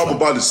them. Baba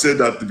Mohbad said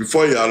that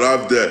before he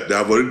arrived there, they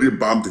have already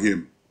bombed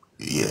him.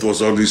 Yeah. It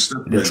was on his.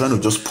 They're trying to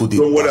just put it.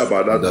 Don't worry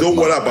about that. Don't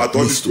worry about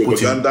all this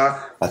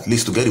propaganda. At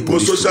least to get the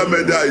police. Social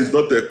media is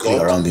not a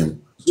cult around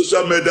him.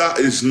 Social media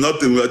is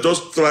nothing. We are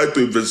just trying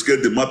to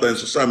investigate the matter in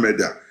social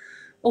media.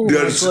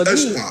 There is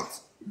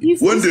experts.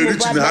 When they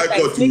reach in the High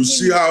Court, you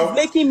see how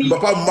Papa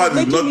Mohbad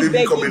is not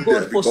even coming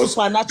there. For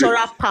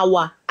supernatural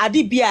power.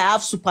 Adibia, I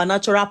have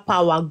supernatural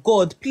power.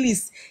 God,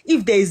 please,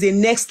 if there is a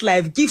next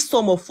life, give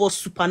some of us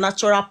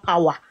supernatural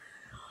power.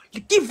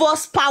 Give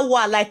us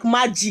power like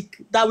magic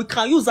that we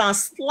can use and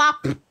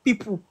slap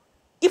people.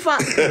 If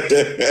I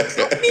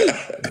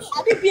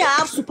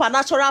have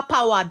supernatural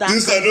power that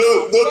this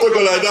don't talk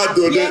like that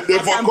though. They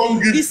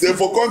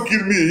for come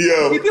kill me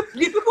here. The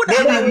people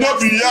that not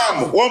be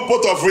yam. One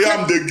pot of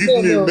yam they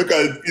give me, make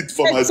I eat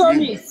for my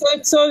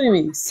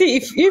dream. See,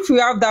 if we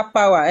have that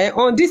power,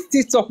 on this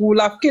TikTok we will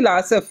have killed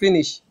ourselves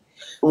finish.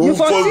 Don't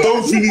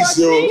finish.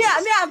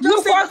 I'm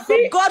just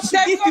saying God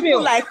should give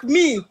people like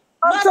me.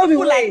 Not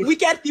people like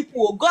wicked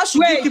people. God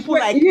should give people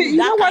like you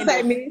know what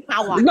I mean?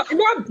 Power.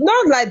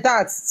 Not like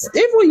that.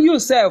 Even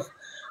yourself,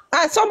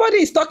 as somebody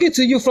is talking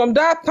to you from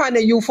that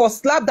panel, you for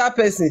slap that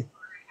person.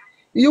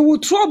 You will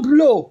throw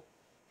blow.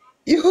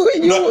 You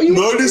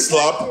only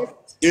slap.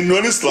 In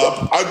only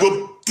slap, I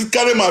go to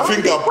carry my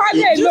finger.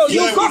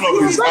 You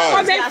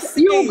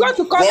go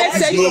to comment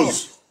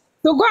section.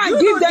 So go and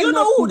give them. You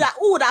know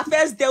who that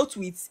first dealt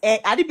with?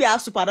 Adibia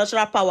have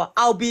supernatural power.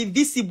 I'll be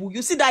invisible.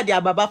 You see that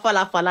their Baba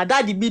Fala,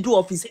 that the middle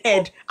of his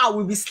head. I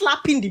will be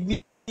slapping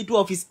the middle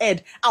of his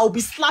head. I will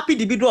be slapping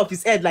the middle of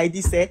his head like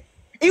this. It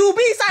will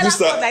be inside that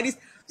spot like this.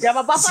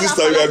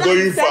 Sister, you are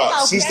going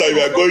far. Sister, you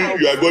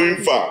are going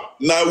far.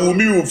 Now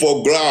Wumi will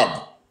for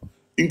grab.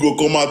 He go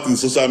come out in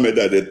social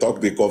media. They talk.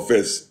 They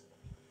confess.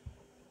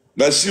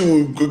 Now she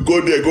will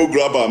go there, go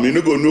grab him. You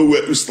no go know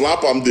where to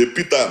slap him. They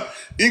pit him.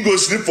 He go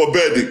sleep for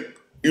bed.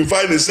 He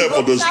find himself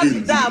on the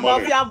screen.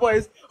 Mafia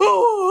boys.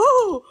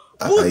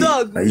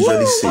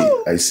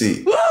 I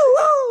say,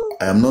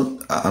 I'm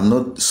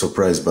not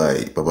surprised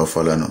by Baba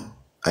Falana.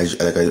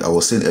 I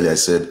was saying earlier, I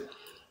said,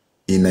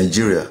 in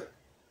Nigeria,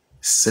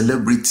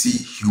 celebrity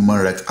human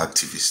rights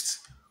activists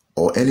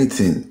or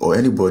anything or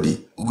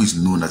anybody who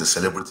is known as a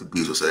celebrity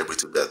this or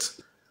celebrity that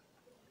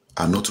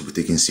are not to be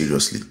taken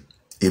seriously.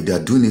 If they are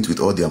doing it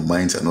with all their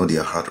minds and all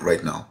their heart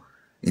right now,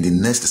 in the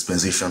next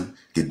dispensation,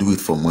 they do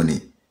it for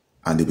money.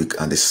 And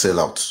they sell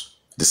out.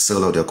 They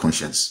sell out their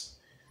conscience.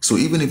 So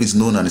even if it's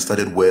known and it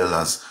started well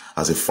as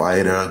a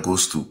fighter,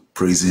 goes to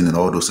prison and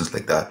all those things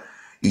like that,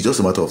 it's just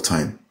a matter of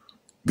time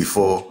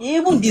before he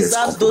even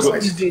deserves those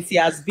videos he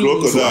has been.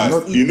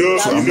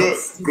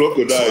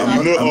 Crocodile,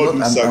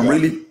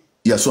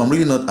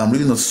 I'm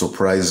really not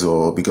surprised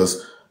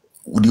because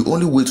the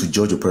only way to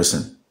judge a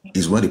person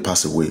is when they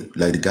pass away.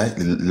 Like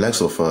the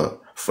likes of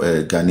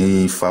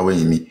Gani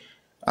Faweyimi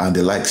and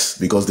the likes,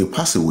 because they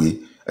pass away.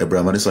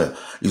 Abraham Adesanya,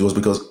 it was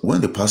because when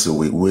they passed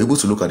away, we were able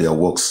to look at their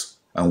works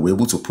and we were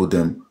able to put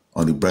them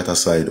on the brighter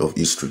side of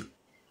history.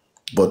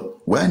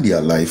 But when they are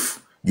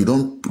alive, you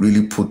don't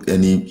really put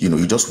any,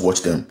 you just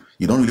watch them.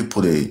 You don't really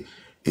put a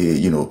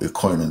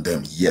coin on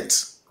them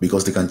yet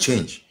because they can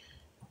change.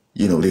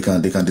 They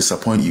can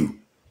disappoint you.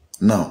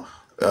 Now,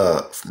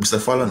 Mr.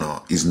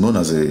 Falana is known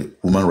as a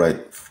human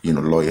rights,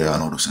 lawyer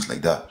and all those things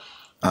like that.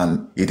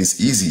 And it is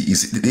easy.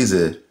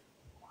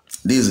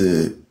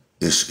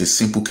 There's a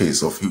simple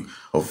case of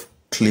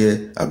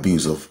clear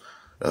abuse of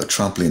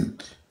trampling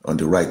on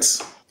the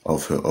rights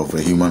of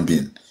a human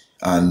being,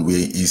 and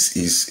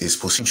his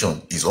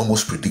position is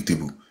almost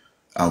predictable,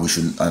 and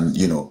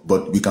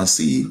but we can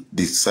see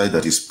the side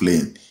that he's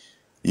playing.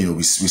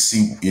 We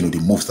see the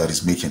moves that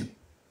he's making.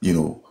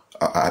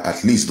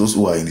 At least those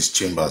who are in his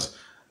chambers,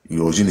 in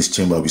his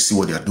chamber, we see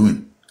what they are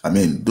doing. I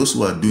mean, those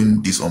who are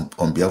doing this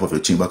on behalf of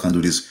your chamber can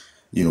do this,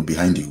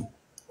 behind you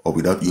or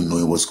without you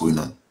knowing what's going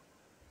on.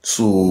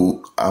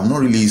 So I'm not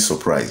really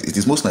surprised. It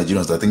is most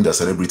Nigerians that think that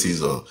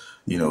celebrities are,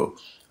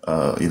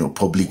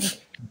 public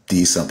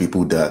this and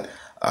people that,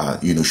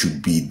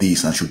 should be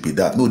this and should be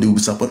that. No, they will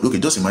be supported. Okay,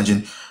 just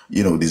imagine,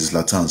 the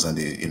Zlatans and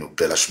the,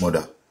 Bella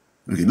Shmurda.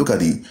 Okay, look at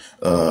the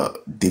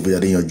David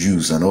Adeyemo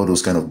Jews and all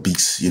those kind of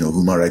bigs,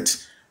 human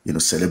rights,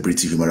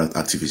 celebrity human rights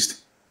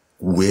activists.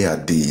 Where are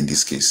they in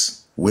this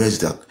case? Where is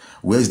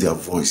their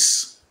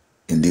voice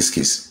in this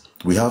case?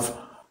 We have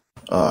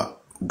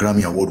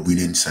Grammy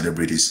Award-winning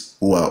celebrities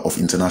who are of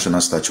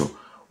international stature.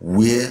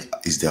 Where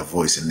is their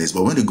voice in this?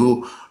 But when they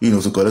go,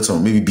 to collect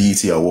some maybe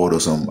BET award or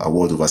some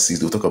award overseas,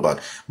 they'll talk about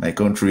my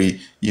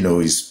country,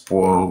 is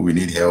poor, we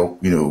need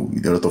help, there are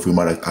a lot of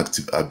human rights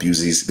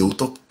abuses. They will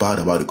talk bad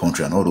about the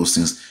country and all those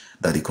things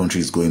that the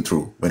country is going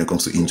through when it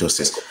comes to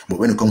injustice. But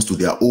when it comes to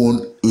their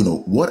own,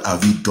 what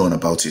have you done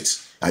about it?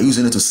 Are you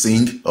using it to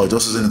sing or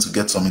just using it to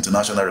get some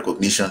international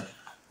recognition?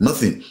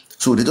 Nothing.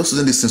 So they're just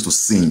using these things to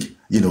sing.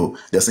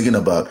 They're singing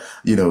about,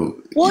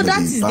 well,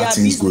 that is their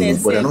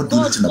business, but they're not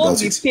doing anything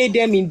about it. God will pay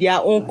them in their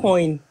own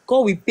coin.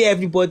 God will pay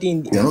everybody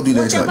in they're not doing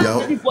anything.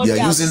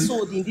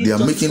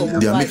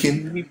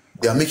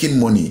 They are making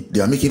money.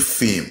 They are making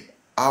fame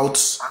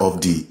out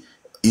of the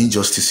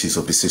injustices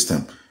of the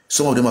system.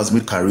 Some of them has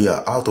made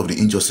career out of the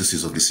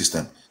injustices of the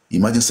system.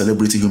 Imagine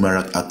celebrity human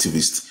rights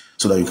activists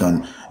so that you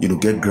can,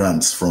 get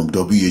grants from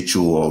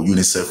WHO or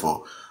UNICEF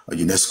or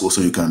UNESCO,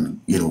 so you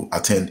can,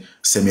 attend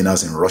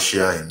seminars in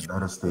Russia and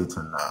United States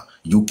and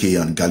UK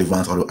and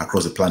gallivant all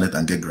across the planet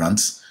and get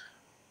grants.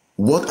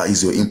 What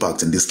is your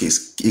impact in this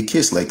case? A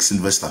case like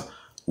Sylvester,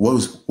 what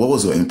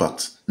was your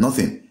impact?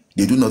 Nothing.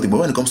 They do nothing. But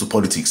when it comes to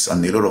politics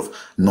and a lot of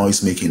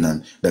noise making,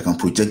 and they can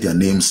project their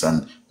names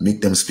and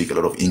make them speak a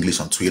lot of English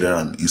on Twitter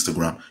and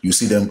Instagram, you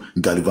see them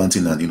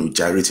gallivanting and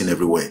gyrating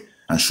everywhere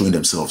and showing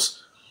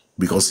themselves,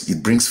 because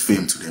it brings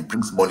fame to them,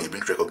 brings money, it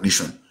brings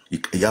recognition.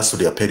 It adds to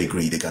their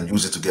pedigree. They can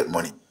use it to get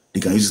money. They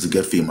can use it to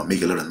get fame and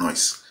make a lot of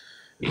noise.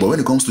 But when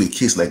it comes to a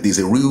case like this,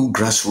 a real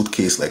grassroots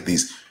case like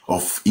this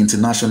of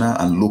international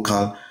and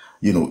local,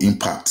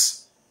 impact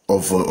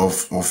of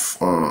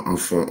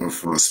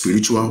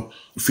spiritual,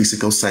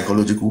 physical,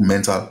 psychological,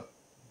 mental,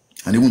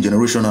 and even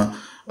generational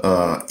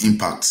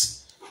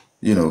impacts,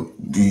 they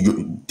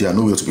are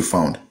nowhere to be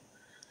found.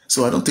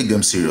 So I don't take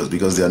them serious,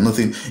 because they are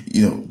nothing.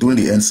 During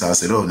the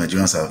NSAS, a lot of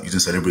Nigerians are using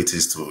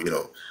celebrities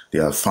to, they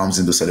are farms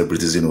into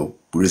celebrities,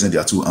 raising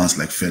their two hands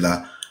like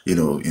Fela,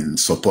 in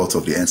support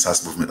of the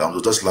NSAS movement. I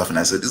was just laughing.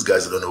 I said, these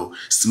guys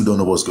still don't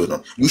know what's going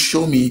on. You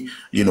show me,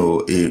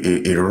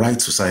 a right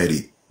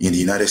society in the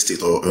United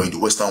States or in the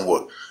Western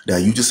world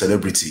that uses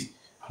celebrity,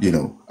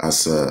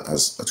 as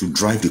to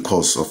drive the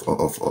cause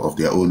of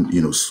their own,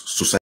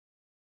 society.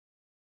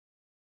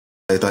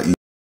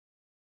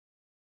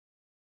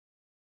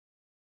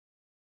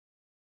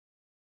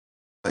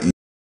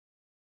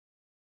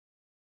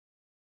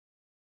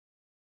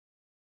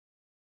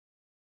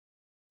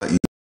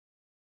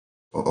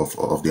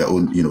 Of their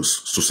own,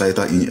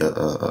 society.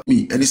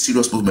 Any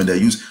serious movement that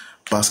use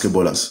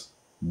basketballers,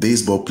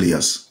 baseball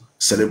players,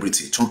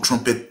 celebrity,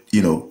 trumpet,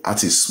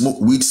 artists,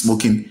 weed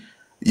smoking,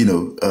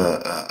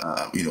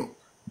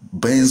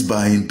 Benz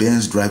buying,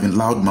 Benz driving,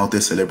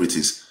 loud-mouthed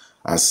celebrities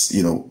as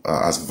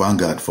as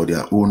vanguard for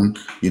their own,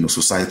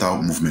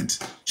 societal movement.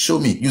 Show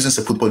me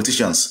using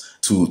politicians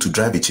to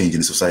drive a change in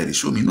the society.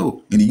 Show me.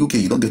 No, in the UK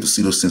you don't get to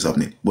see those things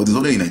happening, but it's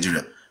only in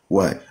Nigeria.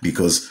 Why?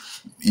 Because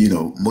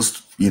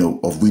most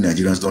of we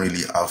Nigerians don't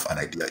really have an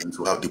idea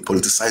into how the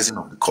politicizing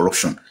of the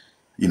corruption,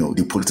 the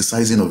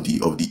politicizing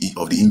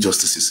of the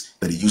injustices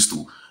that they used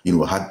to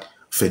had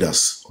fed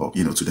us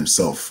to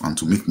themselves and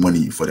to make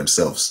money for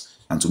themselves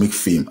and to make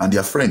fame and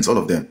their friends, all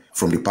of them,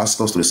 from the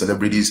pastors to the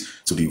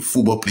celebrities to the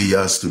football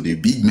players to the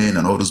big men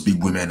and all those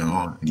big women and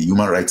all the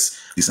human rights,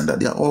 this and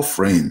that. They are all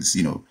friends.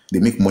 They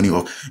make money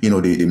off.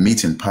 They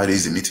meet in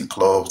parties, they meet in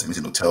clubs, they meet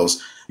in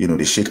hotels.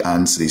 They shake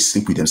hands, they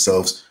sleep with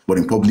themselves, but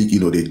in public,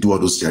 they do all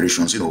those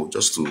gyrations,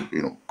 just to,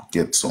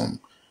 get some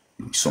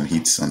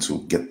hits and to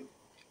get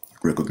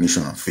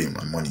recognition and fame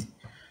and money.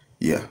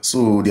 Yeah,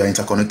 so they are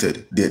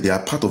interconnected. They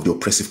are part of the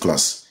oppressive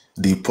class.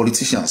 The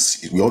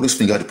politicians, we always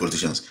finger the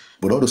politicians,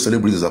 but all the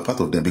celebrities are part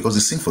of them because they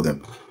sing for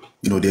them.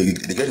 They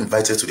get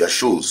invited to their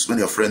shows when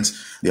their friends,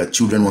 their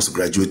children wants to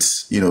graduate.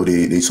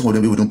 Some of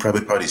them even do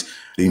private parties.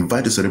 They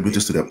invite the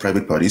celebrities to their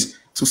private parties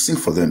to sing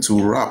for them,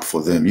 to rap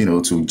for them,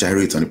 to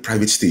gyrate on a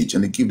private stage,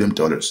 and they give them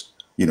dollars.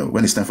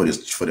 When it's time for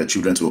their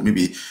children to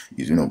maybe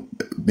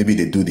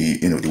they do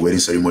the wedding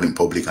ceremony in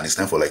public, and it's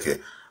time for like a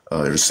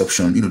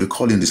reception. They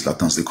call in the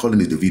Zlatans, they call in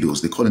the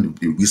Davidos, they call in the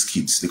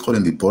Wizkids, they call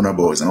in the Burna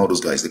Boys and all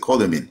those guys. They call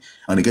them in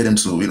and they get them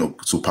to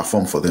to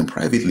perform for them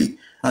privately,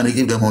 and they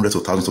give them hundreds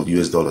of thousands of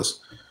US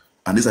dollars.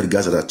 And these are the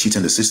guys that are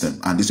cheating the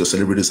system. And these your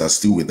celebrities are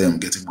still with them,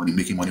 getting money,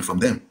 making money from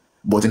them.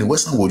 But in the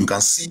Western world, you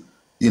can see,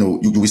 you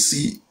will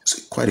see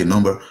quite a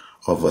number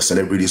of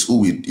celebrities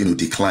who will,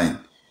 decline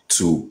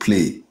to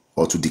play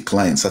or to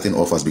decline certain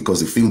offers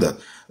because they feel that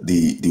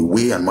the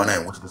way and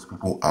manner in which these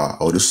people are,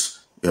 or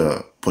those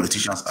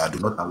politicians are, do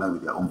not align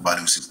with their own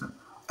value system.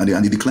 And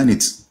they decline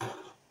it.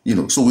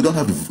 So we don't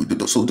have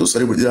so those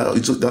celebrities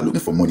they're looking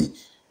for money.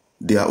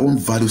 Their own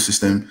value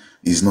system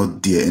is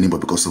not there anymore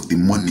because of the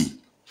money,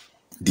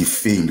 the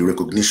fame, the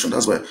recognition.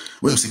 That's why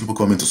when you see people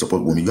coming to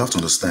support women, you have to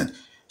understand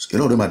a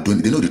lot of them are doing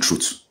it. They know the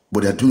truth,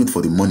 but they are doing it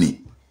for the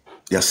money.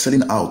 They are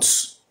selling out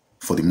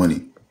for the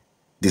money.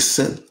 They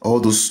sell all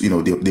those, they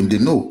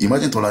know.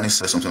 Imagine Tolani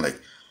says something like,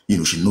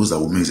 she knows that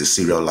woman is a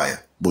serial liar,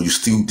 but you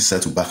still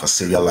decide to back a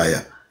serial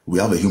liar. We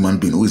have a human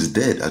being who is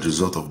dead as a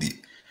result of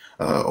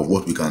of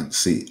what we can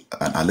say,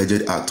 an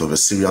alleged act of a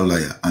serial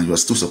liar, and you are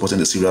still supporting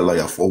the serial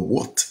liar for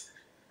what?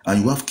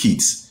 And you have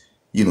kids.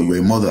 You're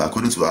a mother.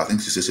 According to her, I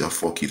think she says you have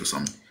 4 kids or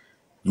something.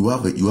 You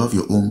have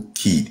your own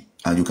kid,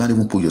 and you can't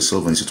even put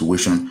yourself in a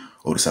situation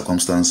or the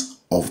circumstance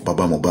of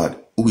Baba Mohbad,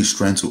 who is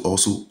trying to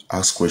also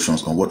ask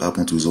questions on what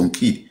happened to his own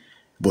kid.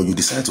 But you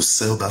decide to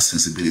sell that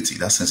sensibility,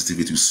 that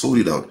sensitivity, you sold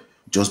it out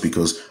just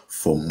because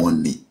for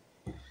money.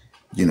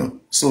 You know,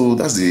 so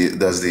that's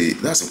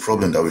the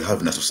problem that we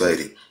have in our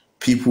society.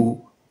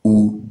 People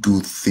who do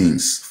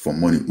things for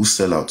money, who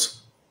sell out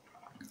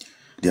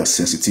their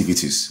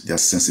sensitivities, their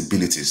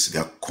sensibilities,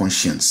 their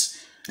conscience,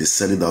 they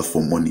sell it out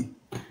for money.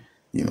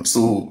 You know,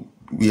 so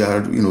we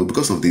are, you know,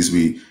 because of this,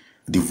 we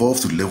devolve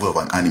to the level of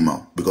an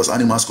animal, because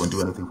animals can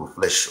do anything for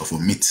flesh or for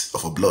meat or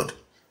for blood,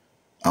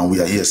 and we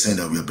are here saying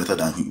that we are better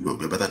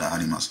than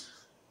animals.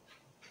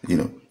 You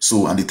know,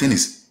 so, and the thing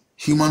is,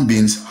 human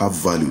beings have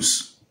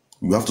values.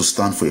 You have to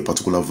stand for a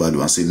particular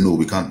value and say, no,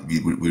 we can't,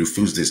 we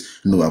refuse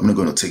this. No, I'm not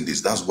going to take this.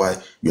 That's why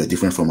you are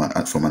different from an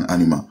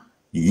animal.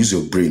 You use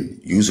your brain,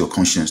 you use your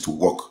conscience to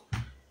work.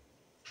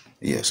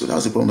 Yeah, so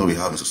that's the problem that we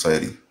have in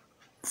society.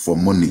 For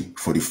money,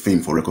 for the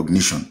fame, for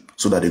recognition,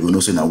 so that they go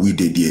no say, now we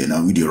did there,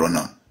 now we did run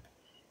now.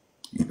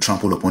 You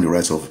trample upon the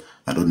rights of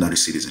an ordinary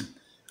citizen.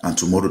 And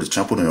tomorrow they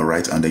trample on your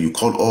rights, and then you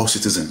call all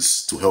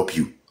citizens to help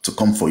you, to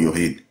come for your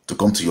aid, to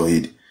come to your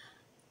aid.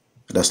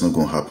 That's not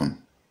going to happen.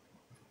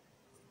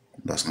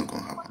 That's not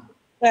going to happen.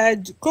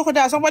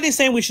 Crocodile, somebody is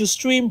saying we should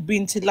stream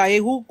Binti Laye.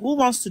 Who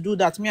wants to do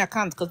that? Me, I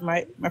can't, because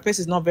my face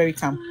is not very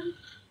calm.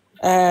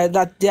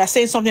 That they are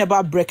saying something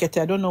about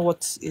Brekete. I don't know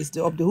what is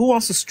the update. Who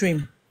wants to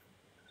stream?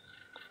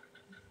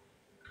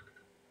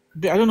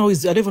 I don't know. I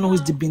don't even know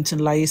who's the Binti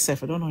Laye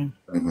self. I don't know him.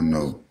 I don't even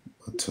know.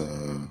 But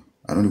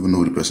I don't even know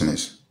who the person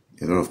is.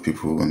 A lot of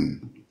people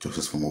on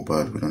Justice for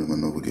Mohbad, we don't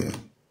even know who they are.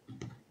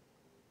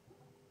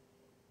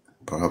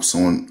 Perhaps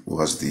someone who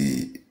wants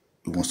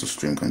to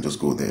stream can just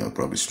go there and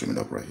probably stream it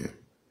up right here.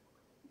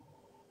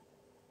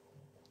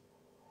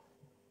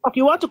 Okay,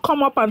 you want to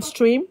come up and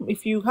stream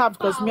if you have,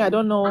 because me, I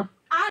don't know.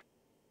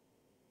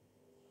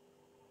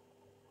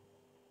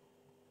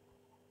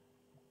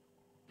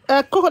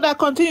 Crocodile,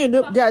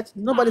 continue.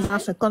 Nobody's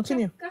answering.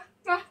 Continue.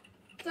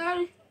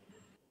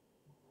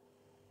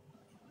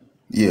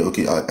 Yeah,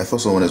 okay. I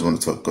thought someone else wanted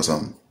to talk because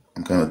I'm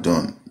kind of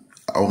done.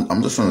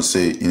 I'm just trying to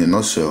say in a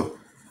nutshell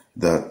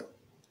that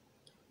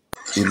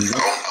a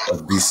lot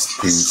of these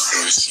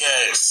things.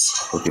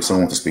 Yes. Okay,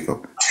 someone wants to speak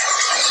up.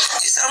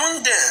 It's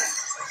among them.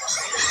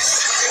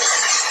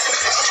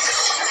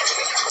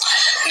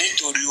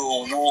 Nítorí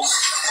owó.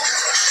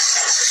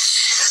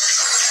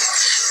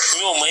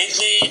 Mi ò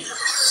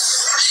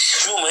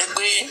mọ̀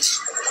pé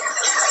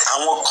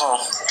àwọn kan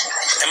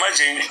ẹ má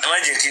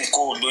jẹ́ kí n kó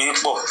olóyún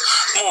pọ̀.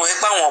 Mo mọ̀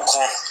pé àwọn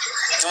kan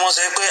tí wọ́n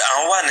sọ pé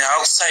àwọn wà ní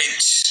outside.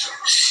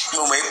 Mi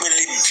ò mọ̀ pé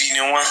lébi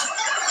ni wọ́n.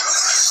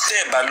 Tẹ́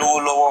ẹ bá lówó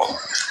lọ́wọ́,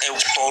 ẹ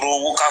tọrọ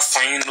owó ká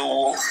fún yín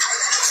lówó.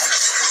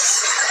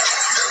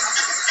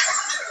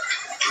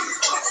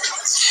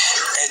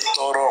 Ẹ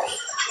tọrọ.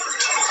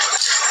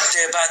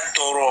 Tẹ́ ẹ bá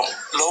tọrọ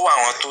lọ́wọ́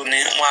àwọn tó ní,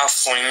 wọ́n á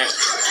fún yín.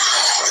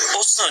 Ó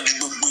sàn ju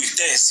gbogbo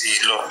ìtẹ̀sí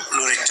lọ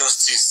lórí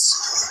justice.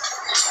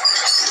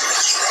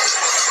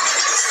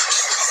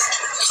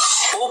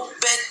 Ó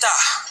bẹ́tà.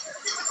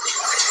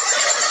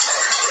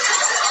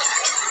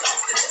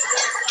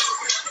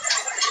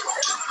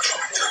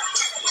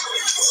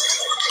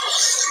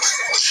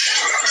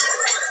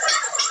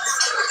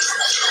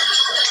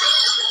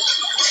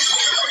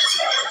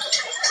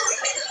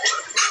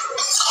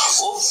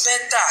 Ó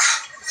bẹ́tà.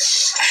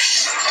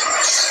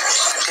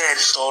 Kẹ́ ẹ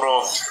tọrọ.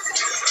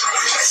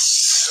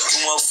 Kí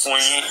wọ́n fún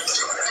yín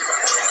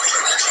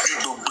ju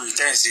gbogbo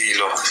ìtẹ̀sí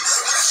lọ.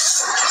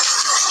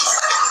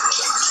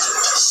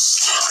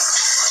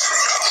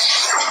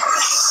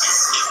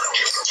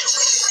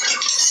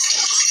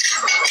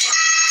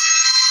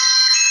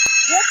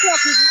 What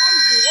clock is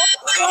noisy?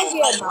 What's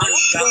here now?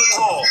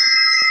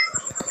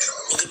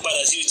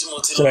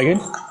 Say that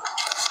again?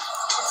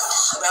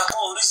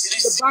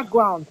 The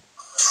background.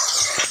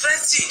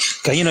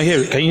 Can you not hear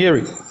it? Can you hear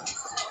it?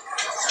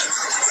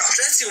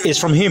 It's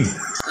from him.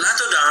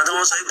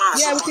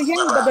 Yeah, we can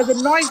hear it, but there's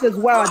a noise as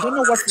well. I don't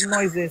know what the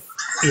noise is.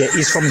 Yeah,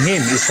 it's from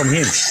him. It's from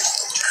him.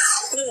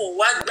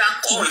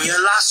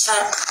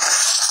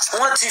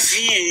 Wọ́n ti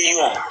fi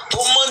èèyàn tó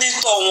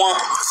mọ́nítọ̀ wọn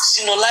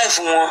sínú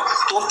láìfù wọn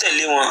tó ń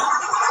tẹ̀lé wọn.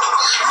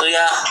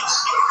 Ọ̀ya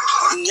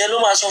ìyẹn ló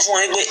máa sọ fún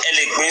wọn pé ẹ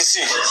lè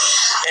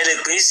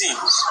pín sí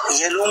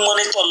ìyẹn ló ń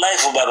mọ́nítọ̀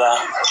láìfù bàbá.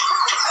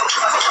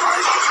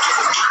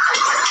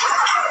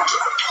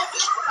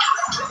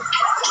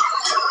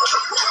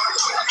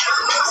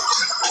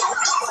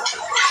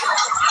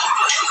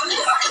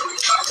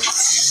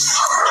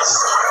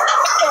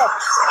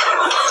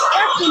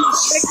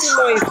 Making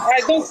noise.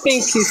 I don't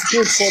think it's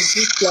good for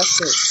this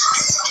platform.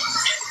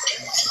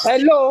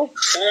 Hello.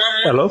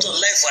 Hello.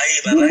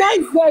 The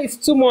noise there is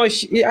too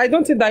much. I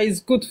don't think that is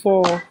good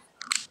for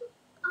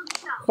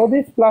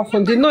this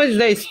platform. The noise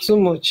there is too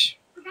much.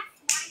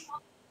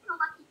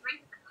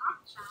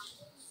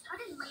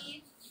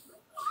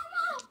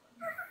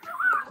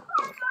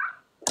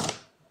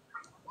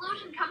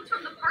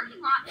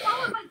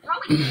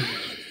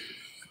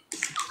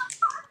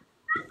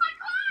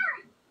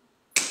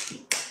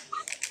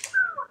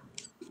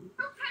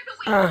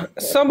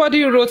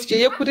 Somebody wrote,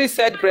 Yekude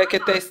said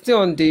Brekete is still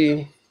on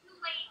the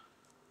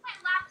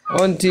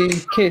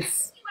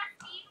case.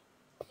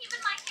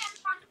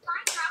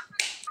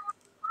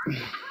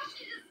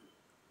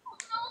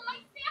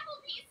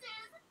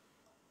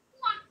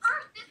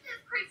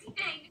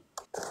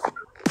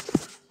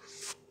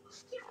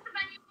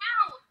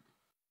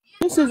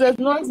 Princess, there's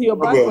noise in your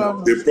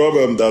background. The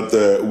problem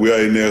that we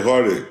are in a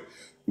hurry.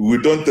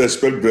 We don't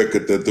expect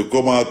Brekete to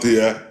come out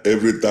here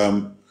every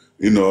time,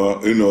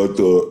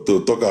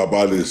 to talk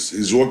about this.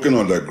 He's working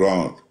on the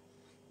ground,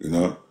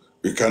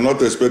 We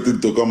cannot expect him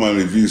to come and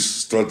review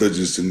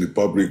strategies in the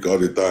public all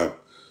the time.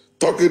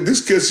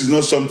 This case is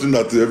not something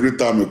that every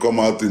time you come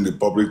out in the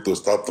public to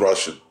start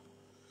thrashing.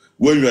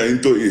 When you are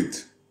into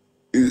it,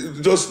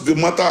 just the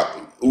matter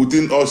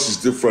within us is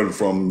different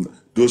from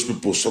those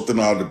people sorting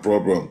out the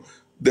problem.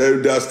 They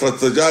are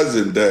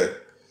strategizing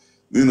there,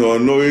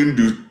 knowing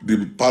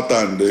the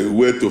pattern, the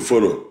way to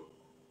follow.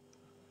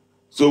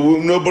 So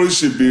nobody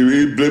should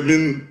be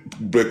blaming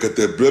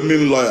Brekete,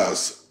 blaming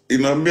lawyers.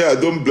 Me, I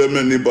don't blame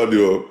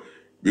anybody,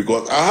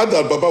 because I heard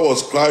that Baba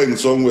was crying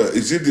somewhere.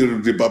 Is it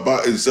the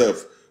Baba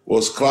himself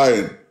was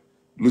crying,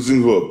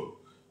 losing hope?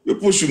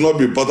 People should not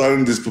be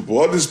bothering these people.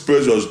 All this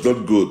pressure is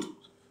not good.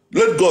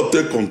 Let God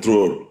take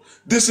control.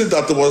 This thing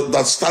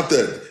that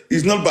started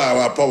is not by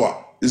our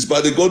power. It's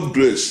by the God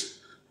grace.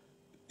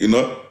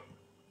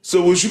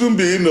 So we shouldn't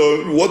be,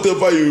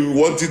 whatever you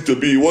want it to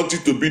be, you want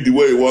it to be the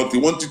way you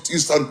want it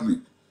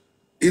instantly.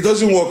 It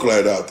doesn't work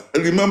like that.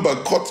 And remember,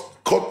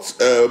 court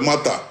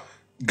matter,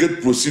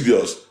 get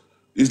procedures.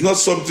 It's not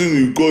something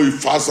you go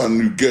fast and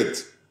you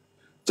get.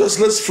 Just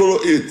let's follow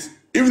it.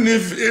 Even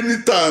if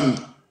anytime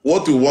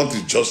what we want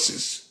is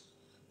justice,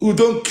 we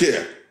don't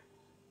care.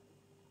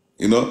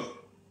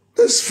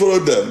 Let's follow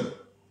them.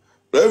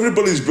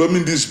 Everybody is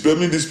blaming this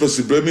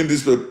person,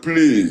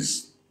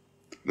 Please,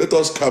 let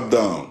us calm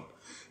down.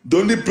 The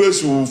only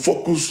place we will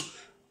focus,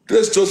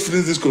 let's just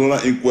finish this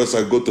corona inquest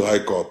and go to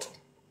High Court.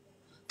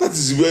 That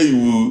is where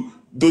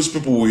those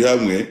people will hear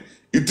me.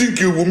 You think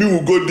Wunmi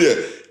will go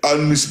there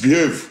and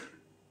misbehave?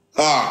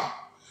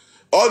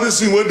 All this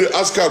thing, when they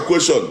ask her a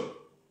question,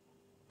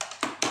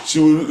 she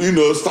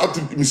will, start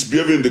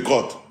misbehaving in the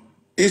court.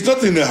 It's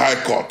not in the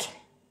High Court.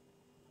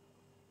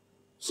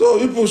 So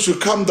people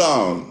should calm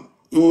down.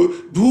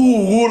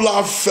 Who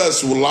laugh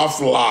first will laugh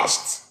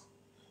last.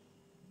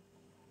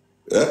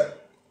 Yeah?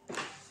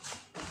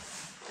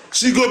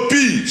 She go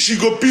pee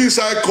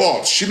inside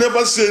court. She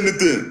never say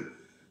anything.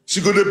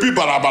 She go to pee,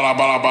 bala.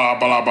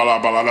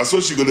 That's why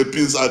she go to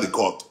pee inside the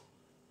court.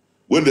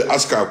 When they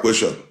ask her a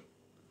question.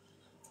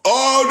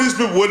 All these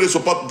people, when they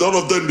support, none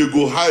of them, they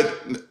go hide.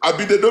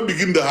 They don't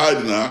begin to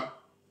hide now.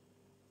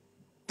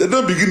 They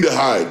don't begin to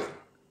hide.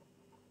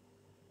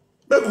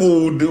 They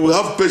will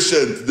have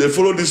patience. They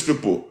follow these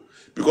people.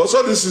 Because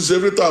all this is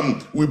every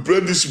time we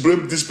blame this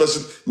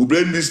person, we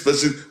blame this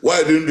person.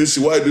 Why didn't this?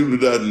 Why didn't do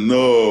that?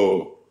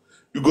 No.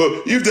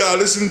 Because if they are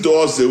listening to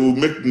us, they will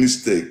make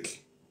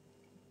mistake.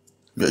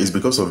 Yeah, it's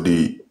because of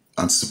the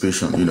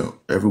anticipation.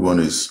 Everyone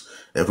wants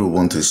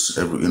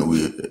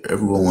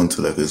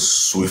like a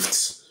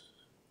swift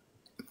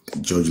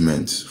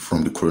judgment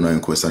from the coroner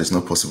inquest, and it's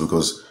not possible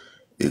because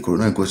a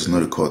coroner inquest is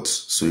not a court.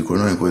 So a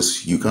coroner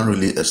inquest, you can't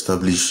really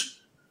establish.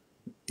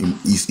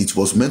 It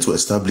was meant to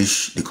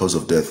establish the cause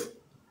of death.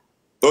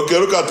 Okay,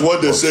 look at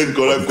what they say in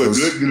correct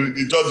question.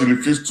 The judge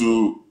refused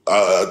to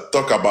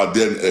talk about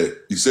DNA.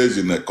 He says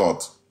in the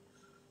court.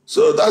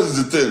 So that's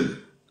the thing.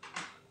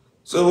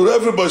 So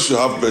everybody should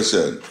have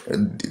patience.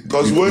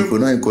 Because when the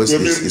coroner inquest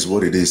is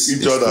what it is.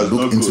 It's to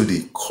look into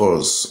the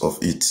cause of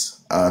it.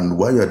 And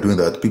while you are doing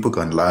that, people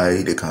can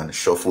lie, they can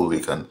shuffle, they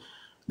can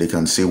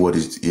say what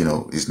is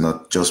is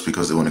not just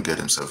because they want to get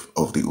themselves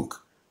off the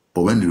hook.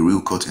 But when the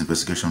real court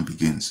investigation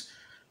begins,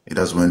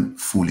 that's when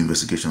full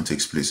investigation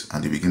takes place,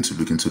 and they begin to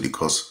look into the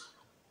cause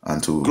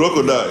and to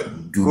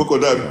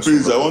Crocodile,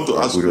 please, I want to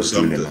ask you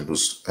something. And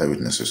those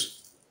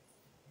eyewitnesses.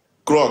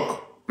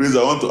 Croc, please,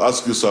 I want to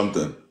ask you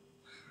something.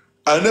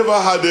 I never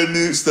had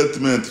any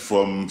statement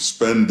from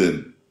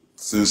Spending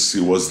since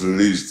he was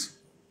released.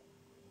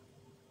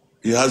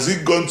 Has he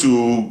gone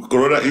to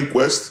coroner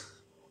inquest?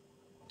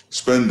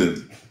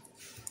 Spending.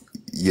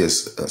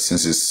 Yes,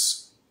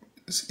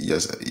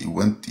 he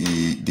went.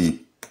 The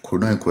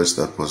coroner inquest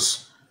that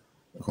was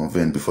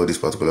convened before this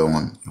particular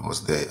one, he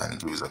was there and he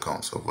gave his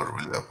accounts of what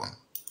really happened.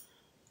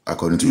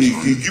 According to he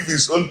gave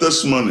his own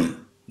testimony.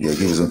 Yeah, he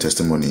gave his own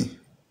testimony.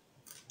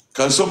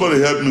 Can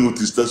somebody help me with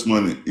his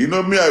testimony?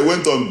 Me, I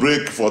went on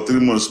break for 3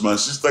 months. My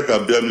sister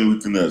can bear me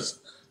witness,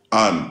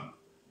 and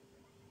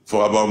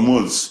for about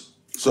months.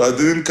 So I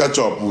didn't catch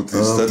up with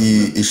his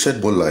testimony. He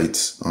shed more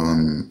light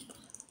on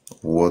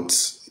what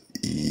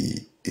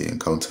he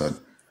encountered.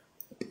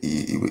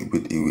 He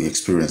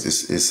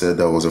experienced. He said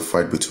there was a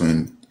fight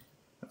between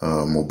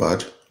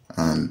Mohbad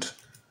and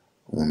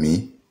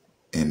Wunmi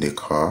in the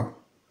car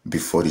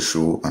before the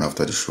show and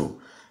after the show,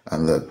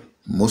 and that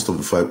most of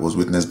the fight was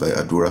witnessed by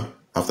Adura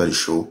after the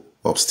show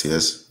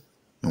upstairs,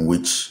 in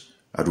which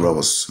Adura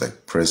was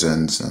like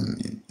present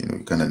and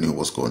you kind of knew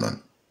what's going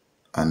on,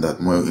 and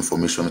that more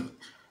information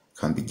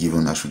can be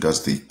given as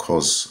regards the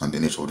cause and the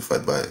nature of the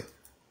fight by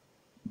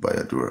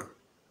Adura.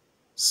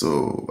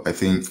 So I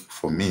think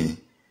for me,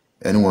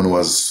 anyone who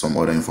has some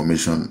other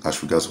information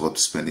as regards what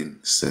Spending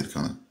said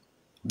can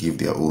give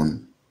their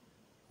own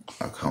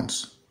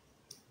accounts.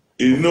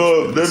 You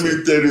know, let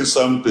me tell you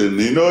something.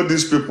 You know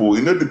these people,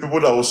 you know the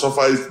people that will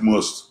suffer it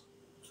most?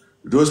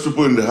 Those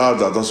people in the house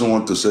that doesn't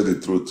want to say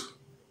the truth.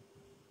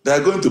 They are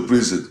going to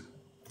prison.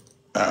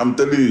 I'm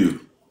telling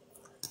you.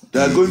 They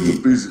are going to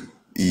prison.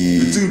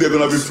 You think they're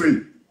going to be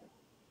free?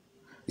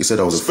 He said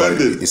I was a fight.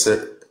 He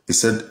said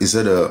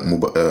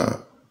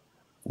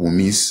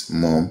Wumi's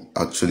mom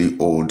actually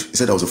owed. He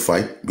said there was a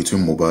fight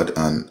between Mohbad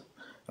and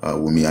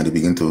Wumi, and they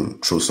began to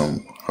throw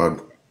some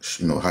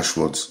harsh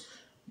words,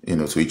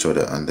 to each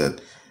other, and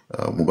that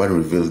Mohbad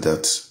revealed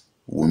that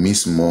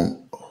Wumi's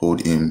mom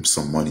owed him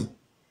some money,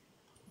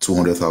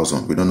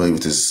 200,000. We don't know if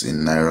it is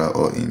in Naira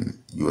or in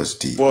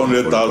USD.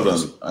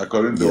 400,000.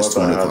 According to what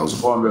I have,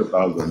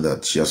 400,000. And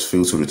that she has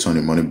failed to return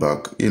the money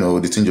back.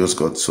 The thing just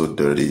got so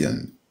dirty,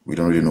 and we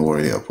don't really know what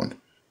really happened.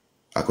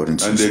 According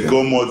to they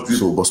go more deep.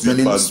 So, but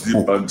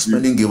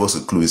Spending gave us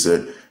a clue. He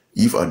said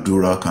if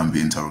Adura can be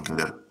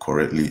interrogated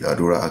correctly,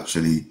 Adura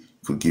actually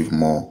could give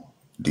more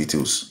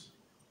details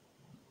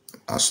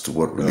as to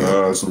what really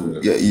happened. So,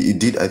 yeah, he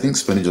did. I think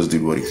Spending just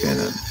did what he can,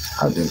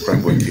 and then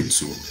Prime Boy came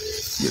to.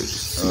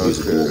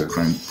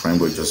 Prime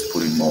Boy just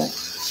put in more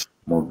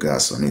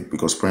gas on it,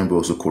 because Prime Boy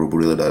also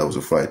corroborated that there was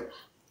a fight,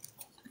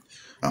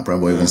 and Prime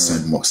Boy even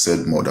said more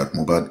that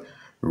Mohbad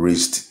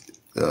raised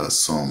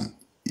some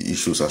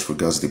issues as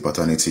regards the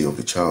paternity of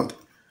the child.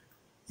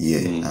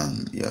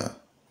 And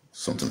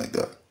something like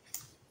that,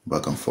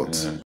 back and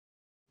forth.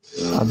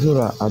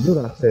 Adura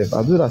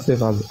Sef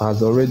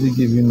has already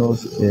given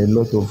us a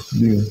lot of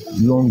clue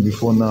long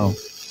before now.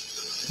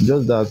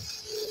 Just that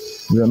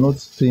we are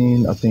not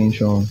paying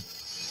attention,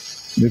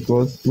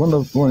 because in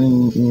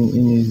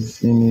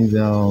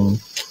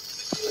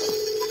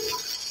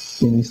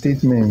his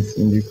statements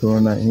in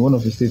one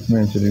of his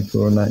statements to the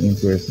coroner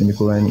inquest,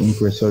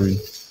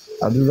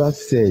 Adura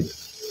said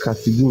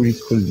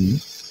categorically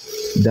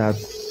that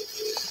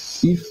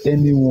if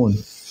anyone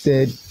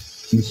said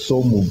he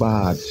saw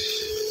Mohbad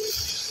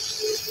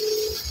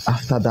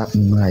after that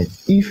night,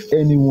 if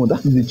anyone,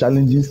 that is a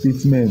challenging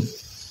statement,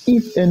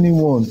 if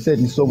anyone said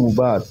he saw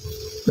Mohbad,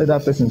 let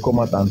that person come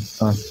out and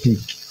speak.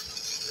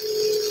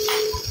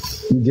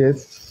 You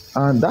get?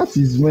 And that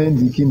is when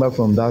he came back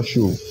from that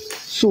show.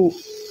 So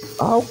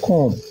how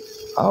come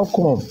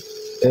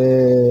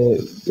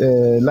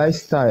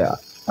Lifestyle,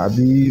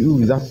 who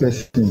is that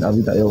person?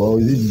 Or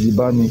is it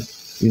Jibani?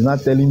 He's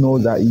not telling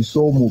us that he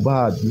saw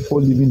Mohbad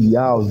before leaving the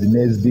house the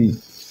next day.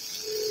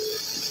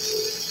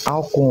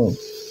 How come?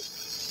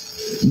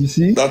 You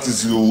see? That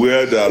is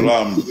where the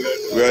alarm.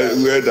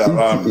 Where the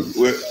alarm.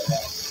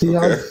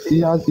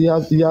 He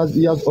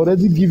has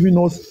already given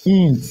us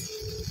hints,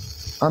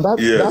 and that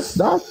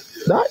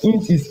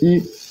hint is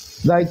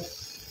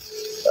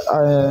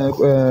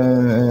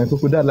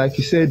Crocodile, like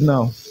you said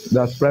now,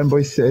 that Prime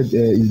Boy said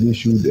they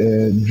should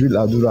drill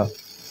Adura.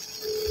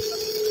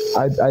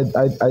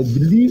 I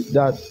believe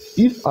that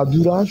if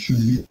Adura should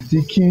be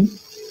taken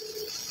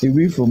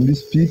away from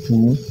these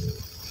people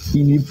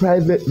in a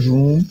private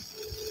room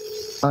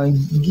and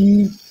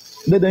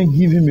let them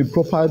give him a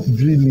proper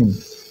drilling,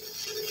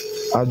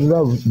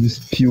 Adura will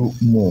spill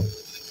more.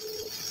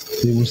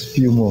 He will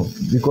spill more,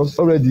 because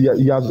already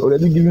he has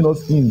already given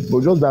us in,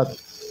 but just that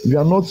we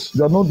are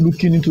not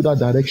looking into that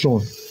direction.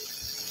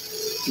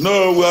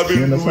 No, we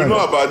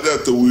know about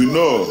that. We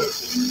know.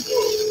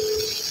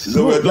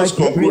 We're just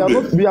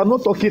concluding. We are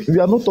not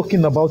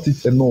talking about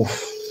it enough.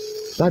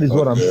 That is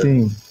what I'm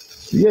saying.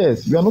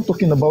 Yes, we are not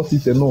talking about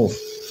it enough.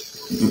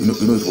 It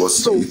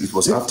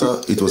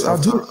was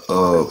after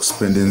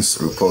Spending's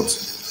report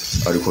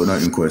at the coroner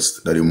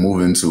inquest that he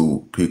moved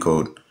into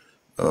P-Code,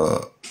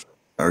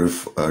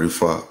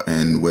 Arifa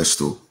and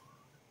Westo,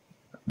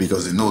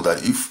 because they know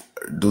that if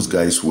those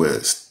guys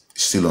were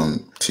still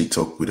on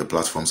TikTok with the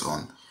platforms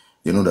on,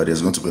 you know that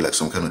there's going to be like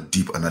some kind of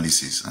deep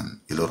analysis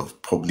and a lot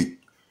of public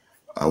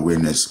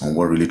awareness on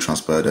what really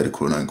transpired at the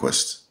coroner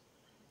inquest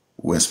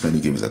when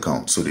Spending gave his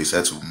account. So they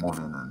decided to move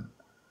in and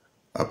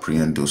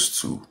apprehend those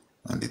two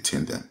and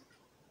detain them.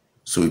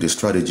 So the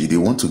strategy, they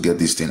want to get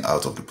this thing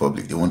out of the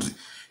public. They want to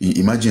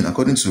imagine,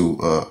 according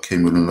to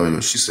Cameroon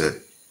lawyer, she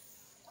said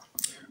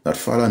that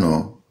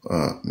Falana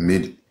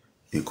made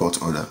a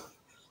court order,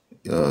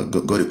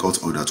 got a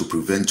court order to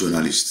prevent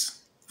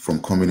journalists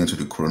from coming into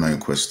the coroner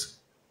inquest.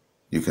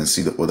 You can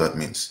see what that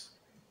means.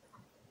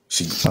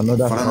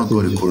 Falana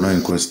got a coroner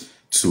inquest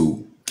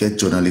to get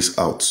journalists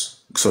out.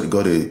 Sorry,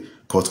 got a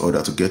court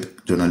order to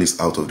get journalists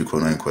out of the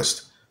coroner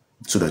inquest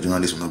so that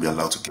journalists will not be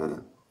allowed to get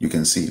in. You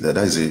can see that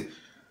is a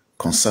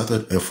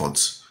concerted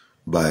effort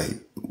by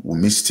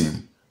Wumi's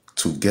team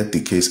to get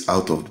the case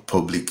out of the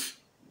public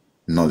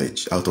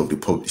knowledge, out of the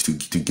public, to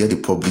get the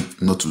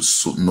public not to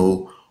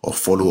know or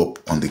follow up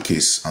on the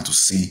case and to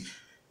see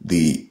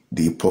the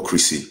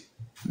hypocrisy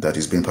that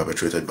is being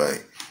perpetrated by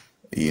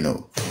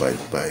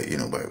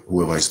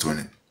whoever is doing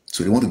it.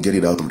 So they want to get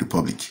it out of the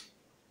public,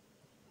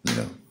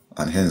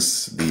 and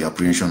hence the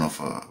apprehension of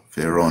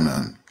Veron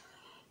and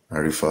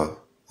Arifa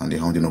and the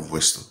hounding of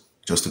Westo,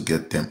 just to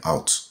get them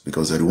out,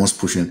 because they're the ones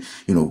pushing,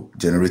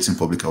 generating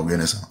public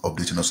awareness and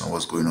updating us on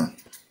what's going on.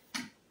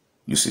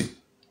 You see?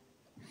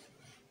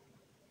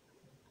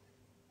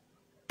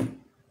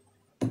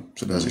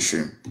 So that's a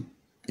shame.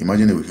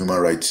 Imagine a human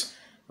rights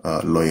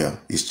lawyer,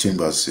 his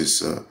chambers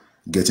is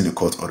getting a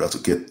court order to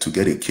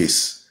get a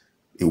case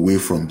away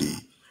from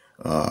the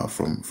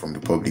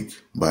public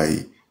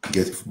by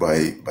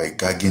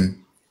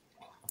gagging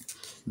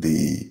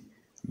the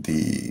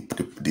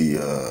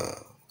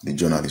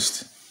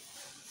journalist.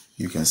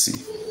 You can see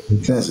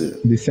that's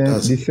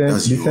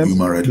your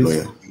human rights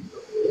lawyer.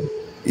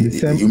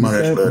 The human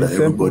rights lawyer that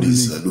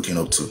everybody's looking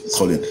up to,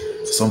 calling.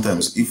 So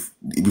sometimes, if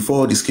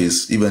before this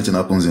case, if anything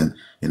happens in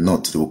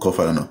North, they will call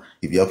Falana.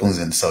 If it happens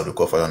in South, they will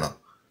call Falana.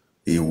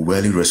 A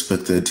well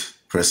respected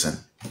person.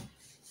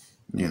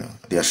 You know,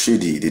 they are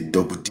shady. They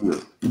double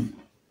deal.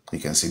 You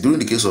can see during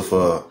the case of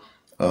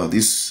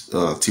this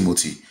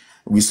Timothy,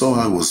 we saw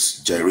how it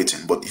was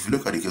gyrating. But if you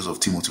look at the case of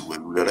Timothy, we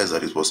realize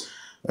that it was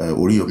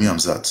Oriyomi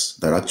Hamzat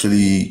that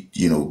actually,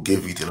 you know,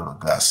 gave it a lot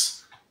of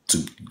gas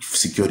to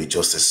secure the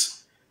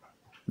justice,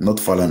 not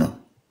Falana.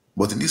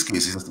 But in this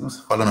case,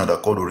 it's Falana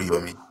that called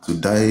Oriyomi to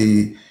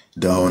die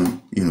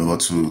down, you know,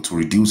 to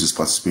reduce his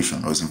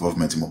participation or his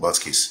involvement in Mohbad's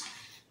case.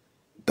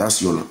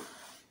 That's your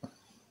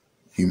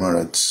human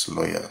rights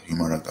lawyer,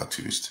 human rights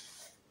activist.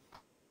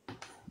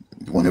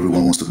 The one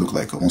everyone wants to look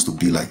like or wants to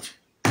be like.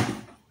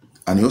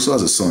 And he also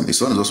has a son. His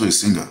son is also a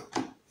singer,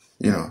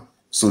 you know.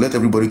 So let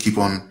everybody keep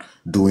on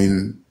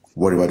doing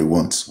whatever they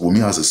want. Wunmi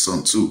has a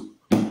son too.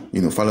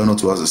 You know, Falana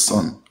too has a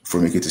son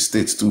from Ekiti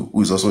State too,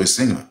 who is also a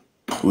singer,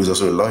 who is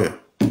also a lawyer.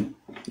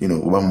 You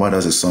know, Obama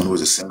has a son who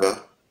is a singer,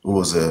 who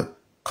was a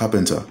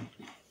carpenter.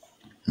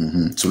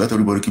 So let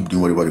everybody keep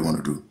doing whatever they want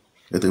to do.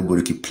 Let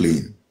everybody keep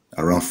playing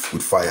around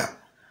with fire.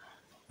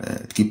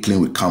 Keep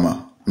playing with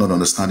karma, not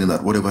understanding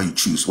that whatever you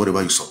choose,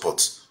 whatever you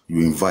support,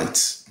 you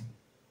invite.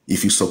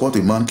 If you support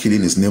a man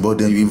killing his neighbor,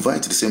 then you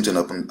invite the same thing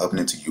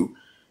happening to you.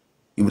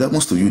 If it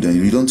happens to you, then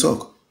you don't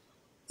talk.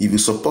 If you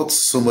support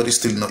somebody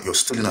you're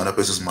stealing another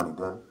person's money,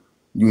 then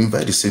you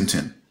invite the same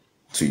thing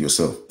to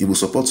yourself. If you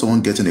support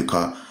someone getting a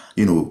car,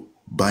 you know,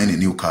 buying a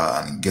new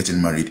car and getting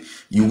married,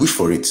 you wish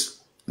for it.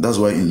 That's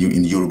why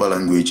in Yoruba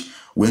language,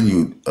 when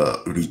you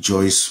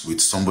rejoice with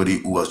somebody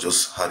who has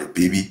just had a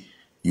baby,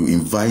 you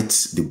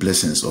invite the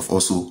blessings of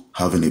also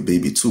having a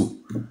baby too.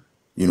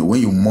 You know,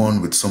 when you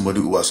mourn with somebody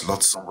who has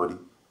lost somebody,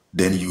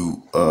 then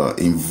you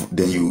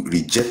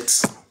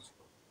reject,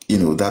 you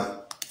know,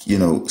 that, you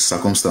know,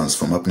 circumstance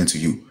from happening to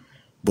you.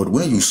 But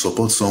when you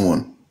support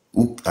someone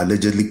who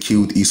allegedly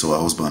killed his or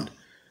her husband,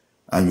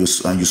 and you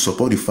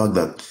support the fact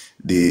that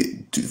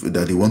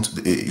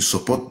you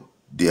support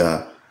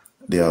their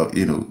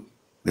you know,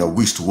 their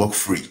wish to walk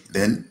free,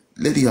 then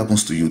let it happen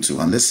to you too,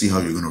 and let's see how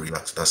you're going to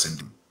react to that same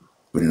thing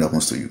when it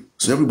happens to you.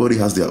 So everybody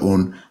has their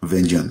own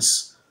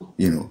vengeance,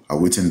 you know,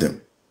 awaiting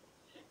them.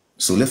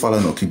 So let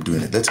Falana keep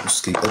doing it.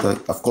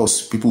 Of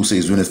course, people say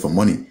he's doing it for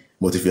money,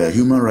 but if you're a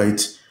human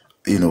rights,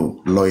 you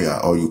know, lawyer,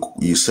 or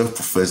you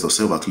self-professed or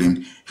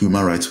self-acclaimed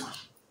human rights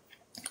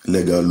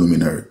legal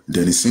luminary,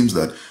 then it seems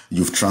that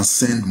you've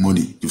transcended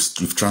money.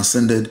 You've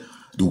transcended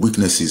the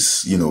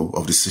weaknesses, you know,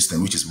 of the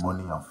system, which is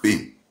money and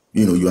fame.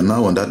 You know, you are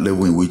now on that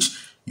level in which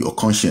your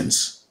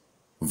conscience,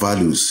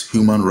 values,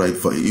 human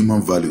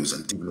values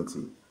and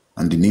dignity,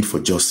 and the need for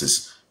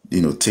justice,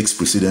 you know, takes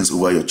precedence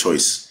over your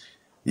choice,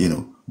 you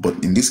know.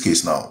 But in this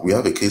case now, we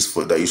have a case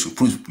for that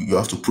you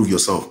have to prove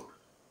yourself.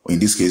 Or in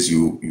this case,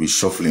 you're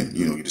shuffling,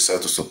 you know, you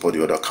decide to support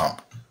the other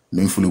camp,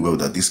 knowing fully well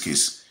that this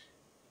case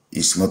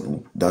that's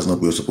not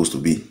where you're supposed to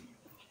be.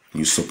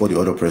 You support the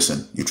other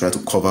person, you try to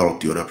cover up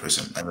the other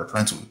person, and you're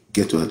trying to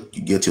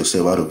get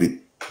yourself out of it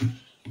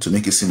to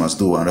make it seem as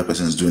though another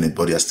person is doing it,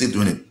 but they are still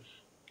doing it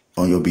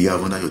on your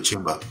behalf under your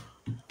chamber,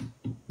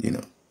 you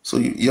know. So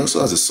he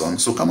also has a son.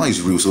 So karma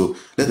is real. So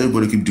let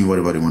everybody keep doing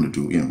whatever they want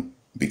to do, you know,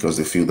 because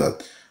they feel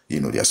that, you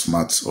know, they are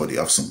smart or they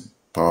have some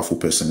powerful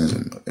persons,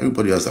 and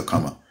everybody has that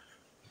karma.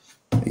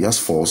 He has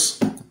Falz.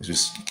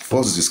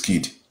 Falz is his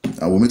kid, and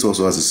Wunmi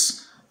also has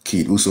his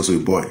kid, who's also a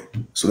boy.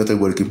 So let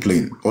everybody keep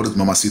playing. All this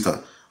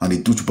Mamacita and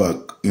the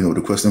douchebag, you know,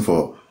 requesting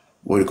for,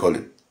 what do you call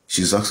it?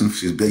 She's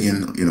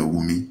begging, you know,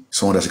 Wunmi,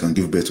 someone that she can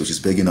give birth to. She's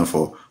begging her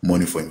for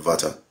money for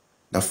inverter.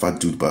 That fat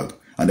dude bag.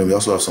 And then we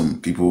also have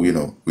some people, you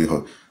know, with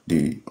her,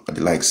 the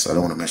likes. I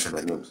don't want to mention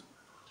their names.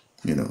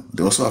 You know,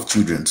 they also have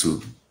children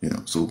too. You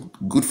know, so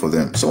good for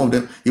them. Some of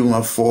them even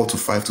have 4 to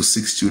 5 to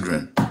 6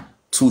 children,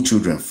 2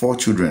 children, 4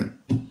 children.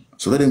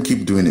 So let them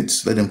keep doing it.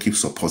 Let them keep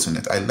supporting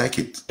it. I like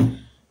it.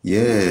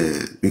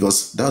 Yeah,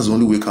 because that's the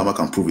only way karma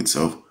can prove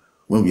itself.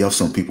 When we have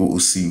some people who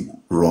see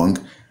wrong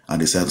and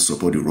decide to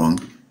support the wrong.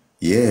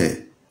 Yeah.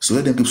 So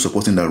let them keep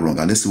supporting that wrong,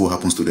 and let's see what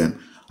happens to them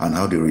and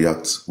how they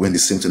react when the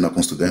same thing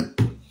happens to them.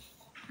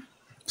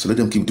 So let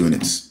them keep doing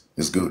it.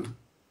 It's good.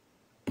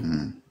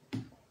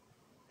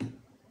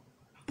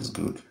 It's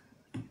good.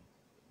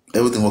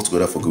 Everything works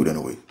together for good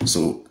anyway.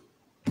 So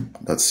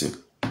that's it.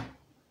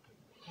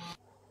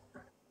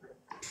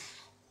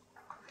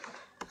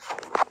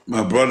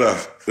 My brother,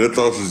 let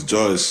us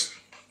rejoice.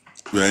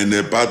 We are in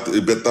a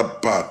better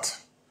path.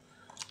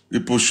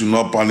 People should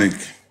not panic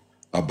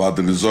about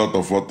the result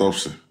of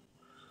autopsy.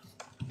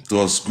 It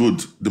was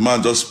good. The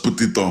man just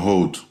put it on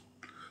hold.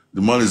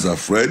 The man is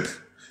afraid.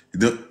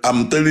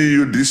 I'm telling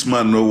you, this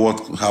man know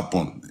what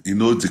happened. He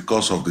knows the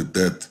cause of the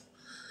death.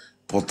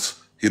 But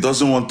he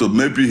doesn't want to,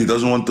 maybe he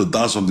doesn't want to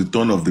dance on the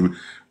tone of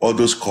all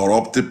those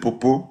corrupted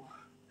people.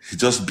 He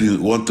just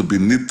want to be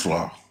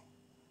neutral.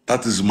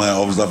 That is my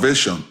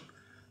observation.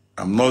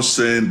 I'm not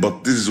saying,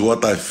 but this is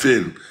what I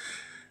feel.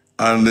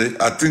 And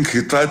I think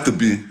he tried to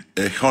be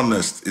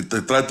honest. He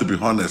tried to be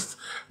honest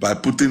by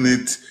putting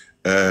it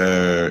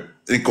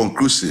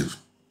inconclusive.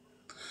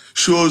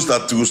 Shows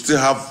that we still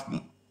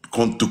have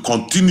to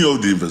continue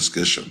the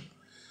investigation.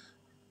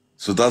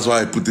 So that's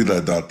why I put it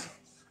like that.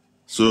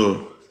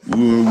 So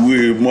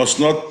we must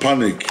not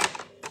panic.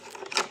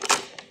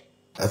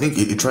 I think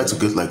he tried to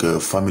get like a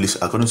family,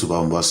 according to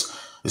Bambas,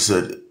 he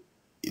said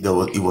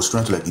he was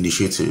trying to like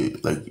initiate a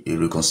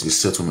reconciliation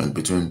settlement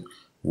between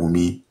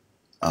Wunmi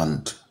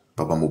and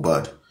Baba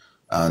Mohbad.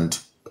 And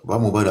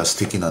Baba Mohbad has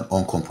taken an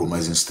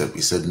uncompromising step.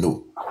 He said,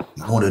 no, I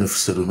don't want any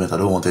settlement. I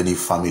don't want any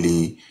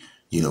family,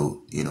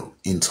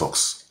 in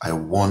talks. I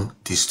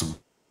want this to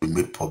be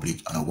made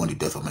public, and I want the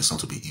death of my son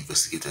to be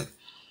investigated.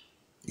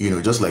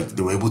 Just like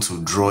they were able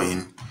to draw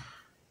in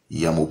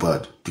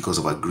Mohbad because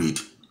of her greed,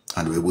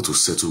 and they were able to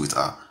settle with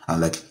her.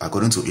 And like,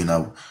 according to in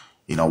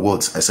her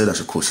words, I said that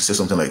she said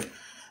something like,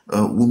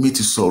 Wunmi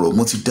ti sọ̀rọ̀,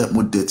 mo ti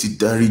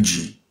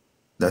dáríjì.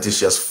 That is,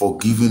 she has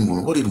forgiven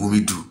Wunmi. What did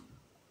Wunmi do?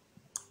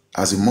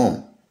 As a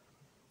mom,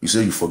 you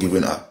say you've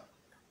forgiven her.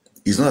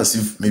 It's not as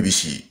if maybe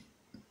she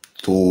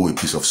threw a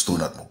piece of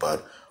stone at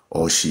Mohbad,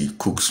 or she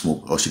cooked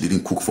smoke, or she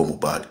didn't cook for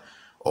Mohbad,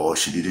 or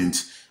she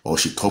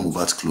tore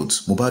Mohbad's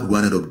clothes. Mohbad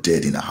ended up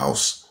dead in her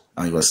house,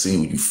 and you are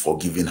saying you've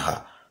forgiven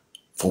her.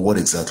 For what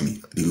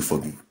exactly did you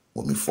forgive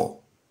Wunmi for?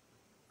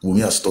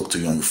 Wunmi has talked to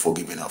you and you've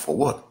forgiven her for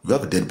what? You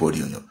have a dead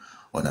body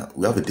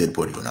we have a dead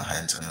body on our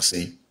hands, and you're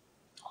saying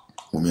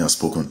Wunmi has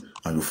spoken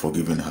and you've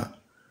forgiven her.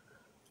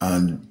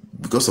 And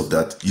because of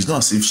that, it's not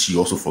as if she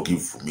also forgave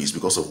Wunmi. It's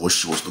because of what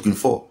she was looking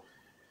for.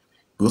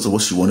 Because of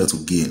what she wanted to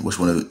gain, what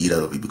she wanted to eat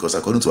out of it. Because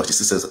according to her, she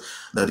says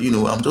that,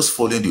 I'm just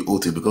following the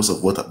oath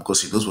because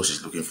she knows what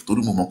she's looking for.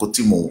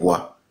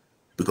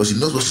 Because she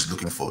knows what she's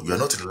looking for. You are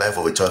not in the life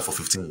of a child for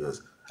 15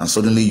 years. And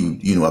suddenly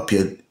you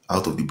appeared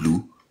out of the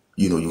blue.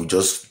 You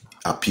just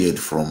appeared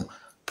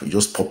you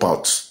just pop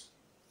out,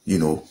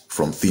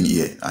 from thin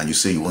air. And you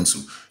say you want to,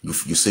 you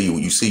say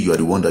you are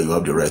the one that you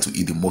have the right to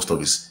eat the most of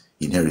his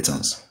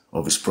inheritance,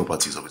 of his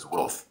properties, of his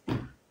wealth.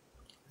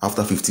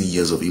 After 15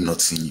 years of him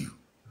not seeing you.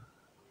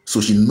 So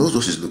she knows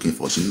what she's looking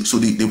for. So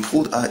they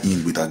pulled her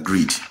in with her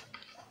greed.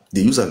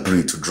 They use her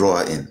greed to draw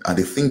her in. And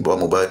they think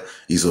Baba Mohbad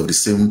is of the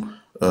same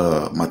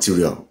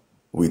material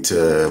with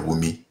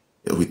Wunmi,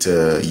 with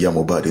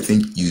Mohbad. They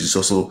think he's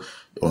also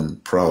on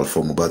prowl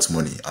for Mohbad's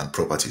money and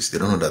properties. They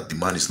don't know that the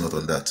man is not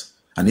on that.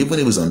 And even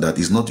if he's on that,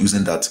 he's not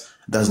using that.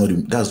 That's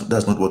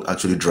not what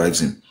actually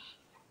drives him.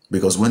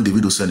 Because when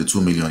Davido sent the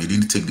 2 million, he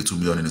didn't take the 2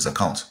 million in his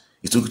account.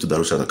 He took it to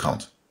Darusha's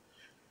account.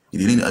 He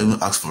didn't even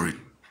ask for it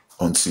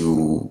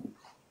until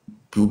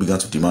people began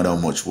to demand how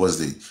much was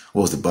the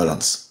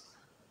balance.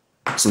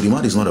 So the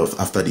man is not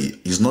after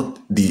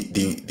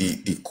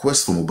the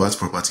quest for Mohbad's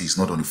property is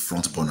not on the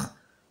front burner.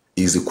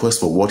 It's the quest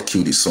for what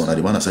killed his son. And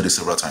the man has said it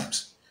several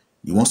times.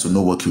 He wants to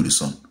know what killed his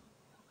son.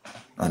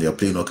 And they are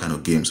playing all kind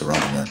of games around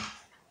the man.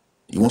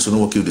 He wants to know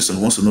what killed his son.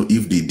 He wants to know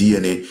if the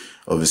DNA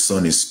of his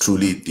son is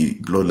truly the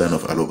bloodline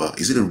of Aloba.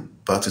 Is it a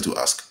bad thing to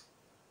ask?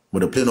 But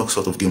they're playing all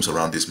sorts of games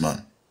around this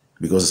man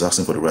because he's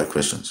asking for the right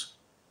questions,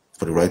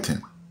 for the right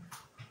thing.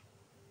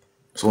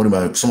 Some of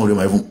them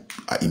are even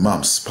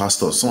imams,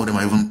 pastors. Some of them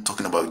are even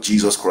talking about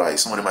Jesus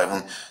Christ. Some of them are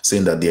even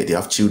saying that they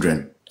have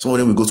children. Some of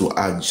them will go to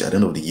Hajj at the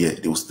end of the year.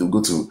 They will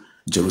go to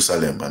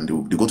Jerusalem and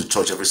they go to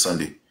church every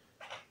Sunday.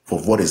 For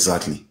what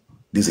exactly?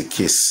 This is a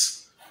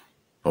case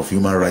of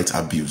human rights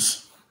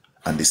abuse.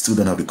 And they still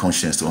don't have the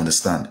conscience to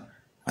understand.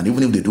 And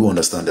even if they do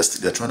understand,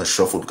 they're trying to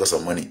shuffle because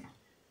of money.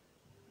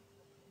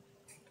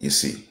 You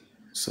see.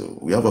 So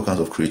we have all kinds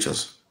of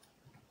creatures.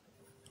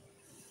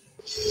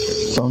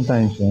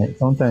 Sometimes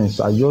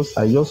I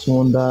just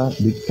wonder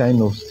the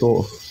kind of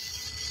stuff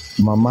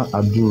Mama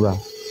Adura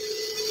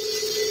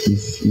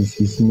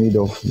is made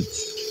of it.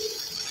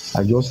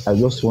 I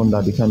just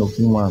wonder the kind of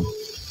woman,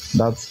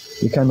 that's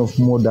the kind of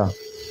mother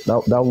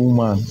that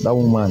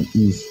woman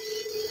is.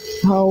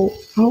 How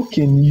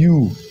can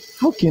you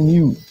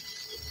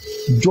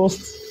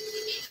just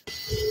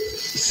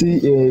say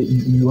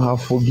you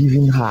have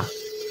forgiven her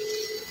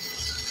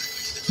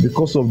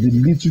because of the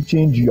little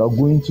change you are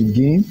going to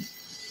gain?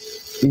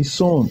 A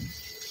son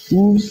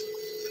who's,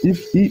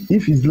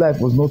 if his life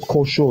was not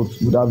cut short,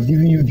 would have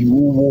given you the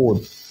whole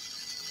world,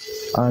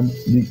 and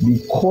they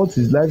cut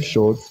his life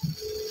short,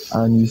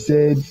 and you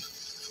said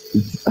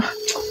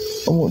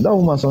that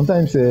woman.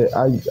 Sometimes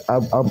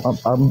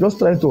I'm just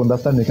trying to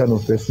understand the kind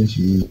of person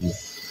she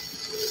is.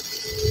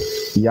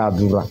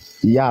 Yadura.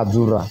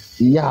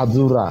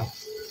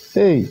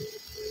 Hey,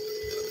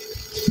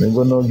 they're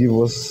gonna give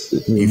us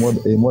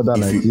a mother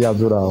like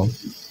Yadura.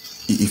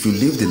 If you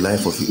live the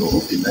life of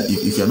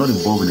if you're not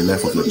involved in the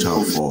life of your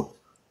child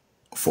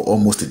for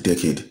almost a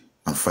decade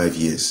and 5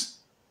 years,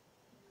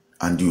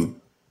 and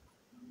you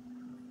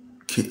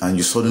and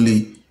you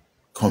suddenly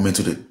come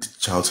into the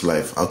child's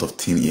life out of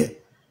thin air,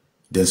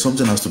 then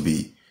something has to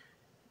be,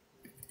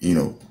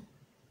 to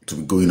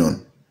be going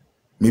on.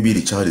 Maybe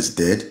the child is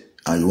dead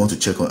and you want to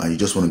check on, and you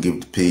just want to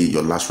pay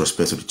your last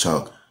respect to the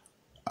child.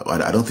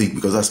 I don't think,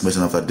 because that's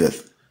mentioned after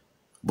death.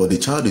 But the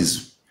child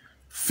is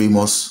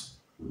famous,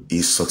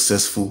 is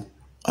successful,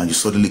 and you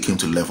suddenly came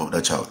to the life of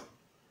that child.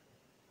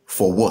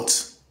 For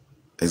what?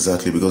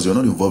 Exactly, because you're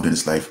not involved in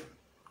his life.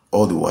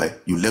 All the while,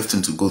 you left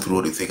him to go through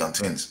all the thick and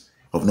thins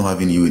of not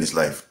having you in his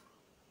life.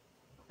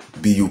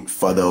 Be you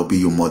father or be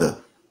your mother.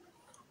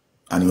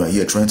 And you are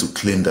here trying to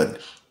claim that,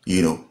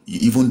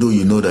 even though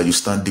you know that you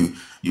stand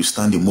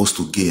the most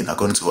to gain,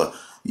 according to her,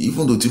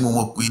 even though I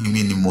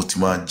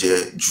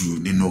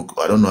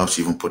don't know how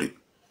she even put it.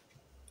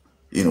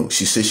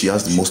 She says she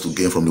has the most to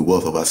gain from the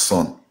wealth of her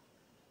son.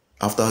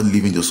 After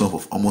leaving your son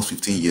for almost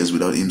 15 years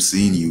without him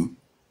seeing you.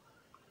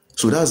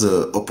 So that's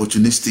a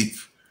opportunistic,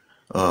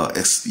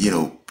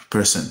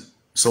 person.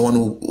 Someone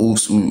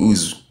who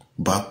is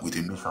back with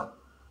a mission.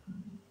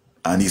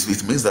 And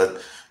it means that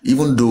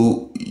even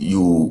though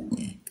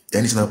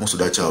anything happens to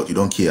that child, you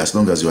don't care as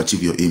long as you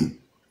achieve your aim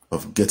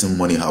of getting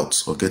money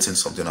out or getting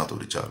something out of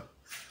the child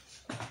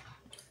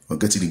or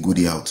getting the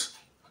goodie out.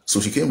 So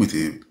she came with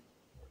a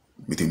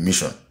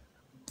mission,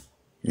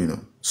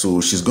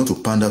 So she's going to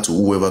pander to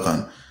whoever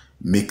can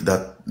make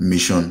that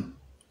mission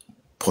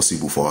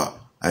possible for her,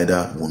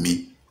 either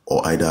Wunmi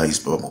or either his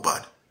Baba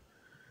Mohbad.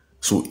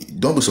 So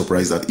don't be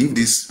surprised that if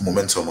this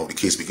momentum of the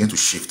case begins to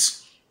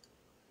shift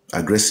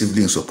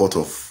aggressively in support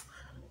of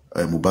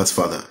Mohbad's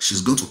father,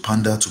 she's going to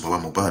pander to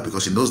Baba Mohbad,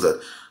 because she knows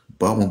that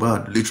Baba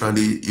Mohbad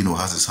literally,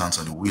 has his hands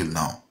on the wheel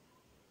now.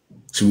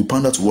 She will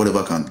pander to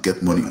whatever can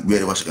get money,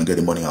 wherever she can get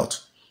the money out.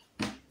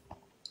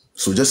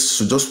 So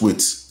just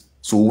wait.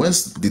 So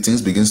once the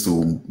things begins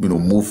to,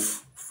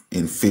 move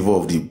in favor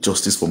of the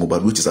justice for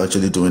Mohbad, which is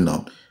actually doing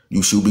now,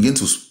 she'll begin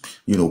to,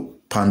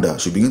 pander.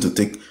 She'll begin to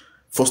take,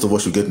 first of all,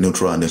 she'll get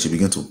neutral, and then she'll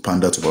begin to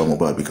pander to Baba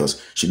Mohbad,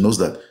 because she knows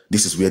that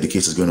this is where the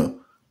case is going to,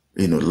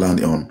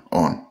 land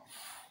on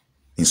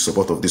in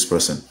support of this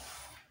person.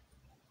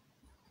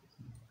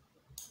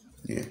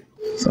 Yeah.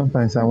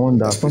 Sometimes I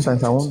wonder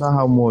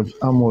how much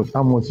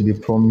they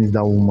promised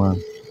that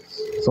woman.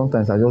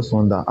 Sometimes I just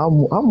wonder how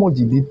much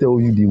did they tell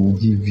you they will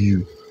give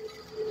you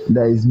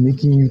that is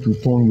making you to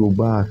turn your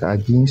back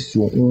against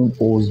your own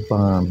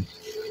husband.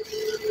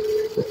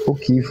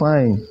 Okay,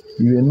 fine.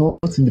 You were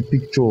not in the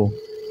picture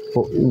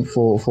for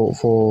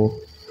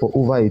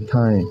over a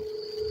time.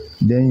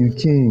 Then you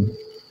came.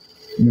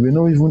 You were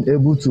not even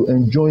able to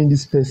enjoy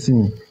this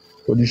person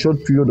for the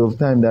short period of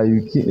time that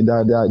you came,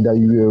 that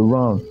you were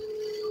around.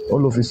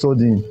 All of a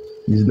sudden,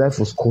 his life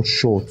was cut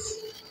short.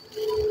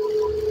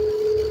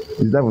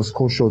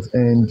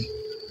 And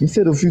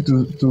instead of you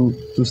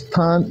to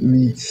stand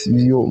with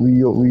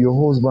your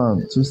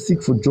husband to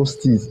seek for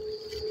justice,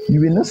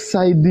 you were not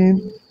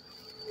siding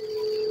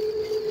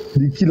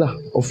the killer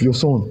of your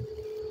son.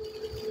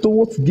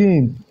 Towards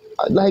gain,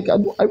 I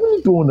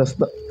really don't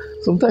understand.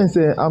 Sometimes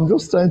I'm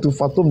just trying to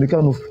fathom the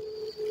kind of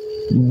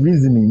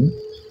reasoning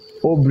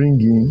or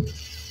bringing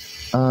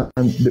and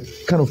the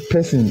kind of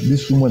person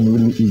this woman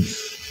really is.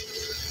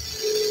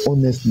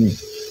 Honestly,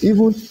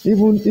 even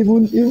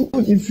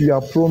if you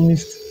are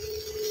promised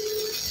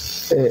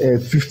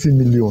 50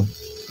 million,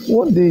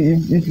 one day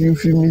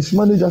if you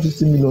mismanage that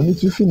 50 million,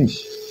 it will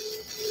finish.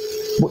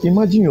 But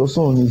imagine your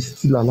son is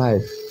still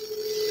alive.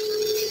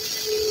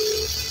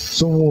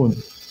 Someone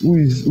who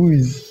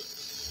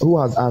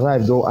has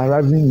arrived or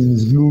arriving in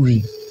his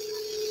glory,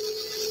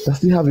 that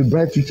still have a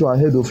bright future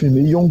ahead of him,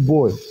 a young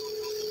boy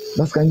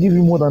that can give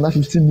you more than that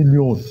 15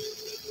 million.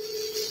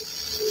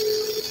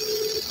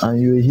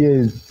 And you're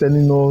here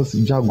telling us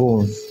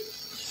jargons,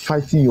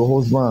 fighting your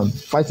husband,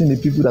 fighting the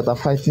people that are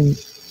fighting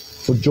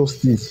for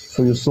justice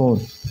for your son.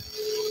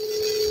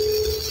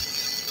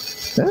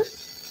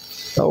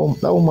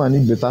 That woman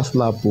need better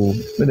slap. Oh,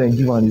 let them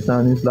give her the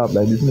standing slap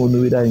like this. No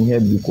know whether in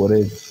head be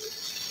correct.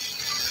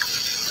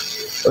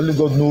 Only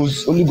God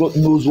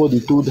knows what they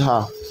told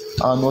her,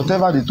 and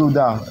whatever they told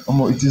her,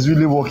 it is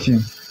really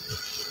working.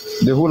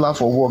 The whole half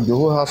for work, the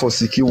whole half for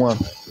secure one.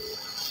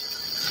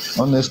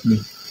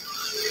 Honestly.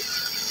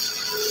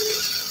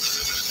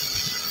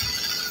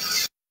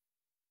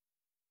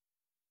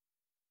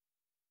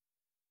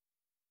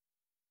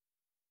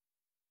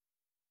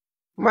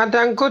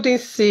 Madam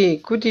Godinsi,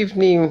 good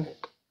evening.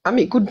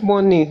 Good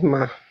morning,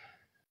 ma.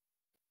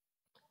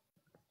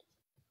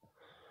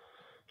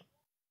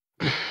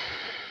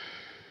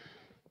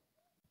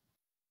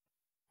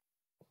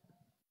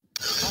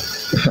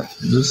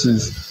 This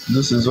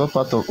is what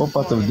part of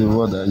the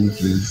world are you,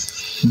 please?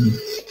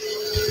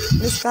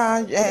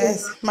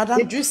 Mr.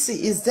 Madam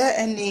Juicy, is there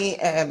any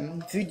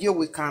video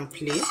we can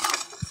play?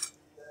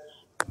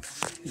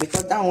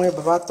 Because that way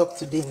Baba talk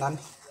today, Nan.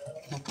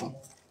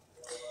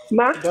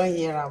 Ma? I don't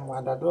hear him,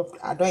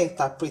 I don't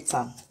interpret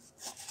him.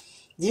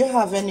 Do you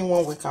have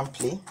anyone we can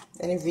play?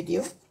 Any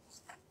video?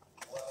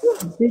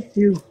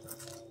 Video.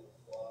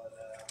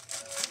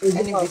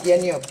 Any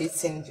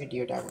updating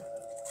video that way?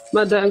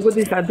 Madam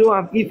Goodis, I don't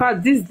have. In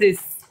fact, these days,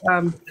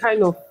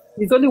 kind of.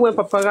 It's only when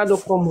Paparado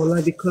come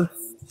online because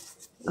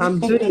I'm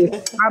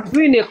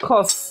doing a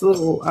course,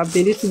 so I've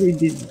been a little bit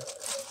busy.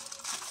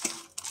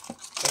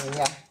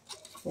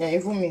 Yeah,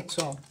 even me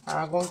too.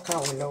 I'm going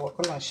to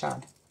work on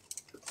Shan.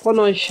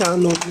 On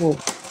Shan, no more.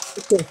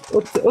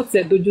 Ó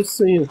tẹ̀ dojú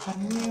sún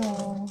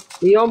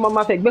èèyàn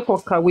máa fẹ́ gbé kan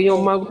kàwé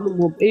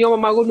èèyàn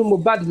máa ronú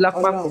Mohbad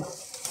lápapọ̀.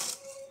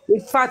 In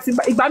fact,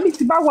 ìgbà mi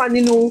ti bá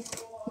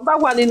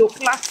wà nínú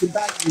kíláàsì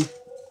báyìí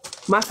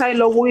màá sáré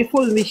lọ wo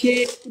fóònù mi ṣé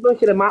kí ló ń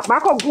ṣẹlẹ̀ màá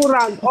kàn go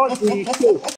round all the show